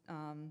Wellness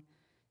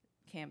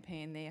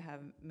campaign, they have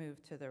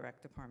moved to the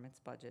rec department's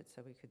budget,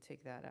 so we could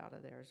take that out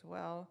of there as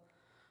well.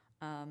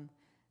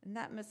 And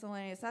that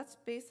miscellaneous, that's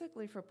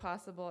basically for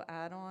possible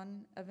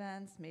add-on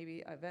events,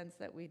 maybe events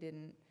that we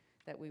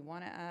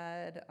want to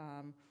add,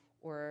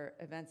 or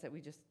events that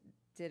we just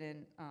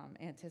didn't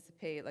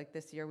anticipate. Like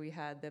this year, we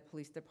had the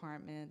police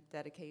department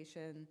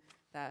dedication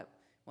that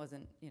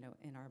wasn't,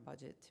 in our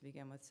budget to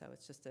begin with. So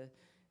it's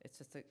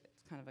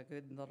kind of a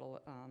good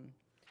little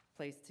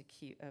place to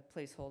keep, a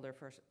placeholder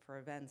for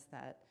events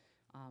that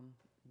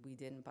we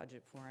didn't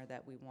budget for,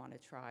 that we want to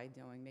try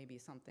doing. Maybe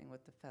something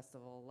with the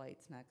Festival of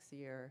Lights next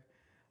year,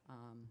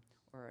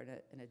 or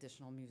an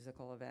additional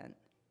musical event.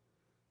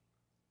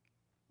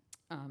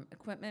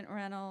 Equipment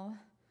rental,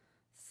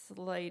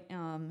 slight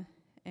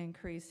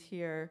increase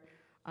here.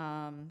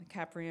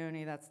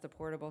 Caprioni, that's the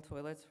portable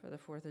toilets for the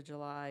 4th of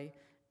July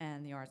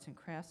and the Arts and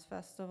Crafts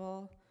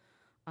Festival.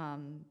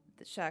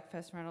 The Shack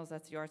Fest rentals,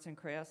 that's the Arts and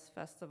Crafts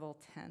Festival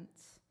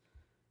tents.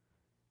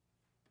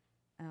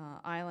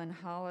 Island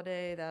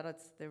Holiday,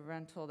 that's the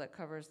rental that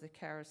covers the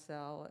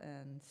carousel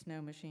and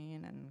snow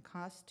machine and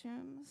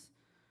costumes.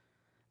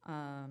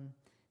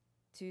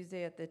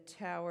 Tuesday at the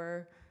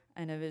Tower,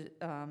 and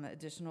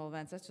additional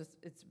events. It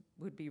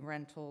would be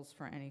rentals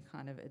for any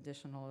kind of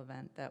additional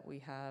event that we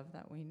have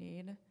that we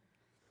need.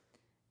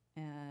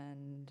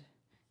 And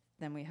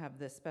then we have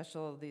the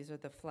special, these are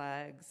the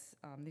flags.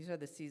 These are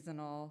the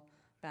seasonal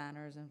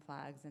banners and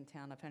flags in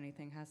town if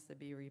anything has to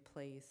be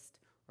replaced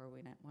or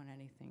we don't want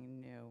anything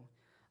new.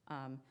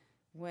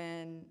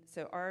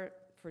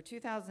 For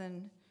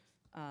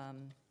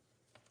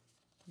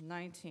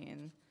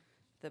 2019,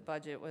 the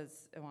budget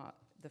was,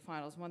 the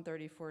final is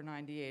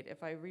 $134.98.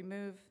 If I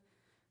remove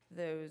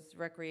those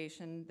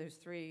those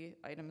 3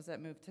 items that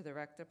moved to the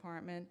rec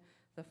department,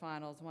 the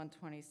final is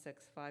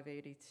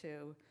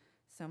 $126,582.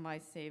 So my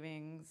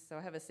savings, I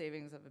have a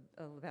savings of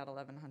about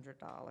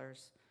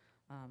 $1,100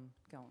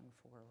 going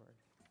forward.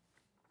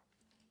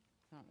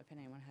 I don't know if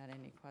anyone had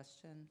any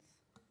questions.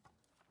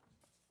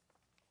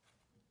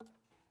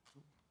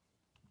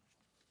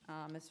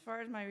 As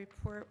far as my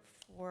report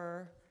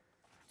for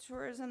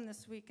tourism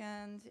this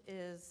weekend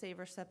is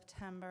Savor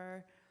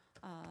September.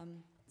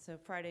 So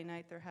Friday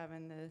night they're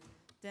having the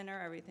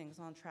dinner. Everything's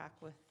on track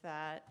with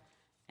that.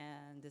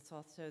 And it's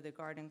also the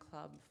Garden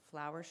Club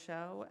Flower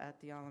Show at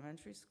the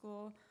elementary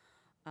school.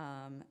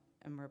 And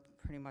we're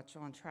pretty much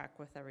on track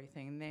with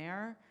everything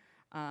there.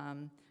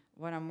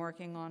 What I'm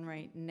working on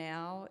right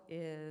now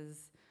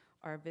is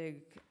our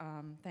big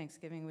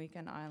Thanksgiving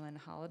weekend Island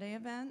holiday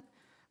event.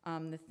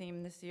 The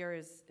theme this year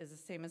is the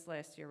same as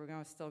last year.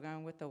 We're still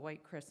going with the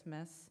White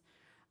Christmas.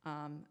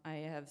 I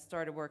have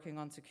started working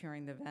on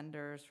securing the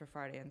vendors for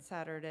Friday and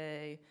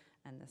Saturday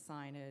and the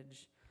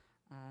signage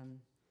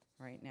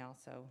right now.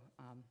 So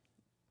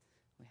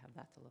we have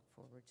that to look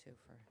forward to.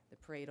 For the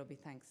parade will be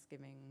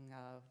Thanksgiving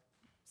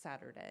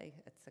Saturday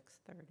at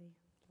 6:30.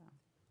 So.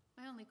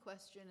 My only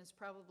question is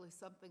probably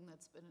something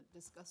that's been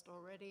discussed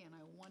already, and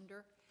I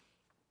wonder,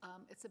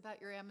 it's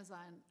about your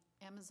Amazon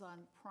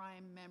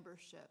Prime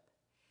membership.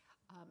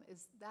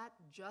 Is that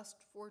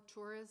just for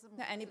tourism?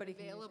 No, anybody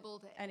can use it. Available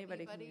to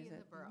Anybody anybody can use in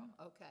the it. borough?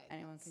 Okay.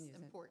 Anyone can use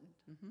That's important.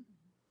 it.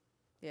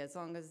 Yeah, as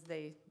long as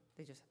they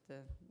just have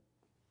to,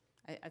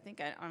 I think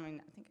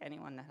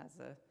anyone that has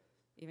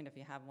even if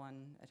you have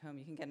one at home,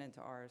 you can get into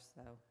ours,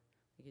 so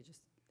you could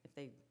just, if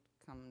they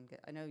come and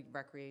get, I know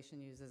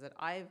Recreation uses it.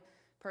 I've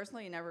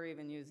personally never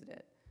even used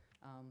it,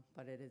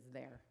 but it is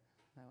there,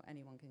 so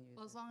anyone can use it.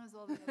 Well, as long as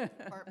all the other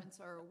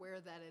departments are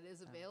aware that it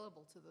is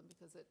available to them,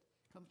 because it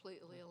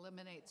completely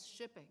eliminates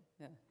shipping.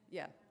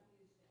 Yeah.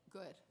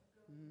 Good.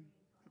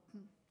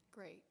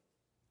 Great.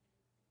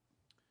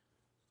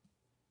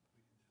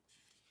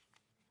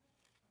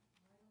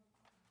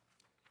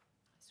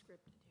 I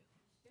scripted you.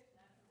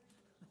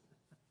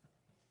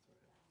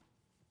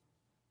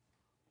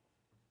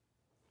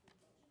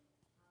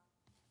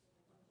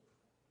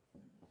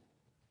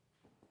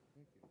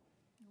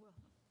 You're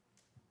welcome.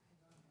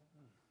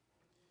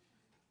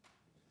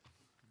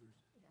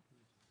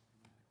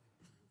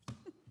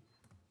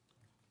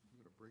 You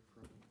got a break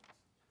from it?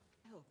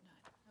 I hope not.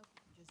 I hope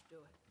you can just do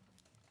it.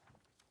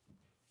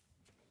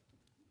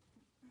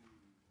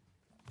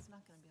 It's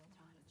not going to be a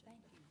long agenda.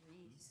 Thank you,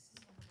 Reese.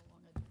 It's not a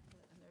long agenda,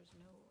 and there's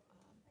no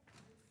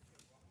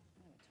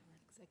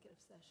executive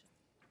session.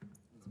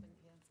 It's been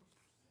canceled.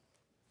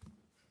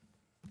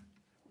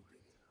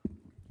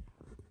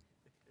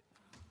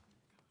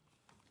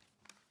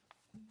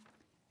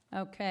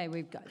 Okay,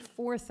 we've got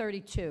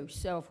 4:32,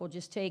 so if we'll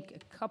just take a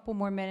couple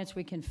more minutes,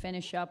 we can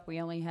finish up.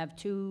 We only have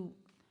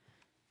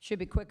should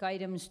be quick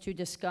items to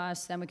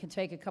discuss, then we can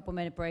take a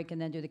couple-minute break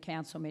and then do the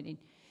council meeting.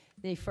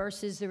 The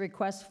first is the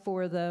request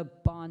for the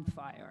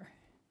bonfire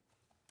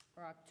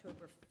for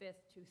October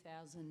 5th,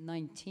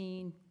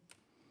 2019.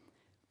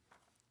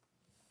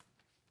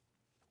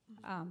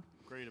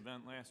 Great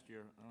event last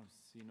year. I don't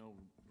see no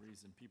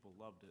reason. People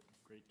loved it.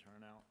 Great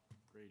turnout,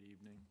 great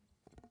evening.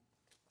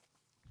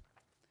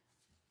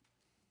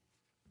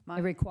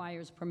 It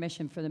requires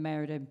permission for the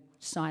mayor to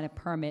sign a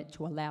permit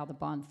to allow the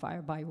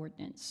bonfire by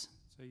ordinance.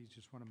 So you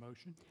just want a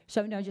motion?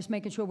 So, no, just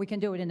making sure we can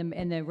do it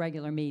in the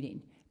regular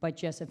meeting. But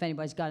just if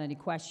anybody's got any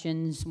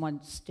questions,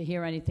 wants to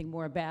hear anything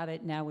more about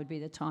it, now would be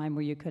the time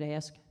where you could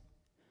ask.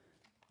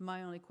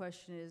 My only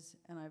question is,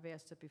 and I've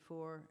asked it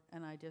before,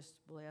 and I just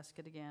will ask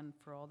it again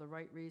for all the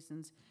right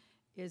reasons,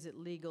 is it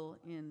legal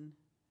in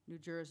New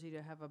Jersey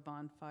to have a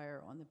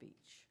bonfire on the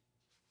beach?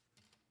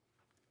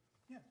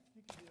 Yeah,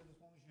 you can do it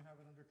as long as you have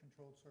it under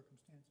controlled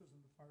circumstances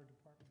and the fire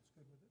department's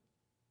good with it.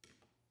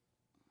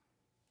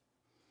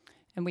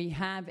 And we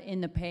have in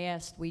the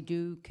past, we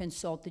do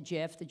consult the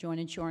JIF, the Joint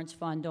Insurance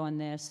Fund, on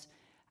this.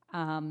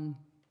 And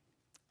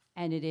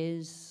it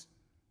is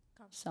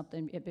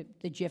something, if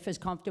the JIF is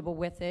comfortable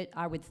with it.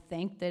 I would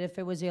think that if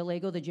it was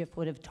illegal, the JIF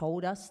would have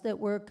told us that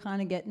we're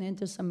kind of getting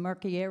into some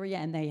murky area,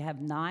 and they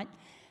have not.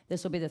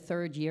 This will be the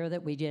 3rd year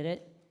that we did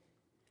it.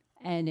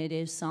 And it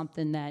is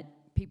something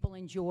that people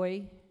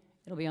enjoy.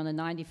 It'll be on the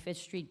 95th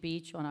Street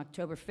Beach on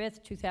October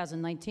 5th,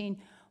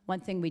 2019. One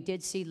thing we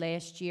did see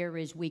last year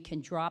is we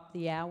can drop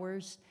the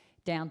hours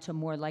down to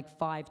more like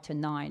 5 to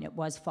 9. It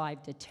was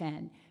 5 to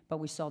 10, but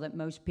we saw that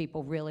most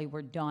people really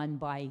were done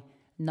by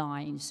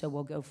 9, so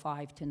we'll go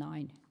 5 to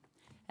 9.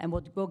 And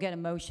we'll get a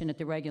motion at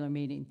the regular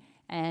meeting.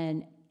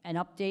 And an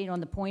update on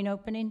the point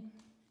opening?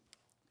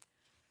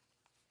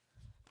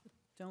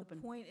 It's open.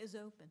 The point is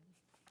open.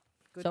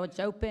 So it's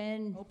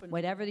open,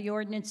 whatever the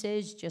ordinance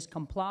is, just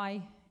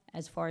comply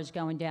as far as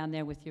going down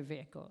there with your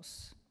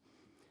vehicles.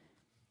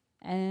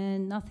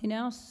 And nothing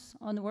else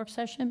on the work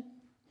session?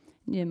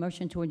 Need a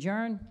motion to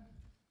adjourn?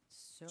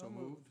 So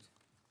moved.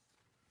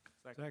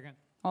 Second.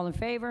 All in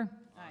favor?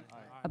 Aye.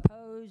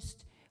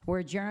 Opposed? We're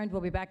adjourned.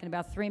 We'll be back in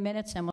about 3 minutes, and we'll